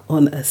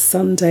a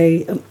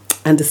Sunday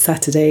and a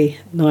Saturday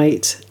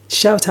night.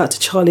 Shout out to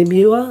Charlie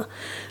Muir,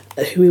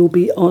 who will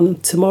be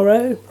on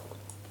tomorrow.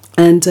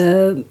 And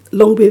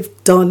along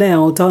with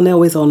Darnell.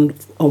 Darnell is on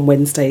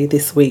Wednesday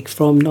this week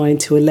from 9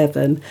 to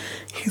 11.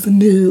 He's a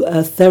new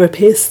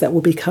therapist that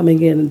will be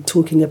coming in and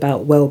talking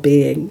about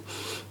well-being.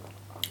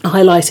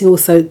 Highlighting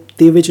also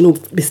the original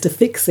Mr.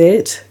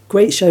 Fix-It.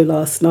 Great show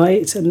last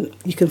night, and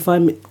you can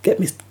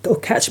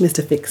catch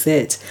Mr.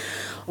 Fix-It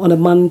on a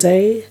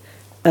Monday,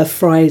 a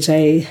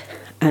Friday,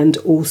 and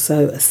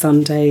also a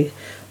Sunday,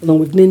 along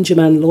with Ninja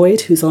Man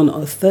Lloyd, who's on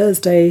a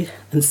Thursday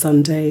and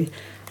Sunday,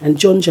 and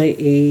John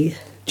J.E.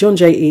 John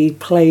J.E.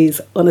 plays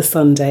on a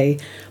Sunday,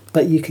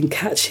 but you can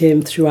catch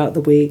him throughout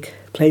the week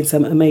playing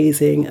some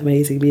amazing,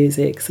 amazing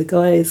music. So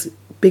guys,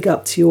 big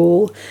up to you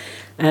all.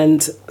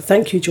 And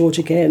thank you, George,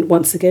 again.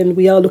 Once again,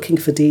 we are looking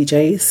for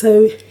DJs.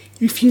 So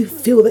if you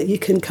feel that you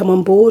can come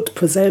on board,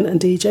 present and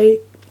DJ,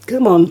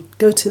 come on,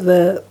 go to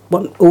the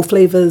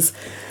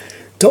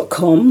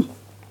allflavors.com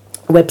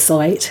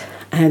website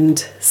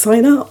and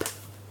sign up.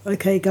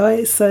 Okay,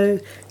 guys, so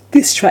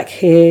this track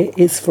here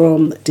is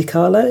from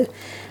DiCarlo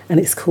and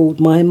it's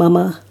called My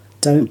Mama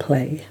Don't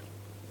Play.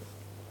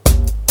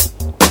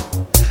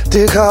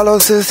 DiCarlo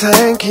says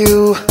thank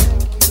you.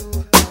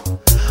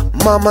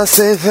 Mama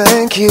say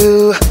thank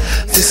you.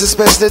 This is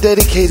especially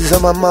dedicated to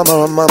my mama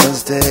on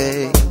Mama's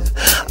Day.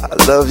 I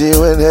love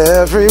you in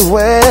every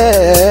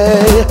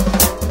way.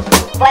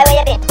 Boy, where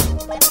you been?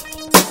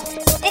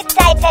 This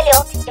guy tell you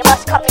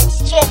must come in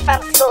straight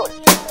from school.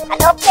 And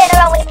don't play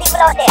around with the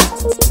people out there.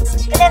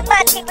 Because there's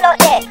mad people out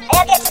there, and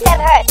you get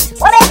yourself hurt.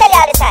 What do I tell you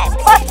all the time?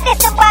 Bust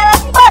system, boy,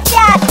 bust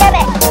your ass, damn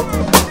it.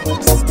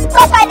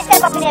 Go find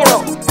yourself up in your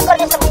room and go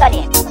do some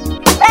studying.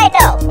 Right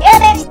now, you hear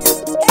me?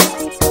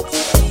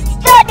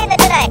 Start dinner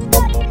tonight.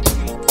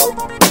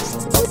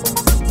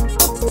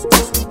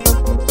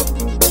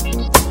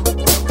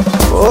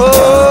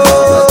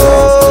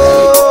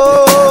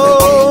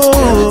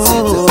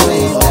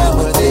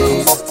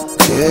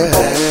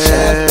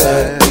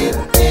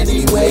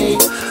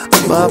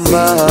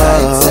 Mama,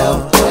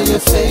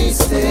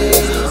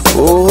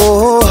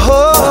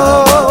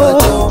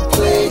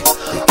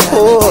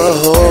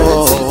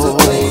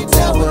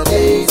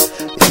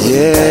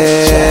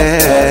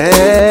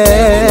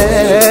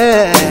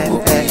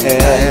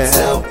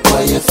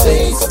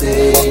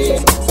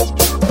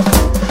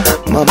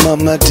 my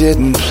mama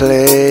didn't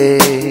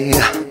play.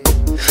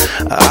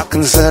 I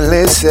can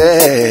certainly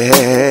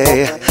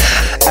say,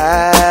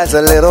 as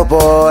a little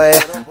boy,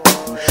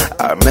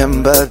 I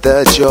remember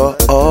the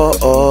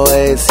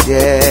joys,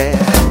 yeah.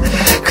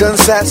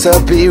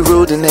 Concert be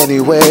rude in any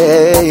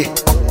way.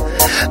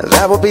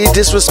 That would be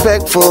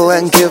disrespectful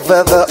and give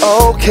her the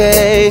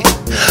okay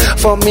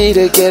for me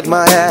to get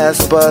my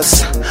ass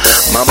bust.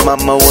 My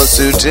mama was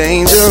too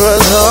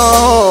dangerous.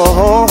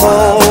 Oh,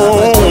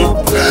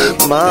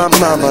 my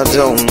mama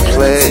don't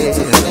play.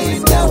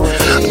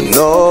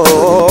 No,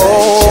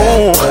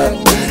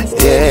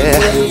 yeah.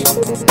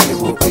 It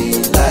will be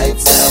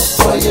lights out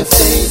for your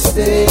face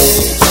day.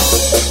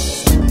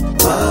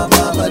 My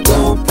mama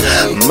don't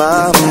play.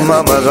 My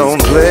mama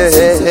don't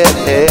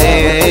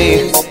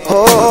play.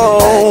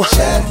 Oh,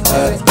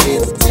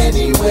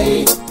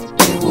 anyway,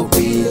 it will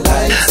be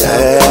lights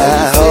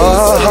out.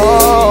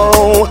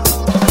 Oh,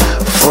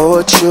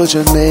 4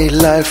 children made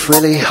life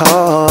really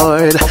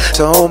hard.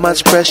 So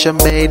much pressure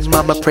made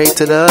mama pray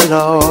to the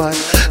Lord.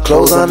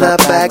 Clothes on her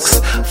backs,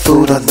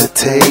 food on the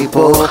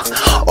table.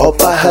 All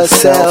by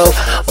herself,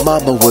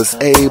 mama was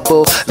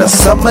able. Now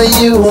some of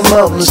you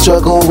moms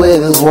struggle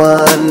with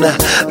one.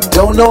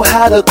 Don't know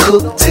how to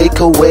cook, take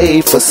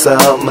away for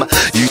some.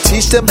 You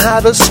teach them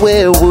how to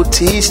swear, we'll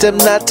teach them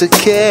not to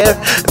care.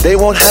 They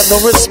won't have no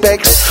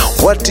respect.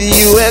 What do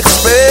you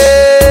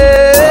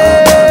expect?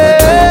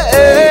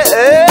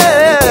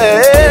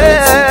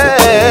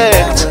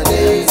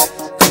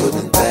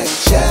 Couldn't back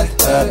chat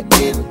her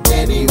in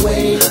any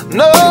way.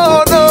 No,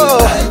 no.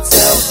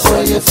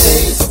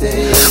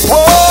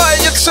 Boy,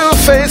 you're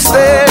two-faced.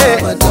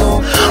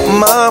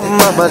 My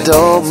mama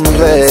don't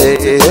play.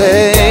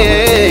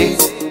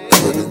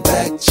 Couldn't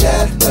back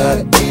chat her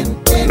in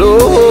any way.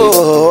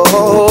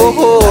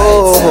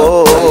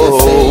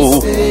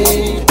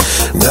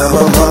 Now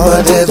my mama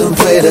didn't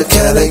play the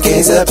kind of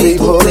games that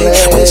people play.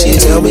 When she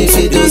tell me if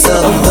you do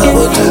something, I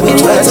will do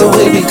it right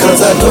away.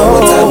 Because I know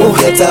what I will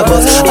get, I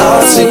was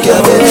all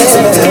together.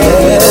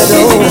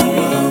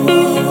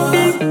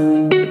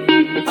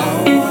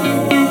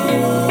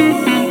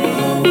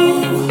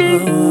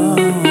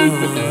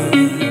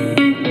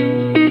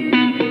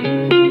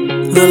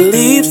 The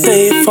leaves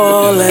they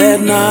fall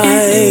at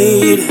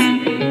night,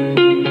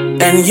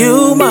 and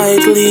you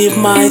might leave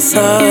my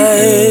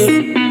side.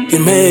 You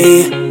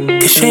may,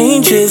 'cause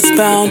change is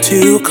bound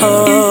to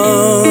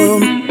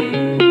come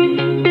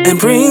and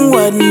bring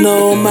what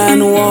no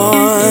man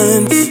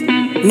wants.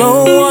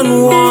 No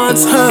one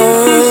wants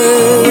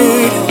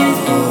hurt.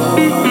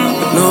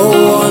 No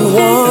one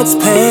wants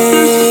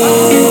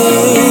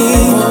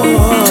pain.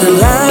 To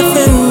laugh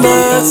in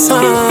the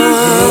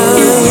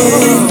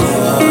sun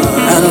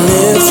and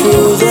live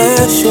through the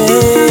shade.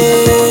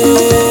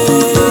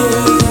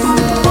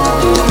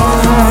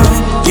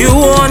 You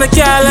wanna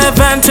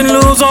gallivant and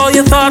lose all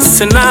your thoughts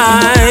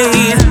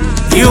tonight.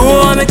 You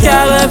wanna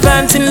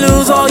gallivant and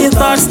lose all your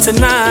thoughts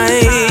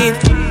tonight.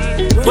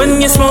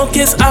 When your smoke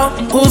is out,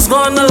 who's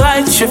gonna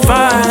light your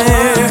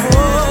fire?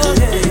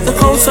 The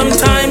cold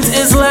sometimes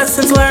is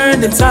lessons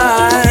learned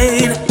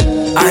inside.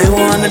 I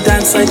wanna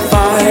dance like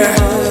fire.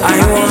 I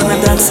wanna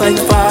dance like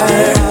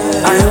fire.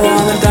 I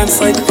wanna dance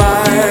like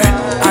fire.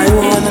 I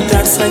wanna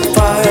dance like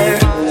fire.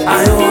 I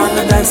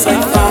wanna dance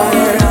like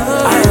fire.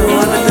 I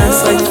wanna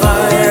dance like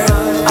fire.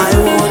 I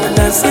wanna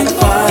dance like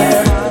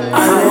fire. I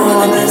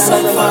wanna dance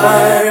like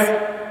fire.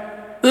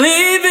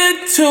 Leave it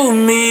to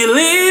me,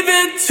 leave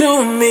it to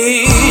me.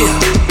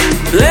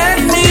 Let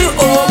me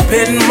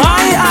open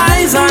my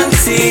eyes and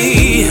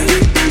see.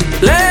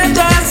 Let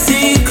us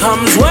see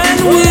comes when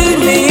we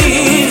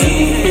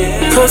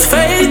meet. 'Cause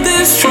faith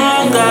is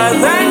stronger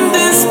than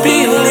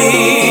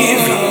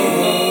disbelief.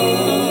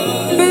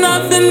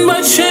 Nothing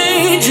but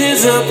change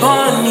is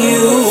upon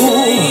you.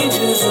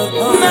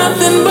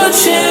 Nothing but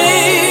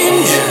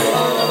change.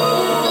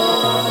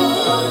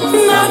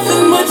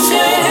 Nothing but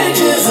change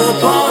is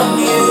upon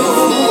you.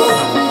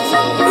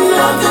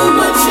 Nothing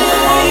but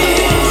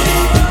change.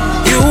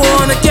 You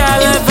wanna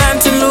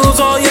gallivant and lose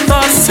all your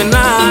thoughts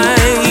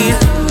tonight.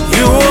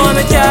 You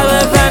wanna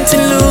gallivant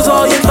and lose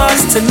all your thoughts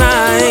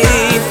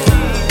tonight.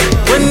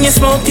 When your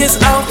smoke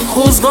is out,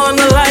 who's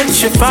gonna light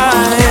your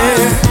fire?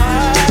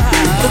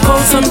 The goal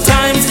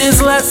sometimes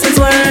is lessons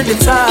learned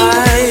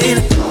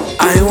inside.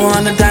 I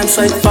wanna dance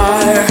like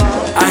fire.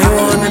 I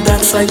wanna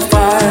dance like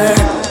fire.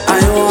 I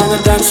wanna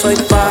dance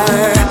like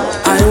fire.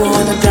 I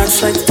wanna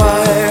dance like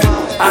fire.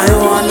 I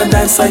wanna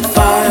dance like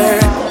fire.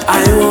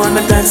 I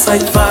wanna dance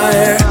like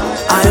fire.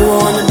 I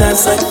wanna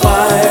dance like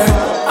fire.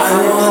 I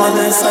wanna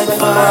dance like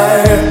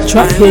fire.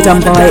 Track here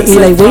done by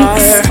Eli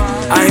Weeks,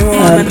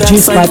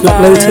 produced by Black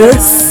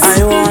Lotus.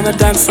 I wanna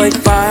dance like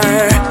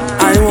fire.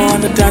 I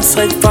wanna dance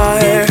like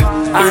fire.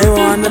 I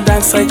wanna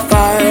dance like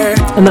fire.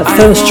 And that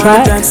first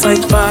track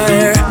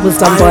was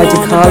done by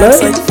DiCarlo.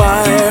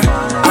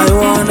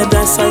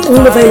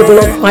 All available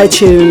on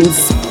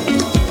iTunes.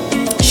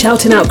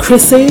 Shouting out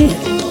Chrissy,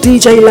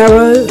 DJ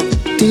Laro,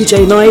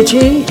 DJ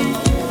Nige,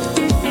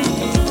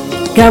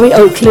 Gary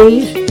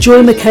Oakley,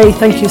 Joy McKay,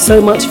 thank you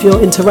so much for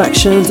your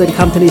interactions and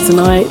company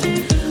tonight.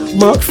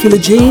 Mark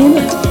Philogene,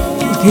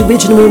 the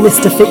original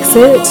Mr.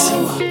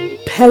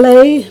 Fix-It,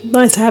 Pele,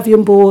 nice to have you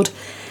on board,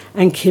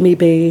 and Kimmy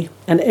B,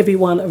 and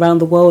everyone around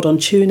the world on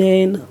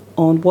TuneIn,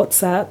 on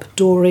WhatsApp,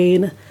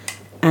 Doreen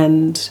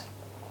and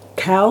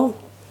Cal.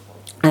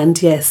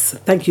 And yes,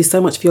 thank you so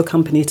much for your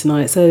company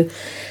tonight. So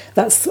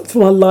that's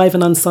from our live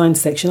and unsigned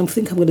section. I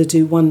think I'm going to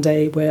do one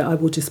day where I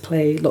will just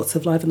play lots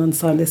of live and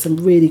unsigned. There's some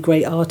really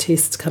great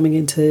artists coming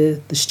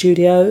into the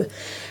studio,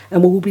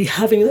 and we'll be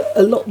having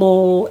a lot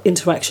more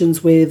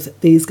interactions with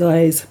these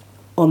guys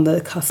on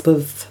the cusp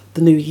of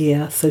the new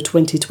year. So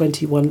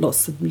 2021,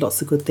 lots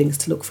of good things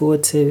to look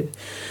forward to.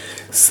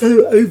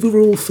 So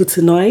overall for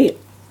tonight,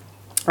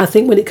 I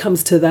think when it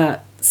comes to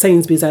that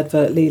Sainsbury's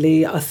advert,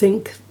 Lily, I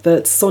think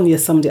that Sonia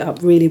summed it up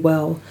really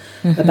well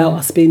about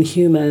us being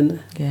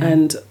human. Yeah.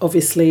 And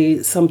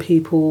obviously some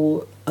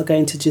people are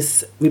going to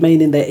just remain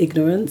in their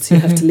ignorance. You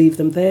have to leave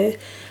them there.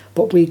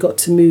 But we got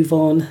to move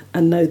on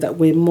and know that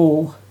we're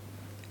more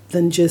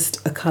than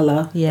just a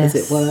colour, as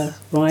it were,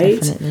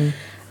 right? Definitely.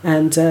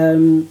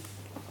 And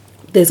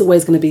there's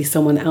always going to be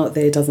someone out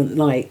there who doesn't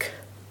like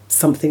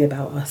something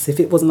about us. If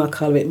it wasn't our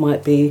colour, it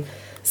might be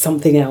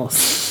something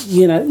else.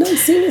 You know, no,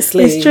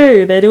 seriously. It's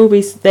true.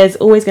 There's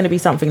always going to be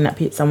something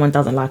that someone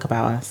doesn't like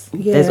about us.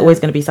 Yeah. There's always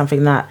going to be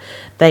something that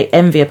they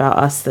envy about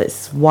us.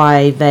 That's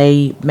why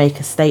they make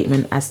a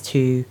statement as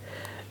to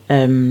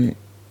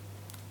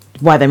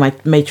why they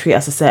may treat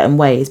us a certain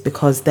way, is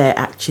because they're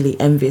actually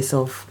envious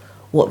of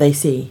what they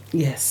see.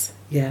 Yes,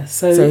 yeah.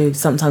 So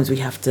sometimes we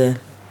have to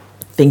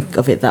think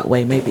of it that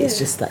way. Maybe it's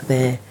just that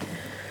they're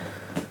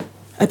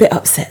a bit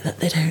upset that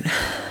they don't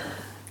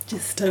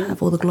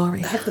have all the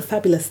glory. Have the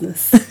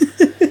fabulousness.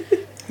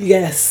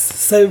 Yes.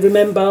 So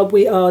remember,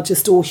 we are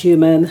just all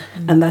human,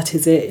 and that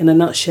is it in a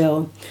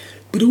nutshell.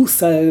 But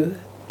also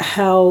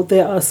how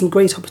there are some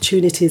great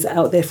opportunities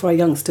out there for our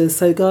youngsters.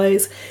 So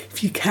guys,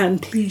 if you can,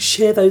 please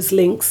share those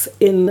links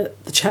in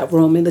the chat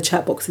room, in the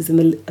chat boxes in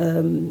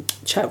the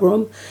chat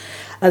room,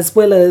 as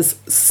well as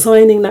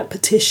signing that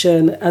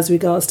petition as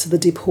regards to the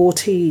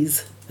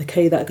deportees,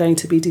 okay, that are going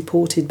to be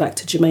deported back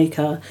to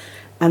Jamaica.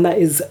 And that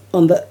is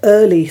on the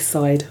early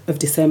side of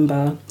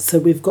December. So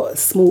we've got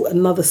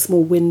another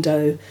small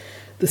window,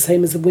 the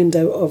same as the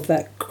window of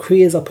that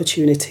careers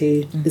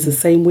opportunity is the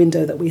same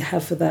window that we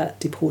have for that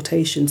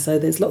deportation. So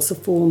there's lots of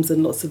forms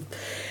and lots of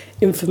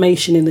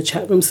information in the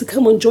chat room. So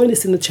come on, join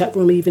us in the chat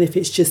room, even if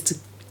it's just to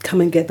come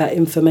and get that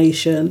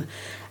information.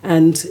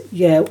 And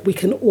yeah, we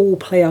can all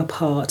play our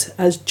part.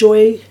 As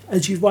Joy,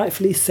 as you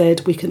rightfully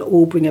said, we can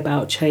all bring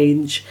about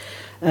change.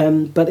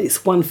 But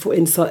it's one foot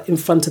in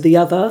front of the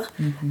other,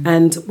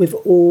 and we've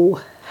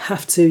all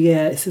have to,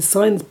 it's a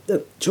sign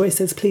that Joy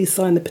says, please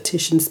sign the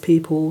petitions,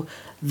 people,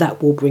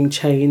 that will bring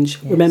change.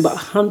 Yes. Remember,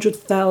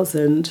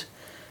 100,000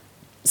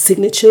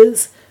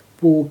 signatures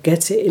will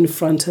get it in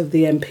front of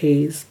the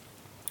MPs.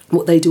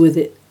 What they do with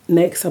it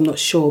next, I'm not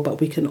sure, but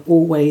we can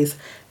always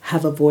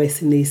have a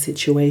voice in these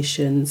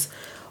situations.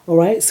 All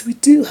right, so we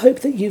do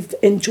hope that you've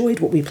enjoyed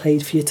what we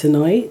played for you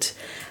tonight.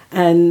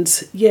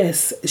 And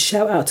yes,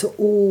 shout out to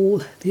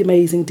all the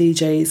amazing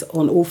DJs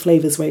on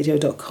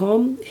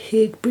allflavorsradio.com,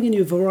 here bringing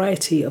you a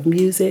variety of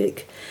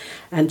music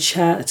and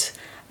chat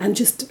and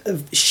just a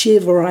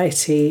sheer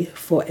variety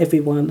for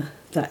everyone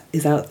that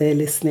is out there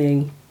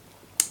listening.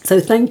 So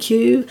thank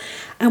you,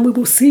 and we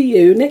will see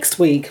you next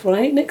week,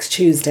 right? Next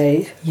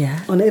Tuesday.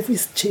 Yeah. On every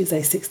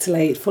Tuesday, 6 till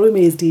 8. Follow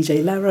me as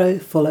DJ Laro,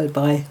 followed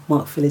by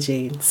Mark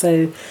Philogene.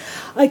 So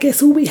I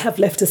guess all we have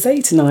left to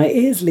say tonight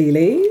is,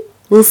 Lily,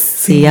 we'll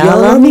see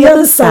y'all on the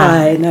other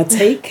side. Now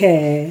take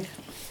care.